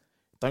numbers.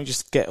 Don't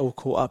just get all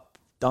caught up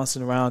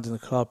dancing around in the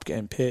club,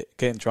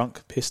 getting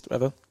drunk, pissed,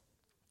 whatever.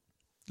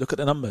 Look at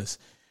the numbers.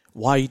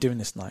 Why are you doing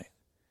this night?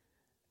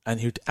 And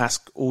he would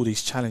ask all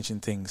these challenging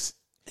things.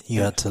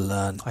 You had to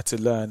learn. I had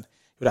to learn.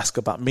 He would ask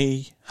about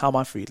me. How am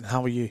I feeling?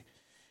 How are you?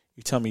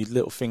 You tell me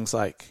little things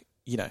like,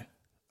 you know,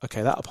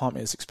 okay, that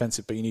apartment is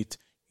expensive, but you need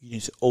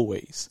to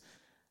always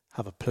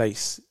have a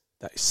place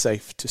that is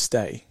safe to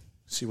stay.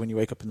 So when you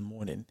wake up in the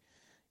morning,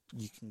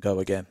 you can go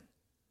again.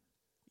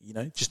 You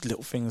know, just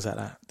little things like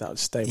that would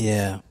stay with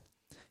you.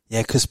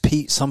 Yeah, because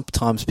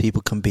sometimes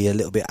people can be a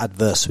little bit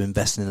adverse to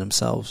investing in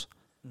themselves,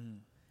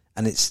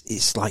 and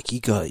it's like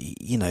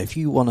you know, if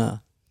you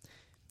wanna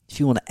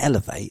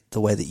elevate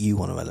the way that you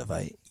want to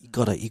elevate, you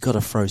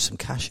gotta throw some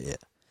cash at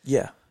it.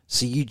 Yeah.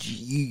 So you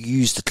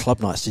use the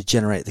club nights to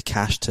generate the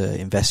cash to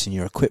invest in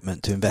your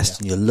equipment, to invest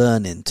in your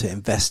learning, to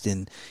invest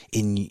in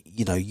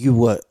you know, you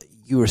were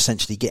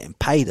essentially getting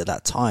paid at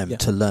that time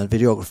to learn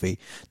videography,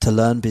 to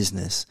learn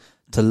business.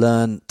 To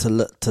learn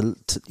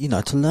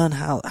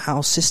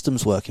how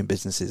systems work in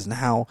businesses, and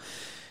how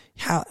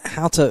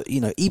to,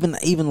 you know,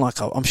 even like,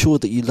 I'm sure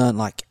that you learn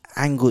like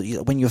angle, you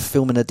know, when you're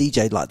filming a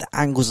DJ, like the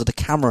angles of the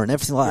camera and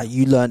everything like that,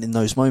 you learn in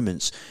those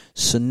moments.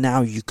 So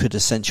now you could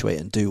accentuate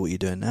and do what you're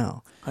doing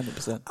now.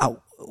 100%.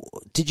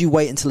 Did you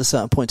wait until a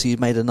certain point till you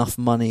made enough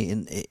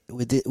money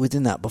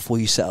within that before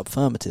you set up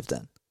Firmative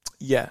then?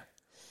 Yeah.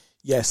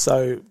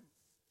 So,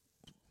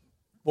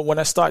 well, when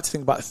I started to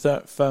think about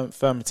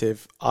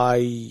Firmative,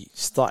 I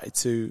started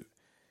to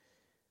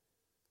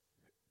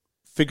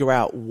figure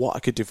out what I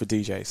could do for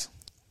DJs.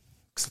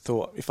 Because I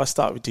thought, if I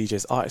start with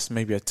DJs, artists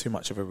maybe are too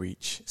much of a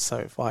reach. So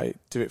if I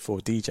do it for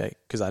a DJ,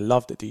 because I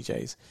love the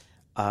DJs,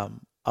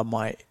 I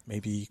might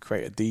maybe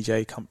create a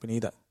DJ company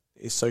that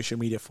is social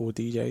media for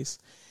DJs.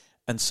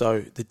 And so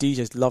the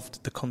DJs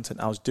loved the content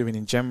I was doing,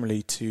 and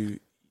generally to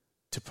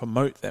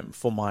promote them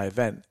for my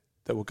event,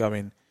 that were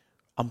going,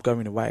 I'm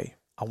going away.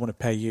 I want to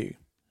pay you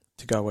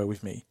to go away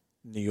with me,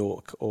 New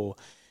York, or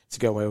to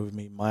go away with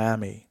me,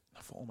 Miami.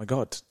 I thought, oh my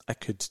God, I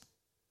could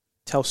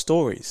tell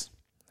stories.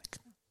 I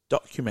could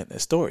document their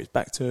stories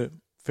back to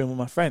film with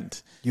my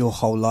friend. Your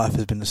whole life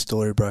has been a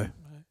story, bro.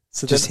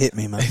 So just hit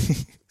me, man.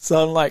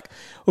 So I'm like,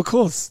 of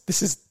course,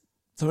 this is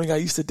something I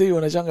used to do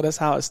when I was younger. That's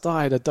how it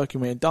started. I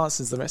documented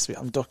dances, the rest of it.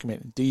 I'm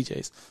documenting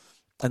DJs.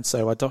 And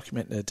so I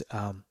documented,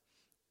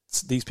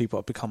 these people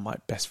have become my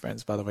best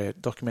friends, by the way. I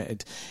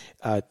documented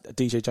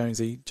DJ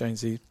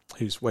Jonesy,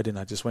 whose wedding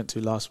I just went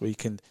to last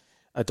week, and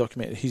I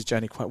documented his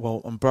journey quite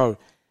well. And bro,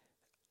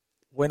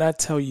 when I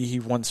tell you he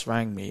once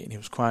rang me and he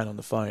was crying on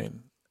the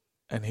phone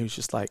and he was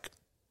just like,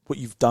 what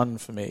you've done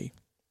for me,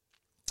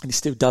 and he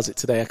still does it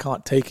today. I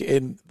can't take it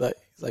in, but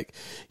it's like,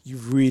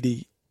 you've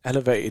really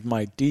elevated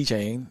my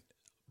DJing,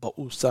 but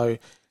also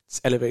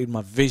it's elevated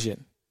my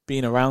vision,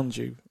 being around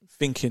you,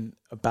 thinking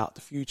about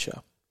the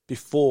future.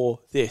 Before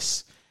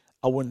this,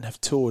 I wouldn't have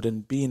toured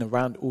and been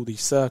around all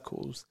these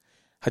circles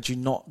had you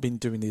not been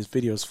doing these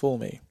videos for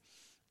me.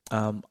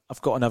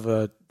 I've got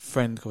another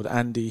friend called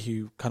Andy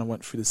who kind of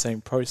went through the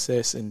same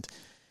process. And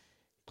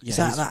is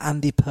that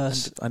Andy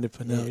person? Andy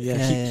Purnell,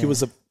 yeah. He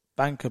was a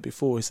banker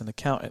before. He's an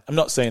accountant. I'm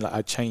not saying like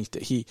I changed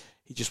it. He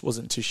just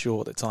wasn't too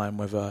sure at the time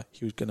whether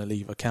he was going to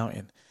leave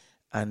accounting.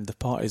 And the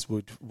parties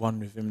would run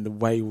with him. The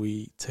way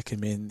we took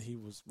him in, he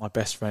was my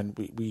best friend.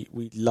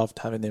 We loved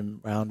having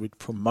him around. We'd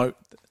promote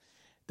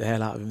the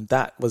hell out of him.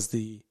 That was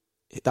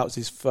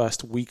his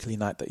first weekly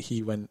night that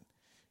he went,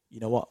 you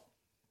know what?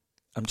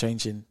 I'm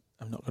changing.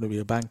 I'm not going to be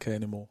a banker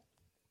anymore.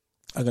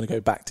 I'm going to go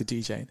back to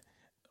DJing.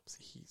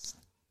 He's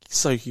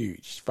so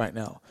huge right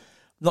now.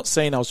 I'm not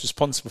saying I was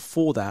responsible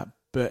for that,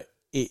 but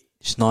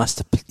it's nice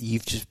to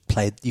you've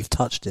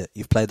touched it.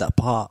 You've played that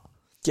part.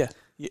 Yeah,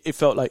 it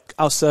felt like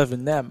I was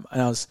serving them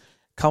and I was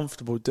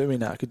comfortable doing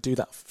that. I could do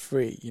that for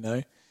free, you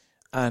know.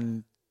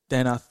 And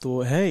then I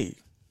thought, hey,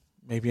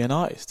 maybe an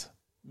artist,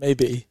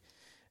 maybe.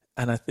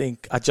 And I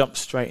think I jumped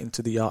straight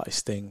into the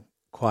artist thing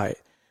quite.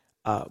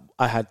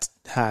 I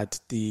had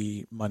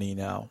the money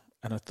now,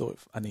 and I thought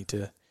I need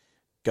to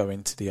go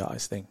into the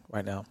artist thing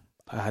right now.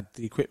 I had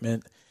the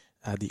equipment,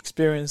 I had the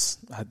experience,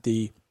 I had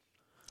the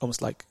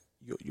almost like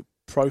your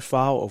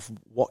profile of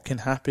what can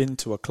happen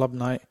to a club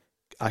night.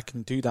 I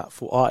can do that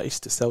for artists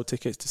to sell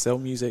tickets, to sell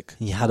music.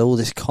 You had all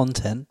this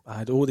content. I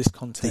had all this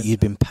content that you'd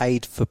been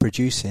paid for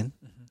producing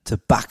to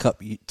back up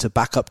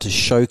to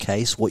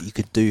showcase what you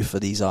could do for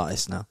these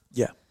artists now.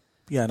 Yeah,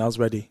 and I was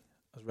ready.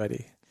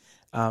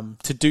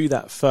 To do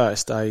that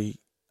first, I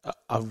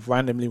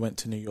randomly went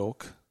to New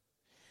York.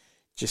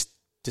 Just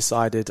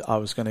decided if I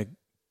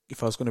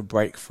was gonna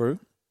break through,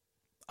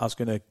 I was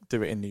gonna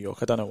do it in New York.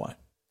 I don't know why.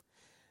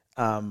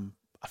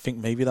 I think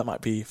maybe that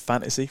might be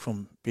fantasy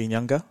from being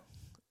younger.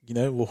 You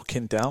know,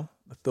 walking down,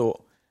 I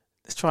thought,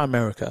 let's try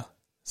America.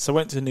 So I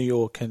went to New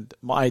York, and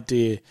my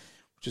idea,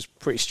 which was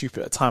pretty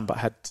stupid at the time, but I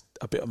had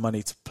a bit of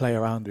money to play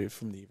around with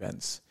from the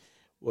events,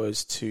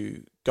 was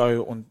to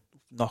go on,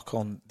 knock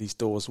on these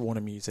doors,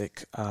 Warner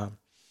Music,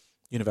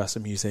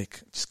 Universal Music,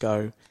 just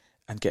go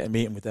and get a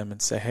meeting with them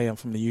and say, hey, I'm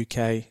from the UK.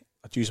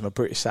 I'd use my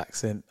British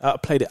accent. I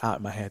played it out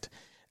in my head,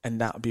 and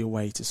that would be a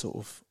way to sort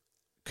of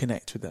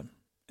connect with them.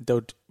 And they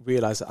would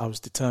realise that I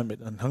was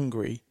determined and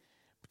hungry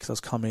because I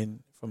was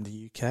coming from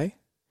the UK.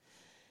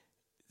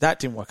 That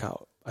didn't work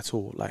out at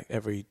all. Like,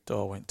 every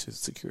door I went to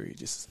security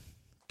just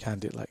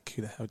canned it like,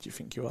 who the hell do you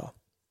think you are?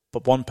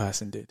 But one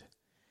person did.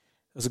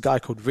 There was a guy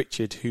called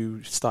Richard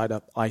who started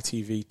up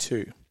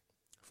ITV2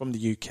 from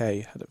the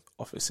UK, had an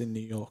office in New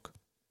York.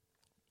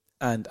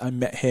 And I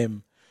met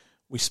him.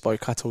 We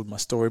spoke. I told my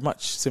story,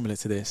 much similar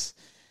to this.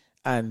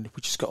 And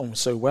we just got on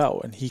so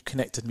well. And he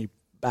connected me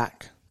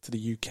back to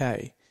the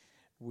UK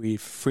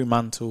with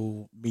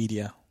Fremantle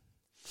Media.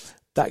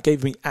 That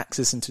gave me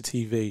access into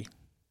TV,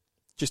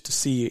 just to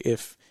see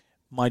if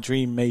my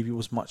dream maybe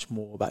was much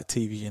more about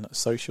TV and not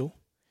social.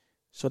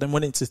 So I then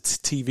went into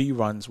TV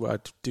runs where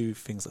I'd do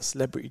things like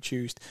Celebrity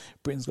Juiced,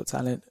 Britain's Got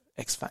Talent,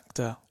 X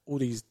Factor, all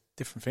these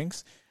different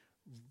things.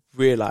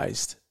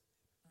 Realised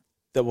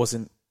there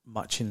wasn't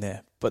much in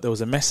there, but there was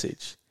a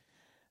message.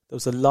 There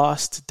was the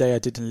last day I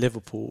did in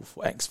Liverpool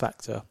for X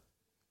Factor,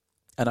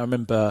 and I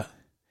remember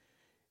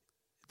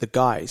the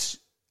guys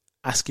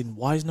asking,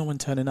 why is no one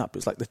turning up? It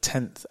was like the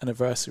 10th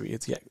anniversary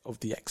of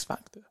the X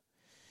Factor.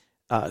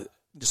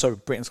 Sorry,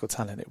 Britain's Got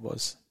Talent it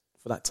was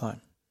for that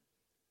time.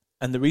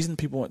 And the reason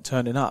people weren't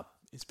turning up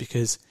is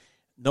because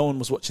no one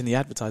was watching the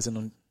advertising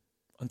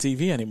on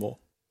TV anymore.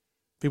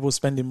 People were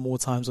spending more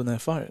times on their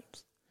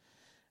phones.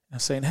 And I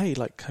was saying, hey,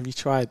 like, have you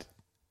tried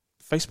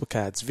Facebook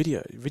ads,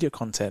 video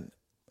content?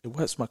 It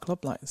works for my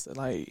club nights.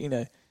 Like, you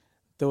know,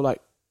 they were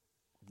like,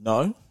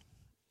 no.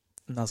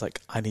 And I was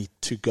like, I need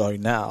to go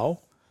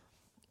now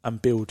and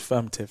build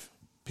Firmative,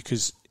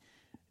 because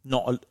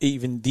not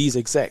even these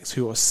execs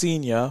who are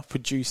senior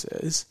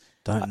producers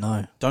don't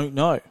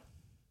know.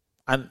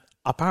 And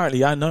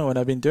apparently I know, and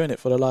I've been doing it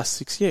for the last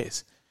 6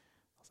 years.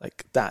 I was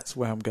like, that's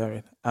where I'm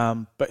going.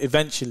 But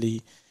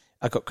eventually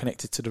I got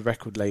connected to the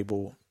record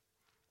label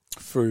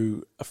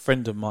through a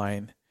friend of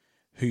mine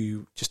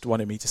who just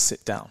wanted me to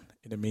sit down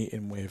in a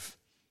meeting with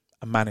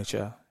a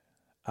manager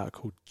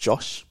called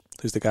Josh,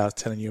 who's the guy I was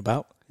telling you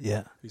about.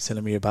 Yeah. Who's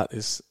telling me about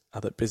this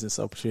other business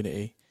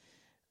opportunity.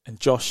 And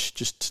Josh,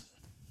 just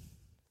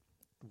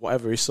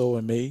whatever he saw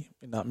in me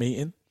in that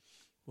meeting,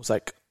 was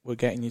like, we're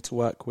getting you to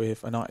work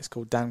with an artist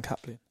called Dan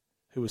Kaplan.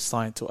 who was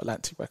signed to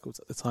Atlantic Records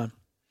at the time.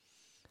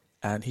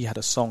 And he had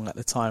a song at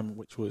the time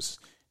which was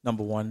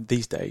number one,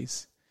 These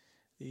Days.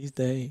 These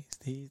days.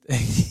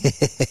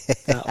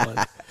 That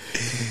one.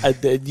 And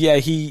then, yeah,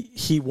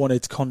 he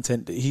wanted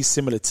content. He's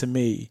similar to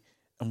me,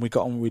 and we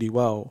got on really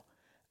well.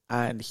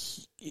 And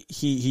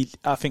he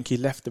I think he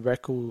left the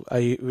record.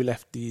 We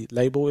left the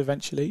label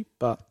eventually,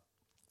 but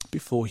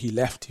before he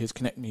left, he was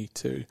connecting me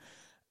to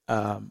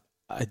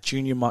a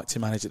junior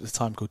marketing manager at the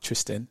time called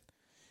Tristan,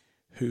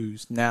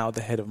 who's now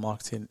the head of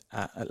marketing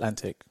at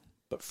Atlantic.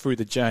 But through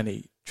the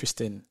journey,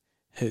 Tristan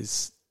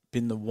has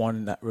been the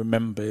one that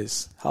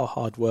remembers how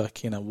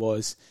hardworking I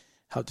was,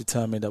 how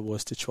determined I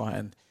was to try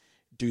and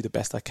do the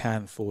best I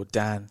can for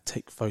Dan,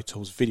 take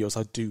photos, videos.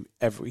 I do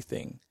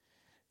everything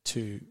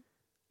to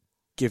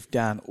give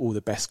Dan all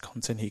the best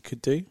content he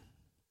could do.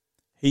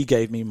 He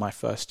gave me my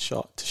first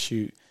shot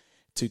to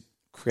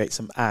create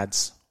some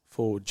ads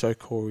for Joe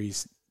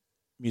Corey's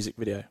music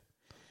video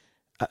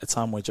at the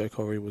time where Joe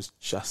Corey was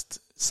just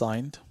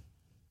signed,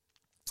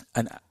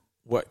 and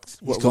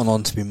He's gone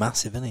on to be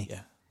massive, isn't he?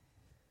 Yeah.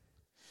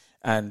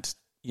 And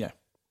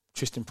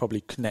Tristan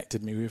probably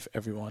connected me with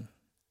everyone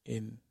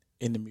in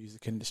the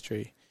music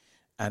industry,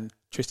 and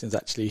Tristan's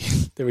actually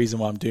the reason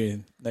why I'm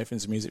doing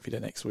Nathan's music video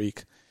next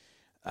week.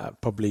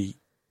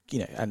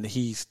 And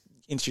he's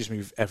introduced me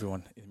with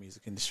everyone in the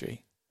music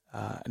industry,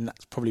 and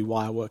that's probably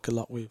why I work a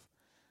lot with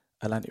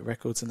Atlantic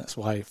Records, and that's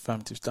why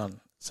Affirmative's done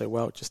so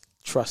well. Just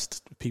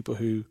trust people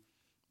who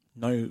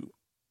know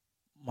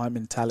my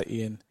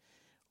mentality and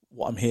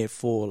what I'm here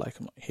for. Like,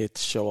 I'm not here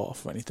to show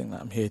off or anything.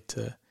 That I'm here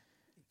to,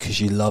 because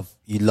you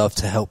love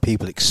to help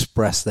people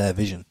express their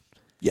vision.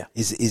 Yeah,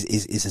 is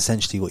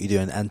essentially what you do,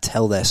 and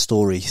tell their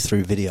story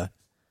through video.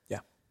 Yeah,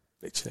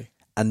 literally.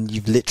 And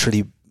you've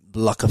literally,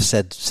 like I've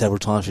said several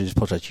times through this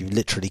podcast, you've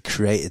literally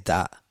created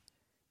that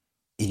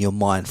in your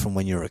mind from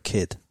when you were a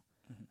kid,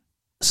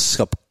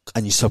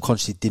 and you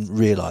subconsciously didn't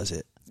realise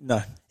it.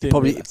 No, it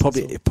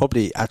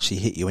probably actually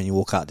hit you when you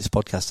walk out of this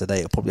podcast today.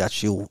 It'll probably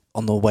actually,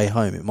 on the way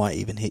home, it might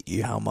even hit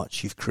you how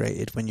much you've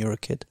created when you were a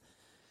kid.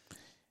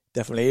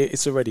 Definitely,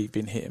 it's already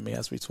been hitting me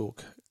as we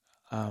talk.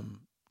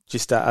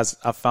 Just that, as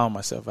I've found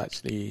myself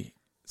actually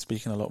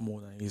speaking a lot more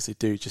than I usually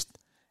do. Just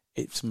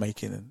it's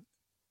making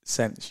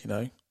sense,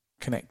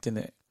 connecting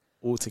it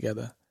all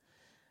together.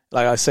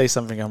 Like, I say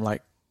something, I'm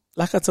like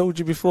I told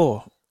you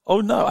before.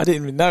 Oh no, I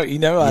didn't even know.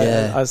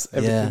 As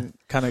everything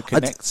kind of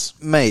connects,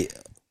 mate.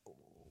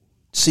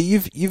 So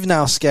you've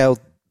now scaled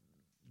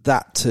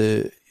that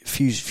to a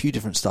few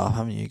different staff,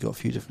 haven't you? You've got a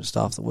few different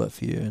staff that work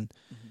for you, and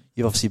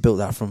you've obviously built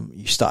that from.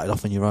 You started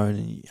off on your own,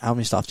 and how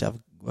many staff do you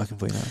have working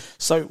for you now?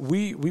 So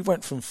we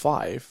went from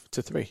 5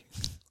 to 3,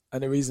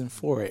 and the reason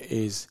for it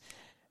is,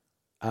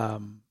 I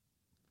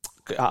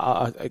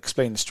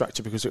explain the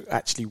structure because we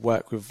actually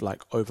work with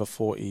like over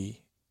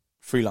 40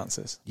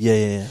 freelancers.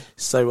 Yeah.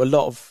 So a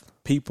lot of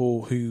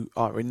people who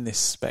are in this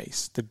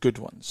space, the good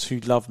ones who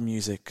love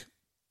music,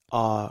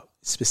 are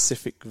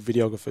specific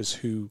videographers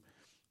who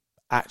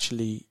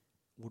actually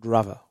would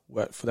rather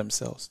work for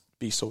themselves,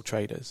 be sole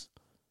traders,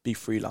 be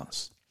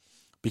freelance,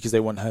 because they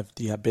want to have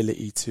the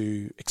ability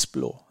to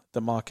explore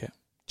the market.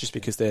 Just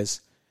because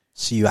there's...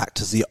 So you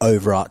act as the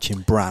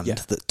overarching brand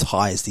that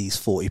ties these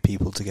 40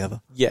 people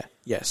together? Yeah.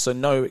 So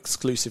no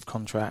exclusive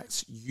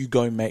contracts. You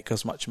go make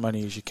as much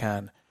money as you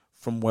can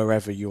from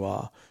wherever you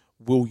are.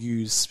 We'll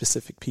use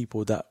specific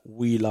people that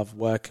we love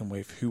working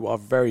with, who are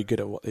very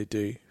good at what they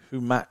do, who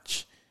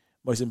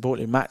most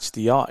importantly, match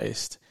the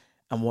artist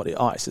and what the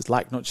artist is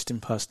like, not just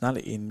in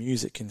personality, in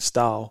music, in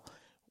style.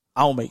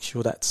 I'll make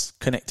sure that's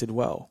connected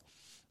well.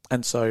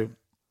 And so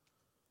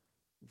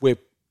we're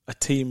a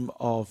team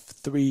of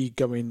 3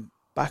 going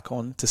back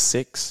on to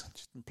 6,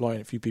 just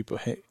employing a few people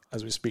here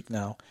as we speak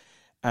now.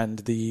 And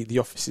the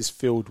office is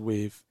filled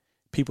with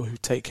people who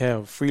take care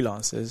of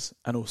freelancers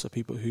and also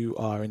people who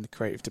are in the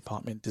creative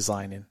department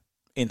designing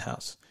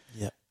in-house.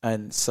 Yeah.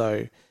 And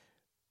so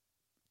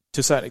to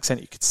a certain extent,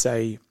 you could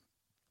say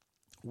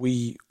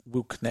we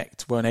will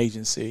connect, we're an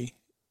agency,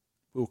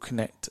 we'll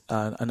connect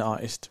an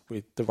artist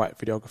with the right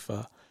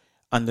videographer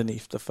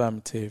underneath the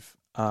Affirmative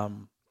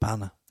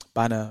banner,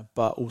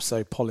 but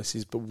also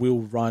policies. But we'll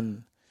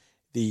run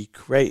the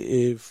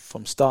creative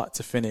from start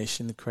to finish,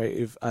 and the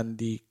creative and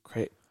the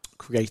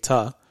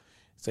creator,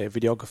 say a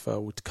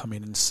videographer, would come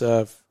in and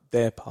serve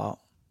their part.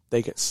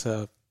 They get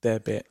served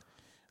their bit.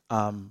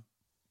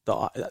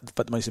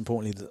 But most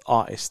importantly, the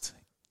artist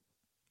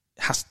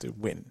has to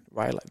win,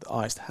 right? Like, the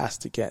artist has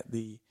to get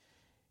the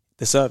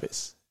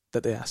service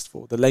that they asked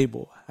for. The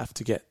label have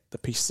to get the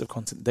pieces of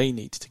content they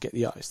need to get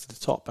the artist to the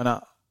top. And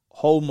our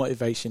whole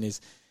motivation is,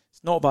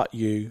 it's not about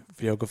you,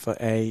 videographer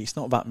A. It's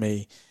not about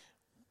me.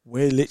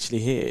 We're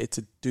literally here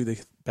to do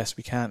the best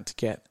we can to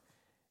get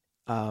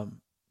that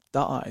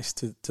artist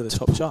to the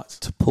top charts.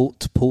 To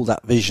pull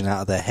that vision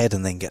out of their head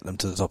and then get them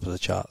to the top of the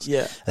charts.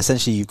 Yeah.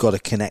 Essentially, you've got to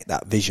connect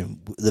that vision,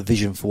 the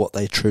vision for what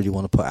they truly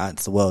want to put out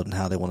into the world and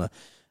how they want to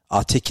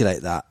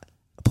articulate that,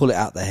 pull it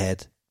out their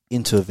head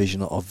into a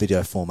vision of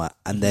video format,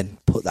 and then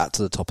put that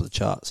to the top of the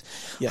charts.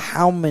 Yeah.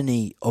 How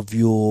many of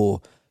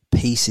your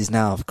pieces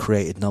now have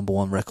created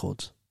 #1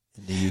 records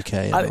in the UK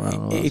and around the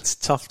world? It's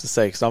tough to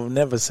say because I would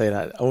never say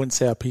that. I wouldn't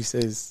say our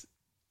pieces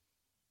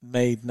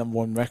made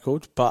 #1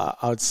 record, but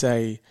I would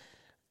say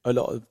a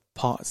lot of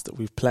parts that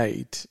we've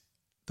played,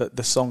 that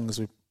the songs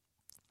we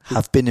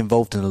have been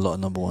involved in a lot of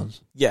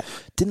 #1s. Yeah.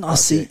 Didn't I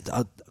see?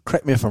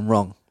 Correct me if I'm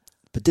wrong,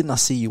 but didn't I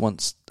see you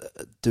once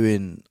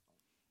doing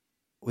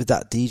with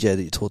that DJ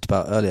that you talked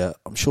about earlier?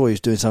 I'm sure he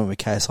was doing something with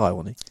KSI,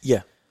 wasn't he?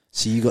 Yeah.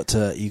 So you got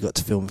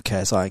to film with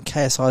KSI, and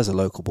KSI is a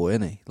local boy,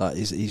 isn't he? Like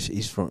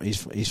he's from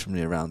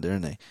the around there,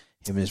 isn't he?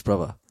 Him and his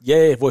brother.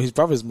 Yeah. Well, his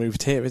brother's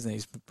moved here, isn't he?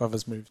 His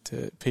brother's moved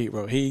to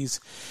Peterborough. He's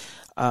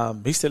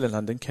still in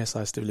London.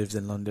 KSI still lives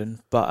in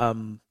London, but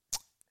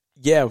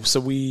yeah. So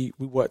we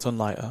worked on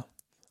Lighter,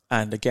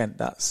 and again,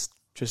 that's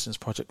Tristan's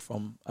project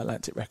from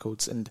Atlantic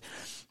Records, and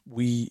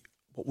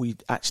what we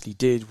actually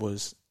did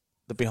was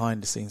the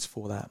behind the scenes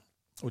for that.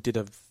 We did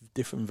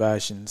different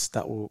versions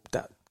that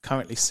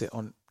currently sit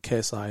on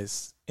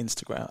KSI's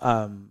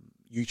Instagram,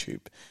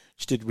 YouTube,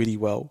 which did really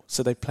well.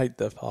 So they played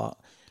their part.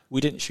 We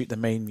didn't shoot the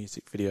main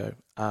music video.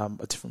 A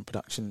different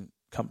production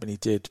company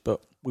did, but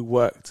we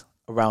worked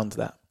around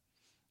that,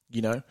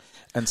 you know?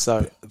 And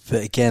so...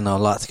 But again, I'd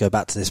like to go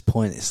back to this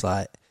point. It's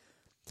like,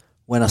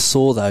 when I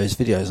saw those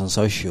videos on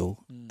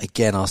social,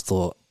 again, I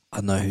thought, I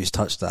know who's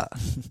touched that.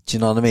 Do you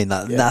know what I mean?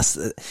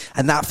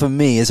 That for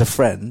me as a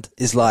friend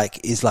is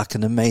like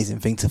an amazing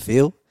thing to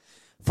feel.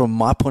 From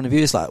my point of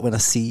view, it's like when I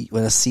see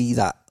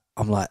that,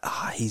 I'm like,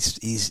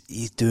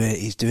 he's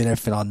doing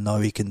everything I know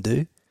he can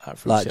do.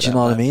 Like, do you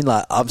know what I mean?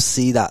 Like, I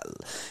see that,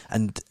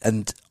 and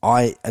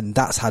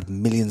that's had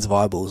millions of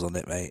eyeballs on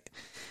it, mate.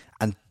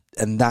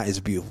 And that is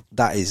beautiful.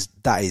 That is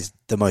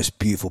the most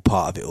beautiful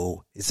part of it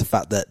all. Is the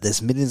fact that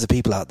there's millions of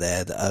people out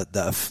there that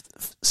have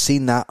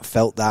seen that,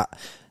 felt that.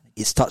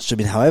 It's touched them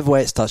in however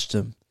way it's touched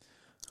them,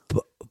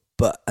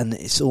 but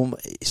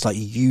it's like,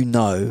 you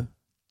know,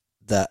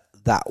 that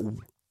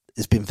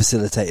has been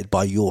facilitated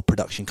by your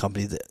production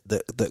company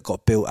that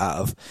got built out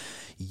of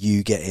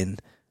you getting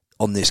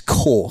on this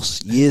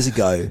course years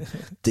ago,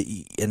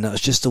 and that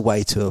was just a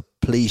way to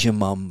please your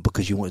mum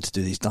because you wanted to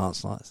do these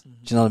dance nights. Do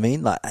you know what I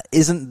mean? Like,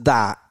 isn't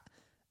that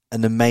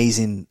an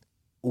amazing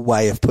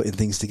way of putting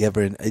things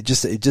together? And it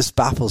just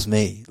baffles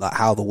me, like,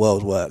 how the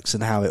world works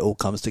and how it all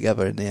comes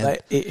together in the end.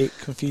 Like, it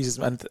confuses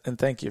me, and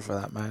thank you for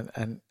that, man.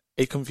 And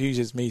it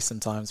confuses me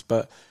sometimes,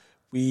 but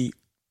we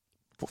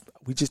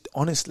just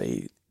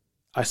honestly,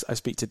 I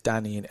speak to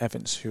Danny and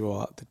Evans, who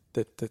are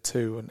the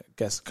two, and I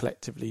guess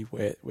collectively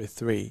we're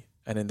three,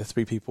 and then the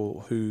three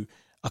people who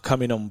are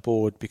coming on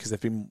board because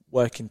they've been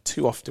working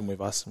too often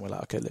with us, and we're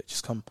like, okay, let's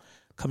just come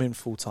in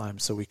full time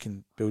so we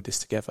can build this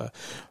together.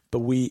 But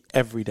we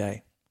every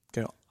day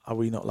go, are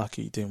we not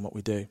lucky doing what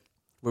we do?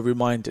 We're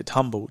reminded,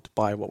 humbled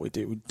by what we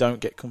do. We don't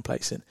get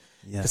complacent,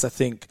 because I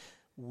think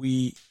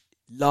we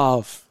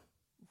love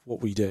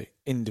what we do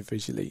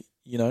individually,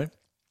 you know,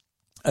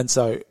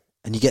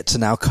 and you get to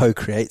now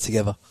co-create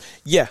together.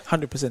 Yeah,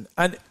 100%.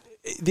 And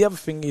the other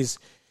thing is,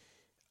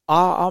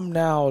 I'm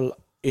now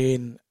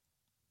in,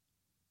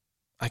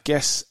 I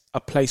guess,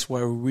 a place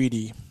where I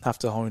really have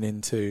to hone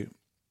into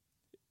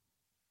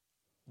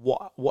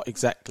what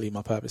exactly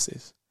my purpose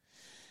is,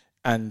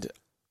 and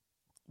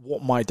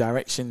what my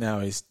direction now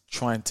is,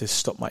 trying to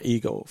stop my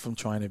ego from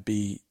trying to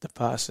be the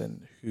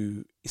person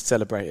who is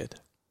celebrated.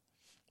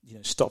 You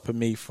know, stopping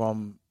me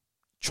from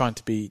trying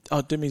to be,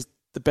 Dumi's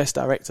the best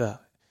director,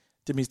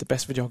 Dumi's the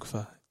best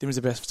videographer, Dumi's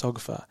the best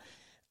photographer.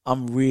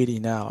 I'm really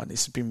now, and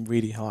it's been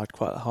really hard,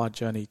 quite a hard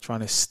journey, trying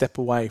to step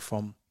away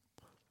from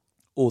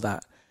all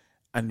that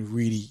and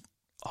really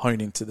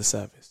hone into the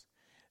service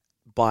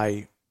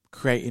by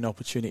creating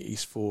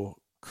opportunities for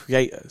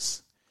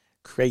creatives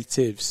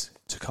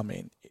to come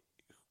in,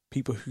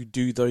 people who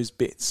do those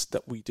bits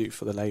that we do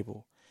for the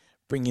label,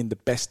 bring in the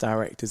best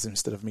directors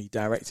instead of me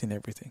directing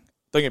everything.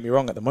 Don't get me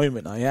wrong, at the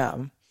moment I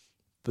am,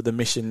 but the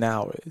mission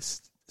now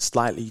is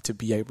slightly to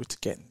be able to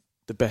get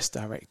the best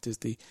directors,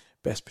 the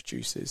best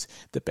producers,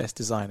 the best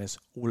designers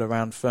all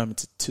around firm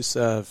to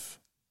serve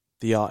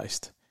the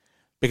artist,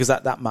 because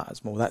that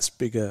matters more. That's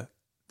bigger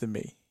than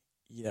me,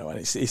 you know. And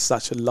it's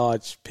such a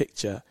large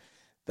picture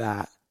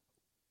that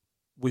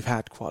we've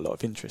had quite a lot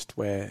of interest,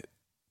 where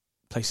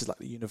places like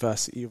the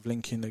University of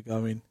Lincoln are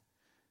going,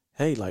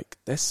 hey, like,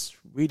 let's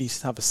really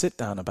have a sit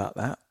down about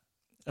that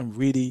and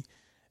really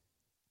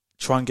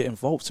try and get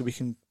involved so we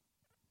can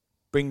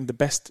bring the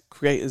best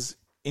creators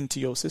into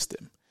your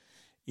system.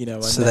 You know,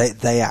 and so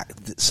they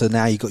act. So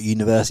now you've got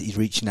universities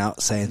reaching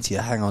out, saying to you,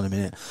 "Hang on a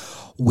minute,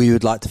 we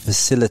would like to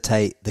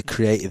facilitate the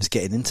creatives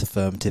getting into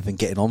Firmative and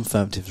getting on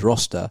Firmative's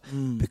roster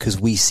because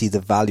we see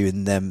the value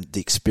in them, the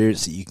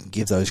experience that you can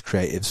give those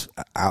creatives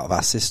out of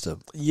our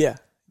system." Yeah.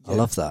 I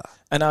love that.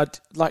 And I'd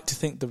like to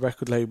think the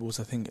record labels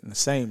are thinking the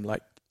same.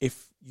 Like,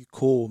 if you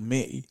call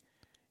me,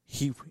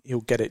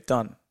 he'll get it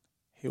done.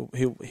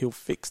 He'll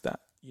fix that.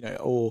 You know,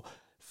 or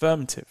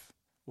Firmative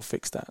will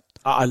fix that.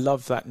 I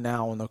love that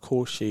now on the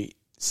call sheet.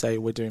 Say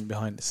we're doing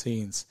behind the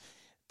scenes,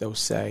 they'll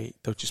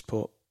just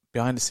put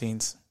behind the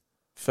scenes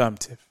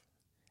Firmative.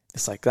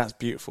 It's like, that's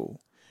beautiful,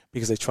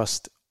 because they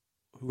trust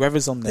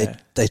whoever's on there.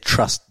 They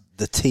trust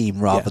the team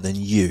rather than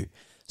you.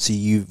 So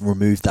you've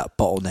removed that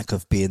bottleneck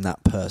of being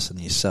that person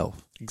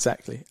yourself.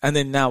 Exactly. And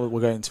then now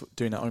we're going to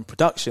doing our own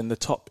production. The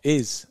top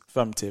is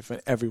Affirmative,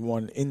 and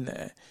everyone in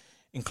there,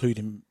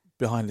 including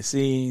behind the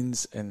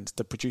scenes and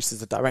the producers,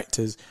 the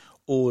directors,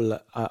 all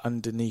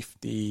underneath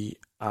the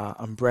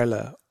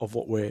umbrella of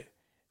what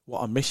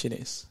our mission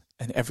is.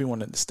 And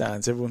everyone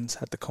understands. Everyone's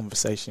had the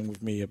conversation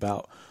with me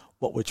about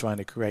what we're trying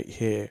to create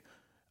here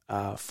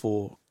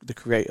for the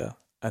creator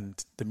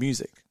and the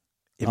music.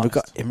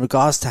 In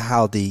regards to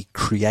how the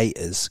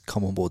creators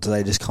come on board, do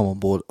they just come on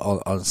board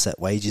on set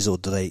wages, or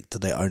do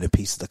they own a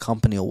piece of the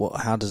company, or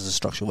what? How does the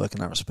structure work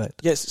in that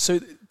respect? Yes, so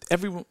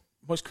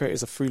most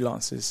creators are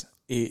freelancers.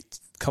 It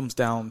comes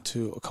down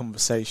to a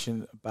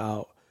conversation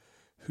about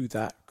who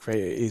that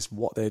creator is,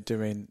 what they're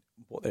doing,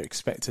 what they're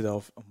expected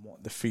of, and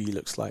what the fee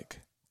looks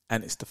like.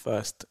 And it's the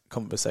first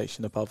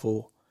conversation above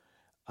all,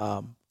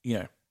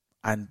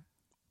 and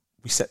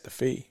we set the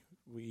fee.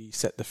 We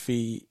set the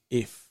fee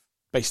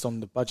based on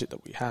the budget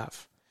that we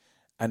have,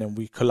 and then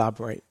we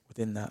collaborate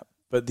within that.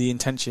 But the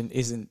intention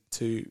isn't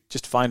to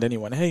just find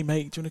anyone. Hey,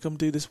 mate, do you want to come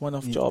do this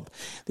one-off job?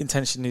 The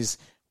intention is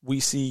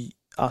we see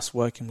us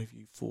working with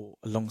you for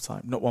a long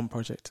time, not one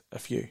project, a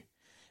few.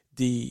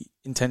 The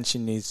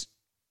intention is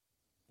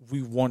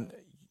we want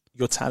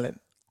your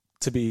talent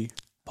to be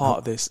part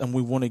of this, and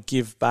we want to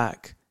give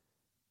back.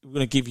 We're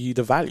going to give you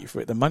the value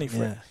for it, the money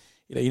for it.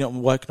 You're not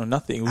working on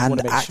nothing. We want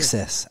to make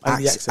access.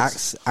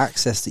 Sure.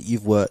 Access that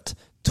you've worked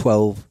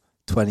 12,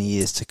 20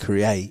 years to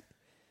create,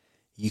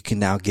 you can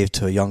now give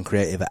to a young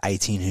creative at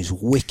 18 who's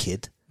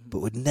wicked, but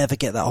would never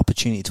get that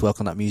opportunity to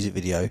work on that music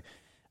video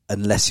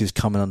unless he was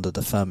coming under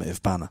the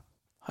Affirmative banner.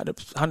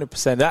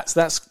 100%.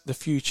 That's the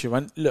future.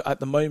 And look, at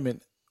the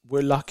moment,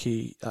 we're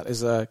lucky that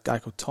there's a guy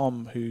called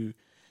Tom who,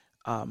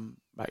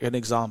 like an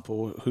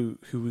example, who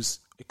was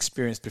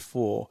experienced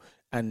before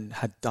and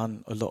had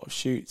done a lot of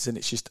shoots, and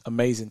it's just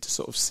amazing to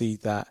sort of see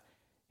that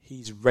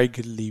he's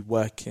regularly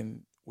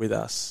working with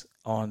us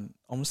on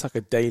almost like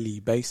a daily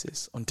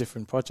basis on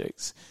different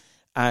projects.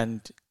 And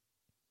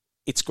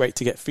it's great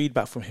to get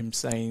feedback from him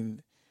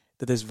saying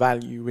that there's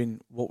value in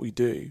what we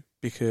do,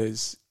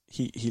 because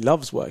he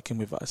loves working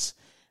with us.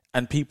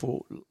 And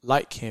people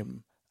like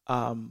him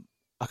are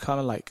kind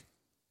of like,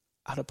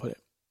 how to put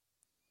it,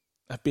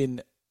 I've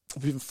been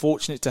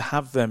fortunate to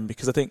have them,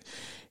 because I think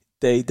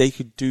they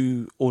could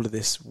do all of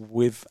this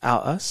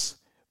without us,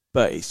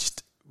 but it's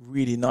just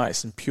really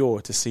nice and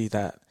pure to see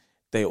that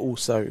they're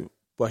also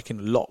working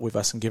a lot with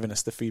us and giving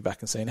us the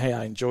feedback and saying, hey,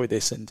 I enjoy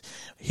this, and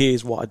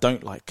here's what I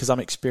don't like, because I'm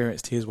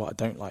experienced. Here's what I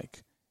don't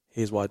like.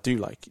 Here's what I do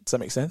like. Does that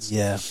make sense?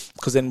 Yeah.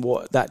 Because then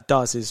what that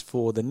does is,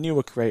 for the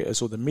newer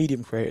creators or the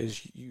medium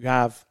creators, you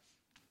have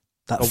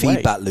that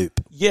feedback loop.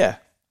 Yeah.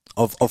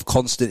 Of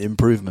constant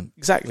improvement.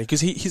 Exactly.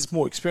 Because he's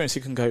more experienced.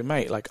 He can go,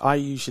 mate, like, I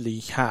usually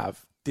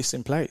have this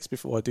in place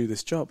before I do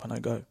this job. And I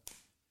go,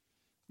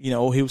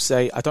 or he'll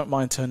say, I don't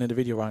mind turning the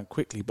video around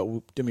quickly, but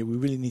we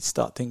really need to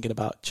start thinking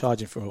about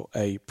charging for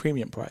a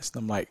premium price.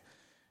 And I'm like,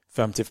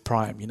 Affirmative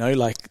Prime,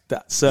 like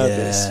that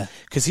service.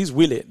 Because he's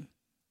willing.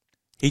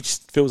 He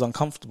just feels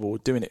uncomfortable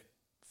doing it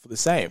for the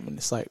same. And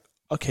it's like,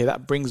 okay,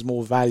 that brings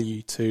more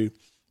value to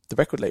the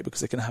record label,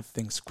 because they can have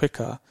things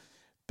quicker,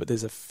 but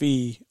there's a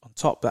fee on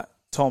top that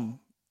Tom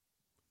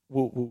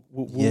will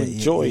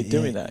enjoy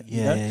doing that.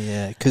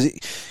 Yeah.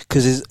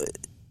 Because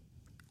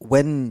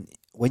when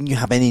you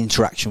have any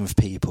interaction with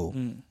people,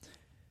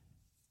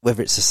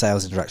 whether it's a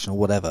sales interaction or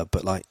whatever,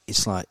 but like,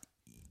 it's like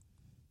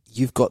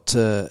you've got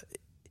to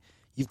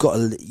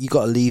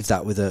leave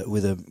that with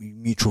a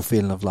mutual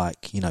feeling of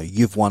like,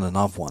 you've won and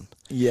I've won.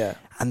 Yeah.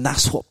 And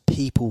that's what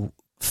people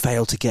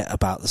fail to get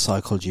about the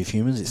psychology of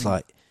humans. It's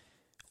like,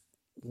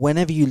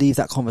 whenever you leave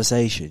that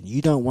conversation, you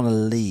don't want to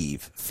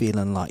leave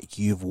feeling like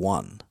you've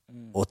won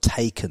or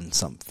taken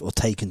something or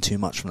taken too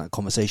much from that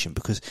conversation,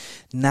 because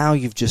now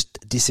you've just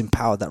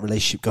disempowered that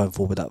relationship going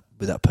forward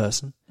with that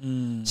person.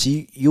 So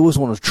you always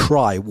want to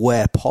try,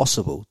 where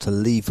possible, to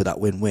leave with that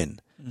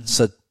win-win.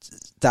 So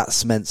that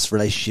cements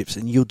relationships,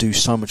 and you'll do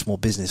so much more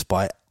business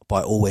by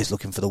always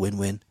looking for the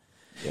win-win.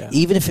 Yeah.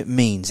 Even if it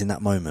means in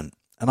that moment,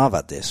 and I've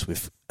had this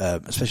with,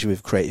 especially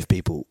with creative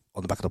people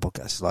on the back of the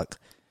podcast, it's like,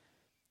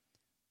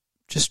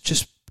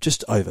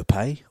 just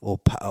overpay or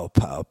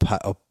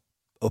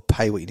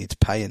pay what you need to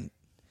pay, and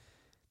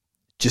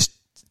just,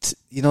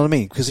 you know what I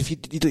mean? Because if you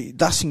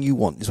last thing you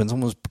want is when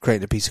someone's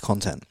creating a piece of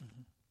content,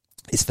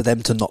 is for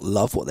them to not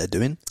love what they're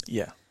doing.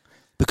 Yeah.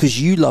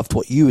 Because you loved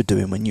what you were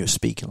doing when you were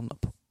speaking on the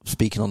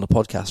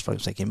podcast, for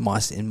example,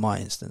 in my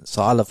instance.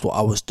 So I loved what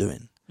I was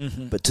doing.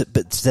 But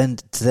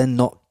to then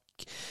not,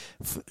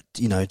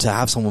 to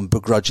have someone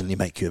begrudgingly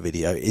make you a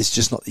video is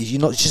just not.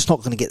 You're just not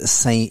going to get the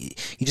same.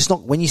 You're just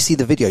not, when you see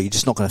the video, you're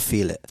just not going to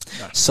feel it.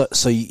 No.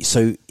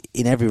 So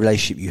in every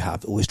relationship you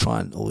have, always try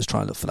and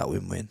look for that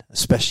win-win,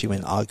 especially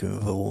when arguing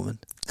with a woman.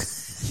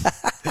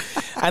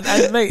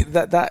 and mate,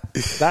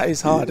 that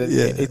is hard. And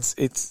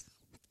it's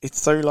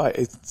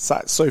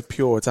so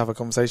pure to have a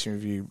conversation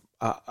with you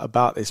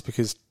about this,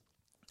 because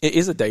it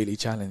is a daily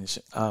challenge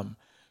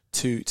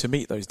to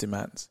meet those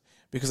demands.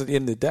 Because at the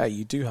end of the day,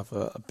 you do have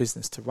a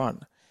business to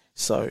run.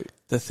 So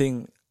the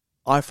thing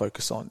I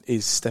focus on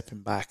is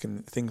stepping back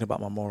and thinking about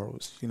my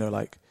morals. You know,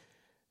 like,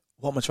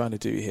 what am I trying to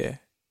do here?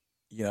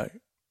 You know,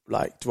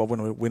 like, do I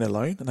want to win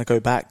alone? And I go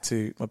back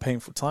to my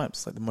painful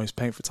times. Like, the most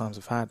painful times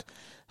I've had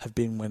have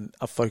been when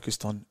I've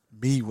focused on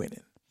me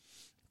winning.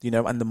 You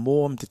know, and the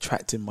more I'm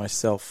detracting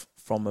myself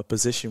from a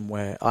position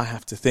where I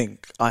have to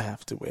think I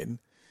have to win,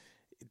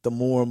 the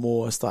more and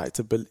more I start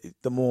to believe,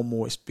 the more and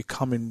more it's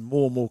becoming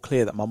more and more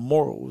clear that my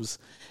morals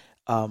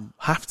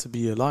have to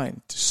be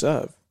aligned to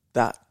serve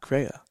that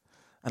creator.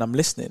 And I'm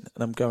listening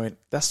and I'm going,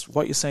 that's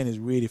what you're saying is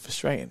really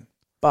frustrating,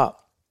 but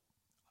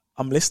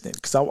I'm listening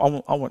because I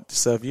want to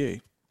serve you.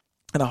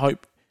 And I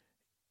hope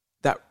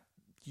that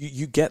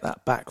you get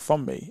that back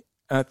from me.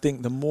 And I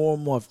think the more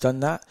and more I've done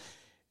that,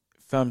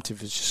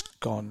 affirmative has just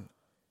gone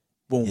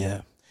boom.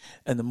 Yeah.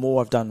 And the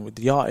more I've done with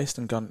the artist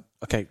and gone,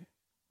 okay,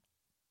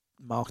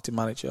 marketing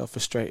manager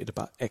frustrated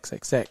about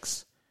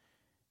XXX,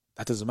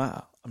 that doesn't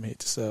matter. I'm here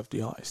to serve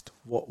the artist.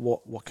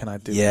 What can I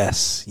do?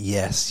 Yes.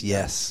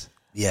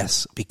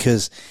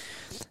 Because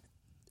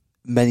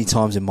many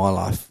times in my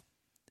life,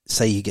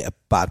 say you get a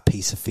bad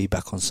piece of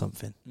feedback on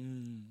something,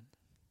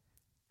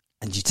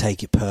 and you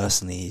take it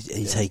personally, and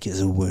you take it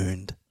as a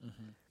wound.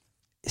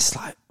 It's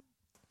like,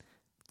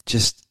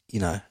 just, you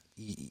know,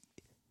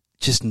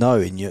 just know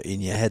in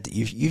your head that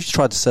you've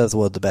tried to serve the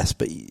world the best,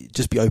 but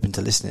just be open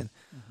to listening.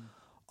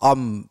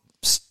 I've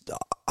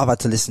had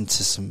to listen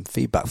to some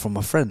feedback from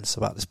my friends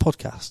about this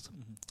podcast.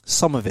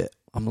 Some of it,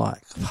 I'm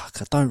like,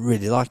 fuck, I don't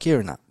really like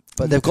hearing that,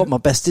 but they've got my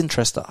best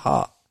interest at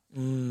heart.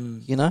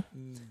 You know,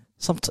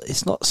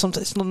 it's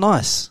not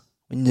nice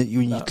when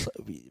you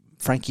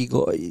Frankie,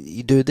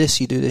 you do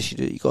this, you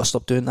got to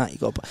stop doing that. You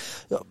got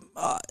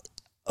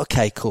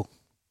okay, cool.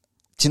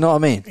 Do you know what I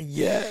mean?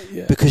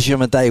 Yeah. Because you're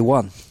my day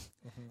one.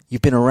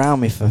 You've been around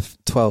me for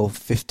 12,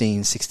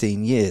 15,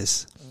 16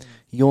 years.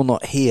 You're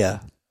not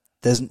here.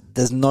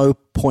 There's no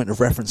point of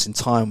reference in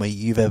time where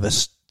you've ever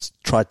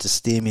tried to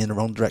steer me in the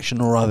wrong direction,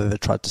 or I've ever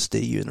tried to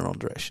steer you in the wrong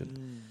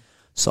direction.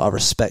 So I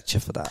respect you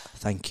for that.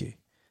 Thank you.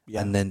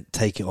 Yeah. And then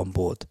take it on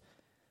board.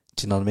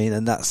 Do you know what I mean?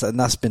 And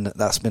that's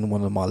been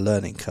one of my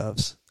learning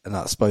curves. And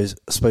I suppose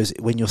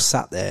when you're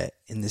sat there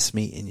in this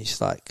meeting, you're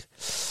just like,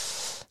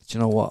 do you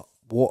know what?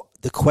 What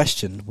the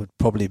question would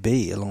probably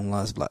be along the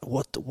lines of like,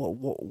 what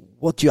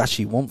do you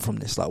actually want from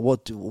this? Like,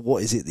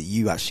 what is it that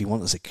you actually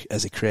want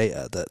as a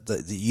creator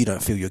that you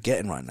don't feel you're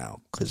getting right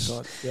now?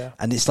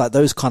 And it's like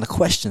those kind of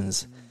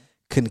questions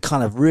can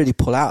kind of really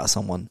pull out of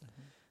someone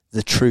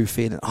the true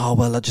feeling. Oh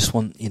well, I just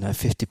want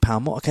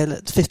 £50 more. Okay,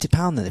 let's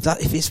 £50 then. If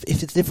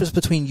the difference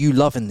between you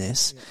loving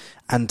this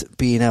and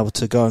being able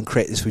to go and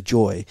create this with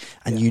joy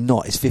and you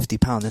not is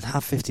 £50, then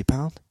have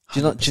 £50. Do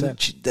you know?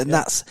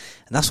 That's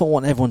what I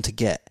want everyone to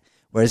get.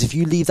 Whereas if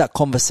you leave that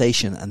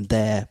conversation and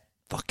they're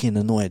fucking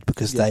annoyed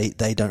because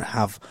they don't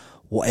have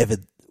whatever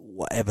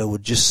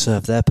would just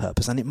serve their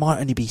purpose, and it might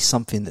only be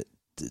something that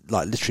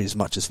like literally as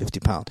much as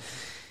 £50,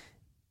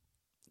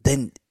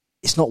 then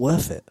it's not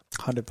worth it.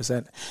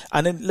 100%.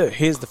 And then look,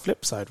 here's the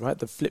flip side, right?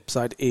 The flip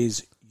side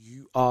is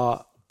you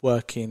are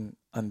working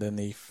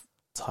underneath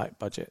tight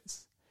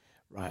budgets,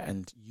 right?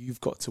 And you've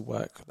got to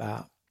work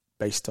that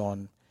based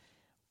on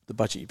the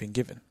budget you've been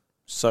given.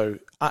 So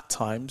at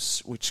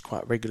times, which is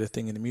quite a regular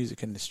thing in the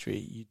music industry,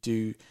 you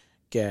do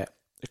get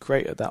a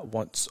creator that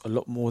wants a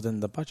lot more than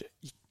the budget.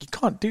 You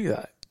can't do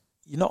that.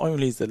 Not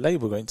only is the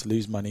label going to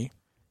lose money,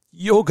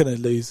 you're going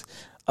to lose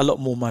a lot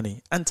more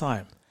money and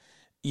time.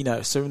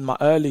 So in my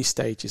early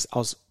stages, I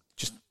was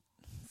just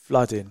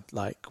flooding,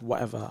 like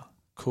whatever,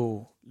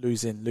 cool,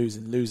 losing.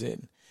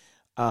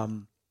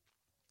 And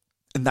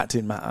that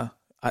didn't matter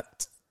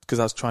because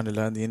I was trying to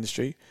learn the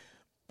industry.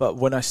 But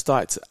when I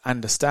started to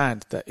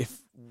understand that if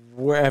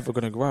we're ever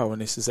going to grow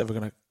and this is ever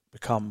going to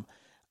become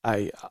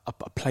a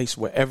place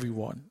where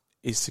everyone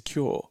is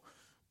secure,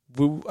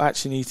 we'll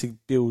actually need to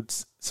build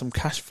some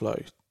cash flow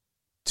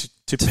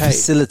to pay.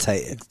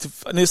 Facilitate it.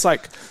 And it's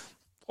like,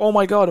 oh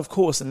my God, of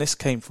course. And this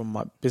came from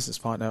my business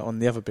partner on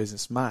the other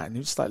business, Matt. And he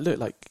was just like, look,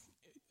 like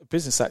a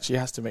business actually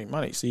has to make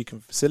money so you can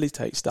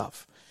facilitate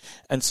stuff.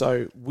 And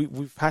so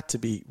we've had to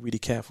be really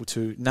careful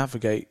to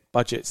navigate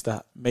budgets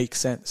that make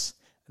sense.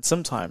 And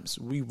sometimes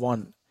we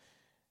want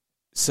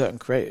certain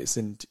creators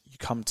and you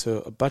come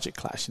to a budget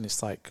clash and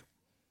it's like,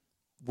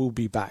 we'll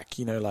be back,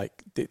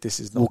 like this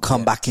is not. We'll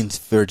come back into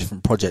for a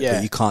different project,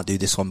 but you can't do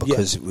this one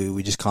because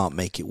we just can't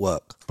make it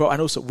work. But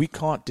and also we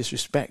can't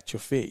disrespect your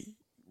fee.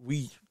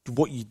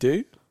 What you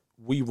do,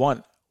 we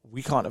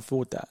can't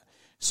afford that.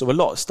 So a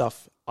lot of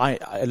stuff,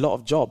 a lot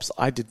of jobs,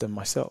 I did them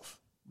myself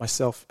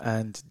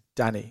and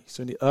Danny.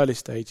 So in the early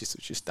stages, it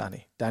was just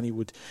Danny. Danny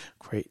would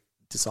create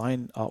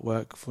design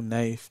artwork for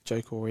Nath,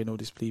 Joe Corey and all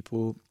these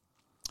people,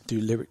 do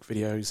lyric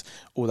videos,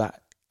 all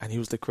that. And he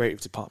was the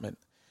creative department.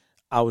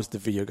 I was the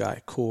video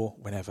guy, core,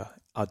 whenever,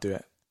 I'd do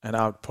it. And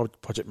I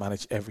would project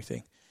manage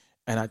everything.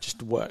 And I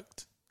just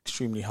worked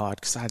extremely hard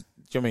because I had,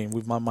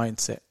 with my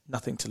mindset,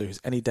 nothing to lose.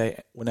 Any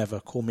day, whenever,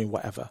 call me,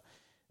 whatever.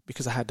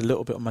 Because I had a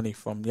little bit of money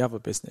from the other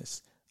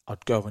business,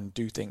 I'd go and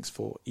do things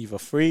for either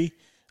free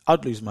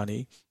I'd lose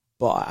money,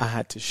 but I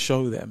had to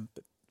show them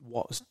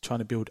what I was trying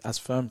to build as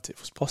Firmative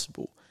was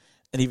possible.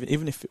 And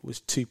even if it was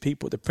 2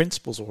 people, the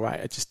principles were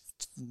right. I just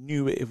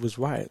knew it was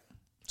right.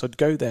 So I'd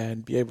go there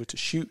and be able to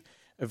shoot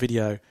a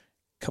video,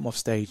 come off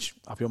stage,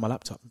 I'll be on my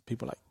laptop, and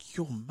people are like,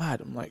 "You're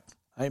mad." I'm like,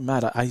 I ain't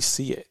mad. I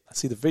see it. I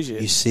see the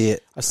vision. You see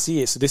it. I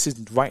see it. So this is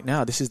right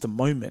now. This is the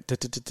moment.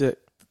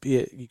 Be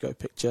it, you go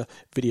picture,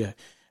 video.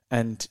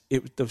 And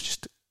there was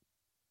just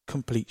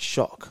complete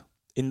shock.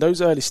 In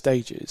those early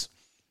stages,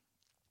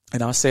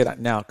 and I'll say that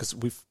now because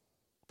we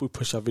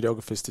push our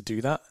videographers to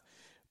do that,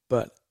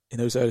 but in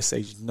those early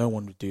stages, no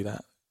one would do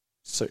that.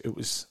 So it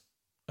was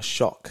a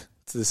shock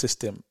to the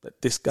system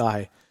that this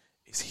guy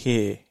is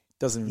here.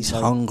 He's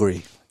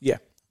hungry. Yeah.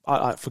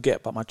 I forget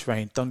about my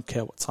train. Don't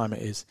care what time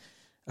it is.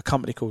 A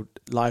company called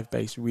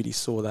Livebase really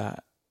saw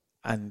that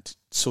and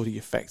saw the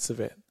effects of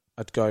it.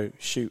 I'd go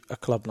shoot a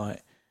club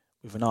night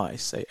with an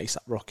artist, say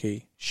ASAP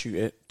Rocky, shoot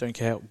it, don't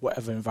care,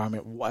 whatever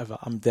environment, whatever.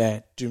 I'm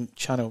there, doing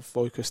channel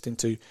focused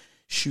into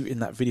shooting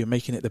that video,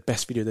 making it the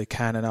best video they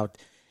can, and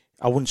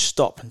I wouldn't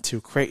stop until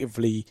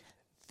creatively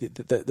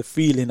the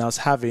feeling I was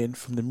having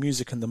from the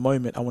music and the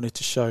moment, I wanted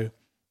to show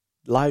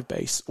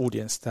Livebase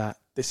audience that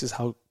this is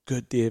how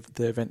good the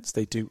events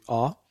they do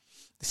are.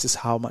 This is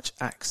how much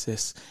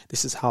access,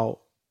 this is how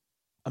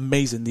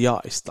amazing the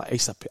artist, like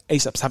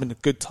ASAP's having a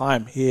good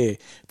time here.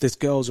 There's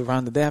girls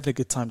around and they're having a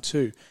good time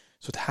too.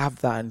 So to have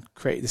that and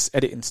create this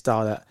editing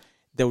style that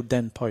they would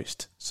then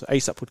post. So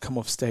ASAP would come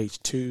off stage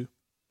 2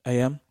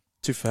 a.m.,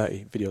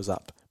 2:30, videos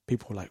up.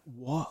 People were like,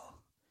 what?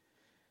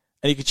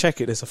 And you can check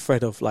it. There's a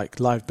thread of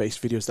like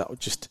live-based videos that were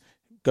just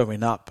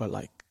going up at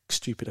like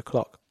stupid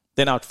o'clock.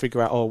 Then I would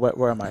figure out,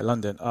 where am I?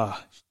 London. I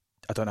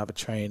don't have a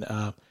train.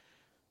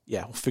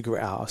 We'll figure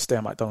it out. I'll stay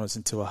at McDonald's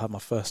until I have my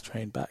first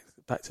train back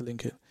to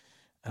Lincoln.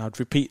 And I'd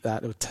repeat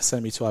that. It would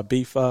send me to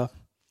Ibiza.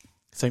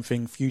 Same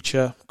thing,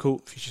 Future. Cool.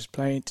 Future's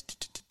playing.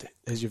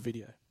 There's your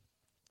video.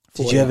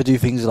 Did you ever do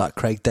things like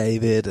Craig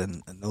David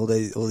and all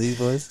these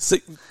boys? So,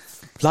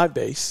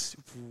 Livebase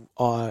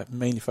are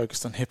mainly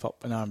focused on hip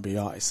hop and R&B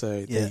artists.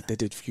 So they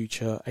did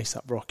Future,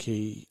 ASAP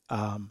Rocky,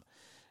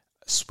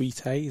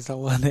 Sweet A, is that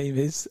what her name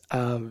is?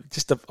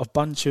 Just a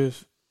bunch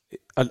of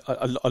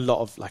a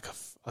lot of like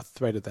a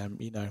thread of them,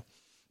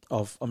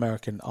 of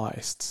American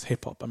artists,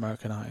 hip hop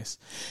American artists,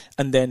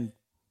 and then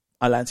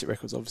Atlantic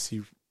Records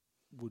obviously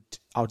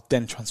I would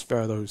then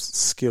transfer those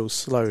skills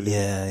slowly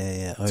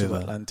to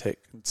Atlantic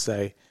and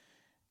say,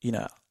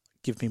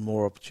 give me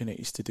more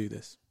opportunities to do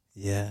this.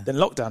 Yeah. Then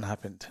lockdown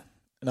happened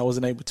and I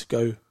wasn't able to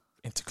go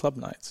into club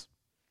nights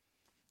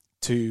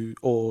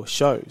or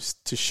shows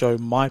to show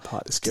my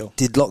part of the skill.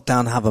 Did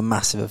lockdown have a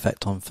massive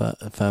effect on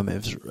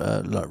Firmative's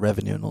like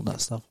revenue and all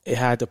that stuff? It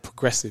had a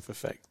progressive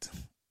effect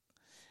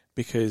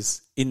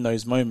because in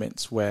those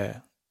moments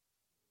where,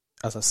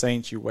 as I was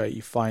saying to you, where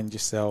you find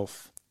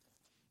yourself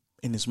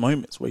in these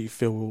moments where you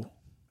feel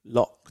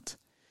locked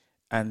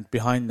and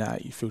behind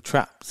that you feel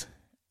trapped.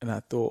 And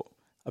I thought,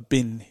 I've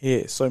been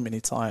here so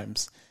many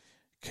times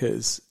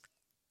because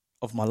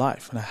of my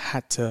life. And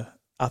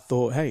I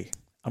thought, hey,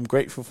 I'm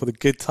grateful for the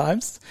good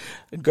times.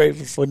 I'm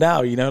grateful for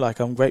now,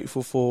 I'm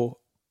grateful for...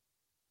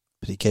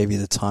 But it gave you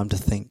the time to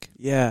think.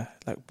 Yeah,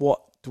 like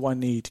what do I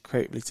need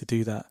creatively to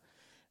do that?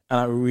 And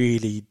I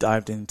really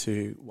dived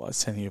into what I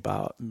was telling you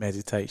about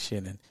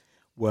meditation and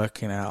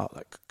working out,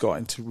 like got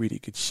into really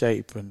good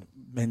shape, and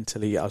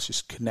mentally I was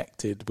just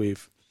connected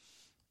with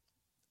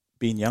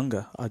being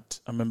younger. I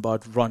remember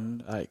I'd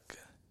run like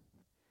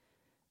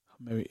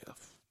maybe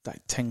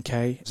like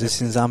 10k. Was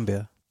this in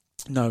Zambia?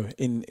 No,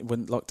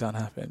 when lockdown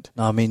happened.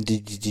 No, I mean,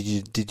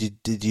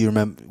 did you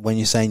remember when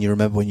you're saying you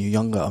remember when you were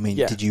younger? I mean,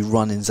 Did you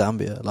run in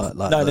Zambia?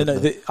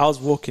 No. I was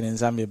walking in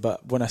Zambia,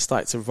 but when I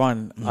started to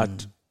run,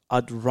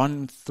 I'd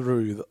run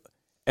through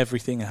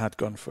everything I had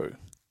gone through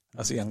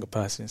as a younger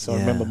person. So I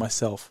remember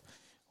myself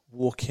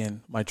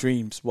walking, my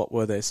dreams, what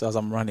were they? So as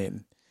I'm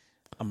running,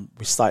 I'm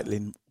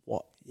reciting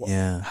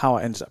how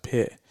I ended up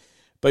here.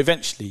 But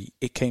eventually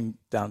it came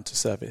down to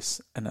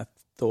service, and I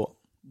thought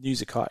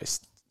music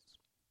artists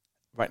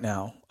right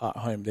now at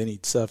home, they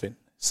need serving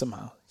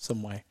somehow,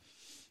 some way.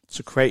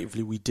 So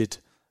creatively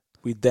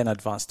we then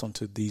advanced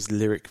onto these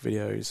lyric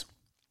videos,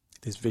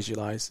 these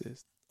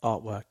visualizers,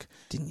 artwork.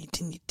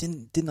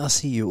 Didn't I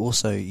see you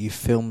also? You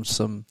filmed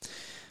some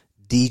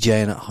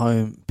DJing at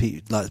home,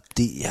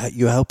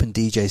 you were helping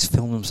DJs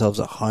film themselves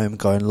at home,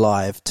 going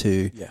live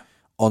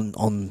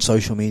on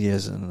social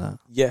medias and that.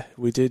 Yeah,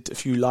 we did a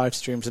few live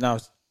streams, and I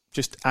was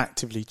just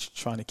actively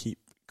trying to keep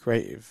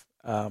creative.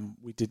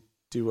 We did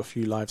do a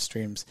few live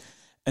streams,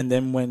 and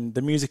then when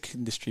the music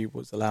industry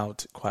was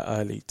allowed quite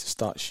early to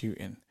start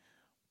shooting,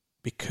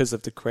 because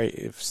of the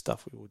creative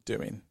stuff we were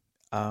doing,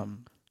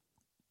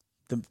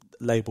 the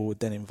label would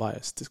then invite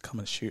us to come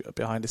and shoot a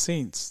behind the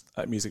scenes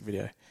music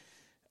video.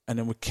 And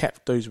then we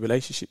kept those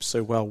relationships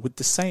so well with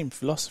the same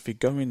philosophy: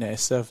 go in there,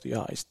 serve the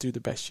artist, do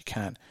the best you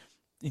can,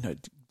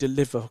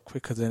 deliver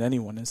quicker than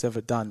anyone has ever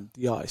done.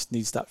 The artist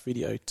needs that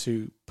video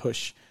to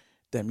push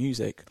their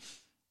music.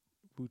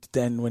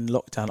 Then when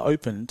lockdown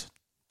opened,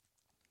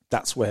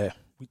 that's where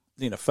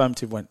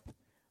Firmative went,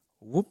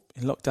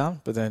 in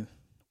lockdown. But then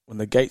when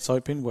the gates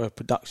opened, where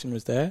production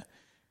was there,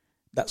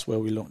 that's where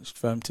we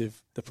launched Firmative,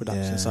 the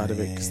production side of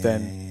it. Because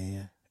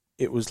then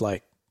it was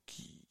like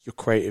your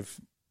creative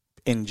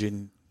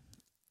engine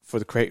for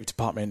the creative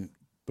department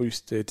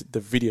boosted, the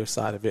video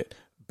side of it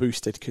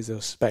boosted because there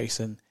was space,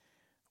 and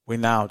we're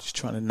now just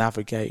trying to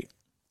navigate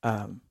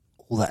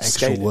all that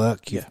extra scaling.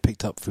 work you've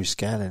picked up through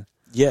scaling.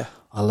 Yeah.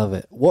 I love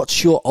it.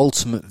 What's your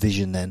ultimate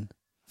vision then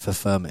for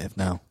Firmative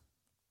now?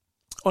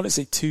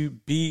 Honestly, to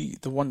be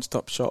the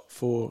one-stop shop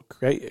for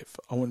creative.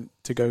 I want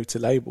to go to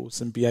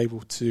labels and be able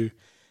to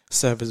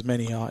serve as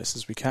many artists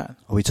as we can.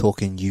 Are we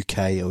talking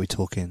UK? Are we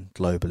talking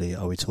globally?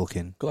 Are we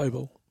talking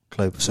global?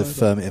 So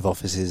Firmative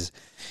offices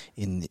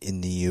in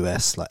the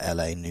US, like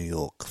LA, New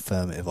York,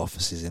 Firmative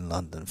offices in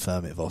London,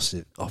 Firmative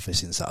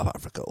office in South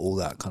Africa, all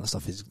that kind of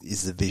stuff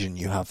is the vision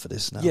you have for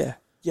this now.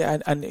 Yeah,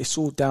 and it's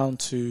all down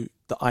to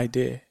the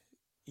idea,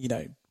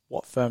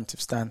 what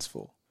Firmative stands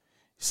for.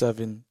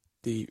 Serving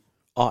the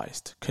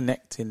artist,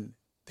 connecting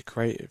the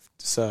creative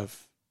to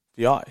serve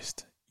the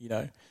artist,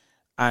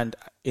 and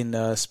in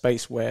a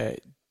space where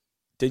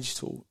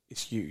digital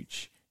is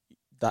huge,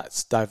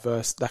 that's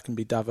diverse, that can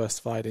be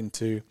diversified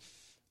into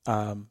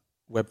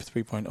Web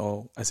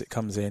 3.0 as it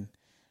comes in,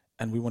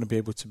 and we want to be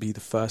able to be the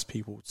first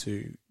people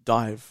to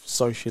dive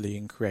socially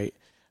and create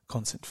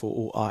content for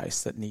all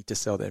artists that need to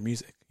sell their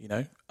music.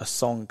 A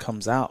song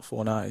comes out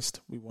for an artist,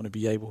 we want to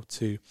be able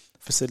to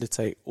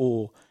facilitate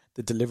all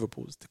the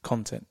deliverables, the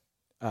content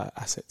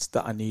assets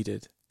that are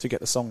needed to get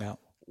the song out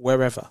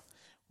wherever,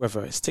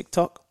 whether it's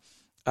TikTok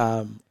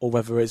or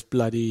whether it's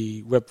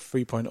bloody Web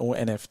 3.0,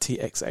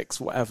 NFT, XX,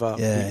 whatever.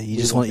 Yeah, you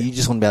just want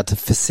to be able to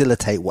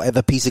facilitate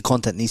whatever piece of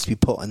content needs to be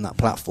put on that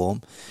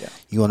platform. Yeah.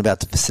 You want to be able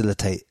to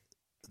facilitate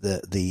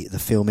the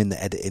filming,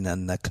 the editing,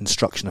 and the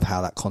construction of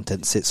how that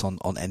content sits on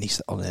any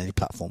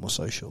platform or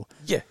social.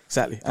 Yeah,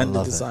 exactly, and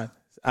the design,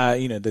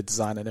 the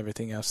design and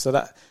everything else. So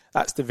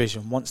that's the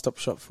vision: one-stop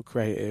shop for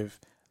creative,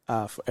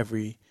 for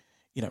every,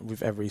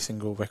 with every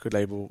single record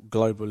label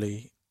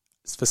globally,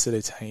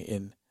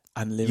 facilitating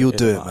unlimited. You'll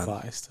do it, man.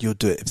 Artists. You'll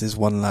do it. If there's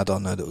one lad I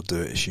know that'll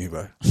do it, it's you,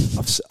 bro.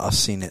 I've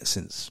seen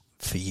it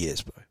for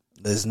years, bro.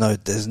 There's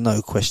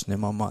no question in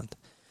my mind.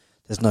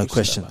 There's no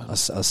question. I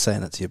was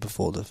saying that to you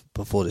before this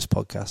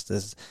podcast.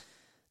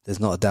 There's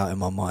not a doubt in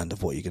my mind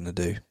of what you're going to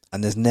do,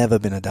 and there's never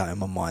been a doubt in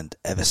my mind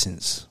ever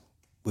since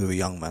we were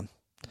young, man.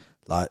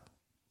 Like,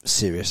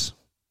 serious,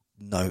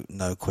 no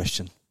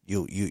question.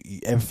 You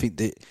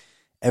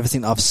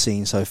everything I've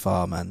seen so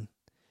far, man.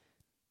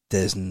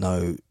 There's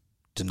no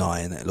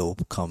denying it'll all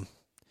come.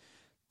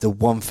 The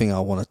one thing I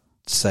want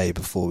to say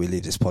before we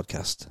leave this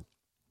podcast,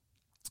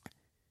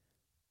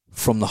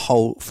 from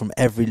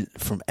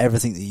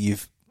everything that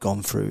you've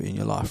gone through in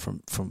your life,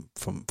 from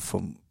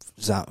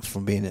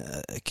being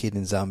a kid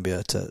in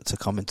Zambia to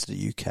coming to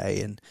the UK,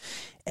 and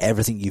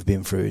everything you've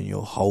been through in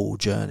your whole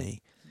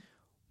journey,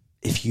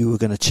 if you were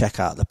going to check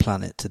out the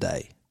planet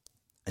today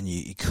and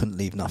you couldn't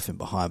leave nothing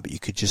behind, but you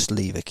could just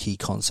leave a key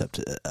concept,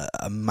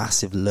 a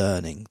massive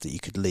learning that you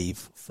could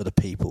leave for the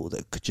people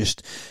that could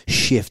just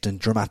shift and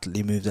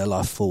dramatically move their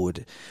life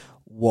forward,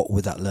 what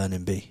would that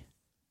learning be?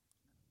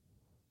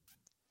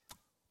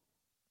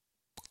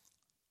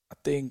 I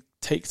think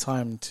take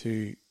time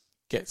to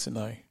get to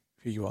know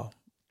who you are.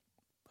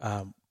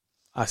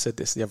 I said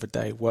this the other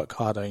day: work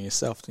harder on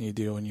yourself than you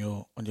do on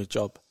your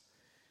job,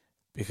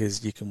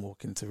 because you can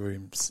walk into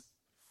rooms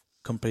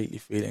completely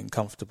feeling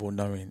comfortable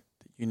knowing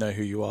that you know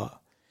who you are,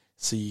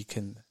 so you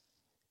can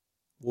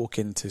walk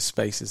into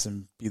spaces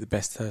and be the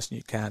best person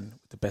you can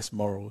with the best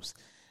morals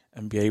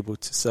and be able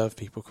to serve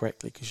people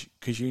correctly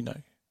because you know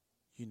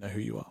who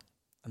you are.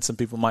 And some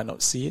people might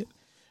not see it,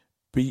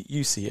 but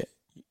you see it.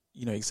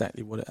 You know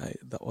exactly what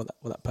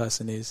that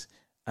person is,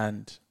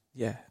 and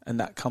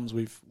that comes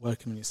with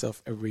working on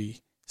yourself every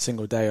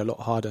single day a lot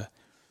harder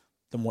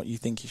than what you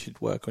think you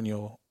should work on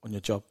your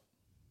job.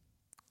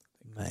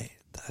 Mate,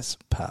 that's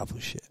powerful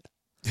shit.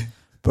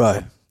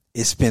 Bro,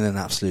 it's been an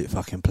absolute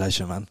fucking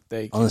pleasure, man.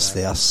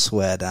 Honestly, I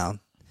swear down.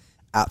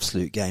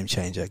 Absolute game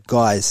changer.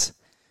 Guys,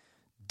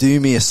 do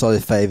me a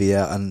solid favour,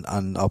 yeah,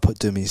 and I'll put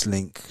Dumi's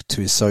link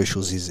to his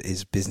socials,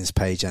 his business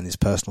page and his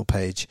personal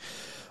page.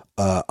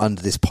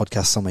 Under this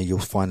podcast somewhere you'll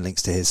find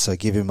links to his, so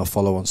give him a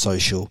follow on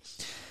social.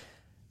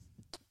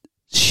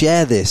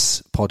 Share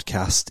this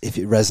podcast if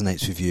it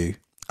resonates with you,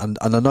 and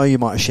I know you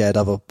might have shared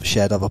other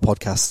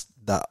podcasts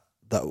that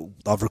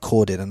I've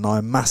recorded, and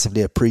I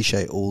massively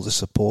appreciate all the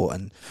support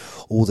and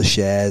all the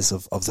shares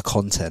of the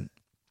content.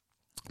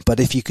 But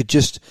if you could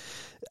just,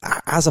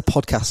 as a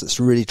podcast that's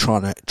really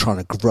trying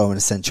to grow and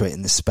accentuate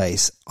in this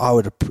space, I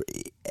would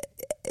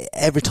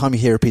every time you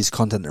hear a piece of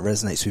content that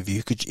resonates with you,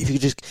 if you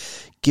could just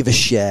give a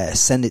share,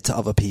 send it to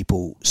other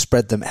people,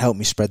 help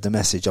me spread the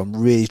message. I'm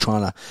really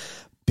trying to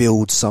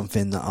build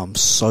something that I'm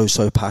so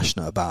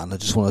passionate about, and I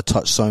just want to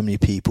touch so many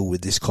people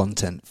with this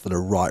content for the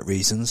right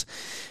reasons.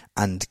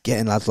 And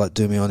getting lads like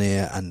Dumi on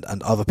here and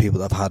other people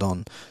that I've had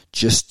on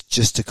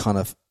just to kind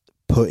of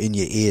put in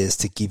your ears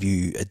to give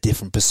you a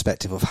different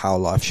perspective of how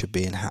life should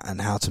be and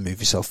how to move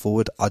yourself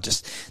forward.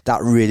 That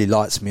really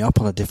lights me up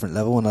on a different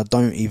level, and I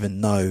don't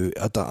even know,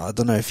 I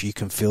don't know if you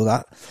can feel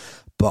that,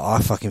 but I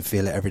fucking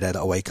feel it every day that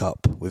I wake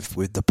up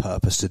with the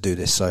purpose to do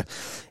this. So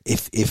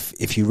if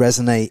you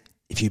resonate,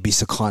 if you'd be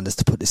so kind as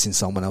to put this in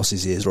someone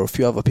else's ears or a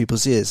few other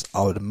people's ears,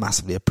 I would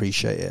massively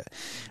appreciate it.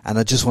 And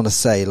I just want to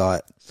say,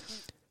 like,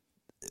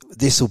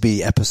 this will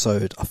be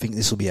episode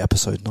 90.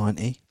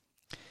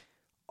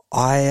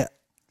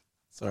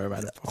 Sorry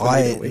about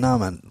that. No,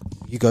 man,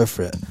 you go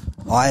for it.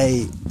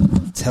 I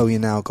tell you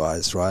now,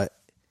 guys, right?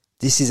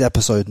 This is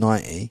episode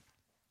 90,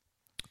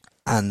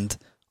 and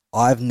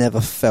I've never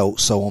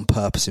felt so on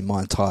purpose in my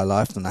entire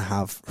life than I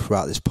have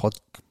throughout this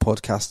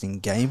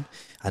podcasting game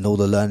and all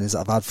the learnings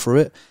that I've had through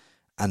it.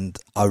 And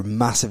I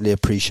massively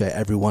appreciate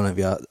every one of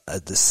you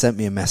that sent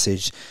me a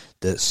message,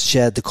 that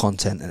shared the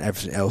content and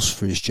everything else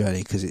through this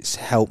journey, because it's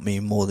helped me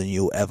more than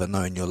you'll ever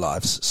know in your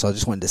lives. So I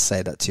just wanted to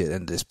say that to you at the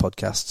end of this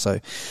podcast. So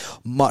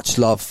much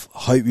love.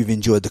 Hope you've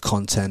enjoyed the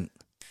content,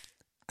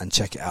 and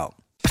check it out.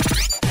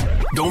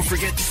 Don't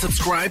forget to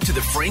subscribe to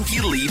the Frankie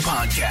Lee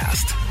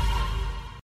Podcast.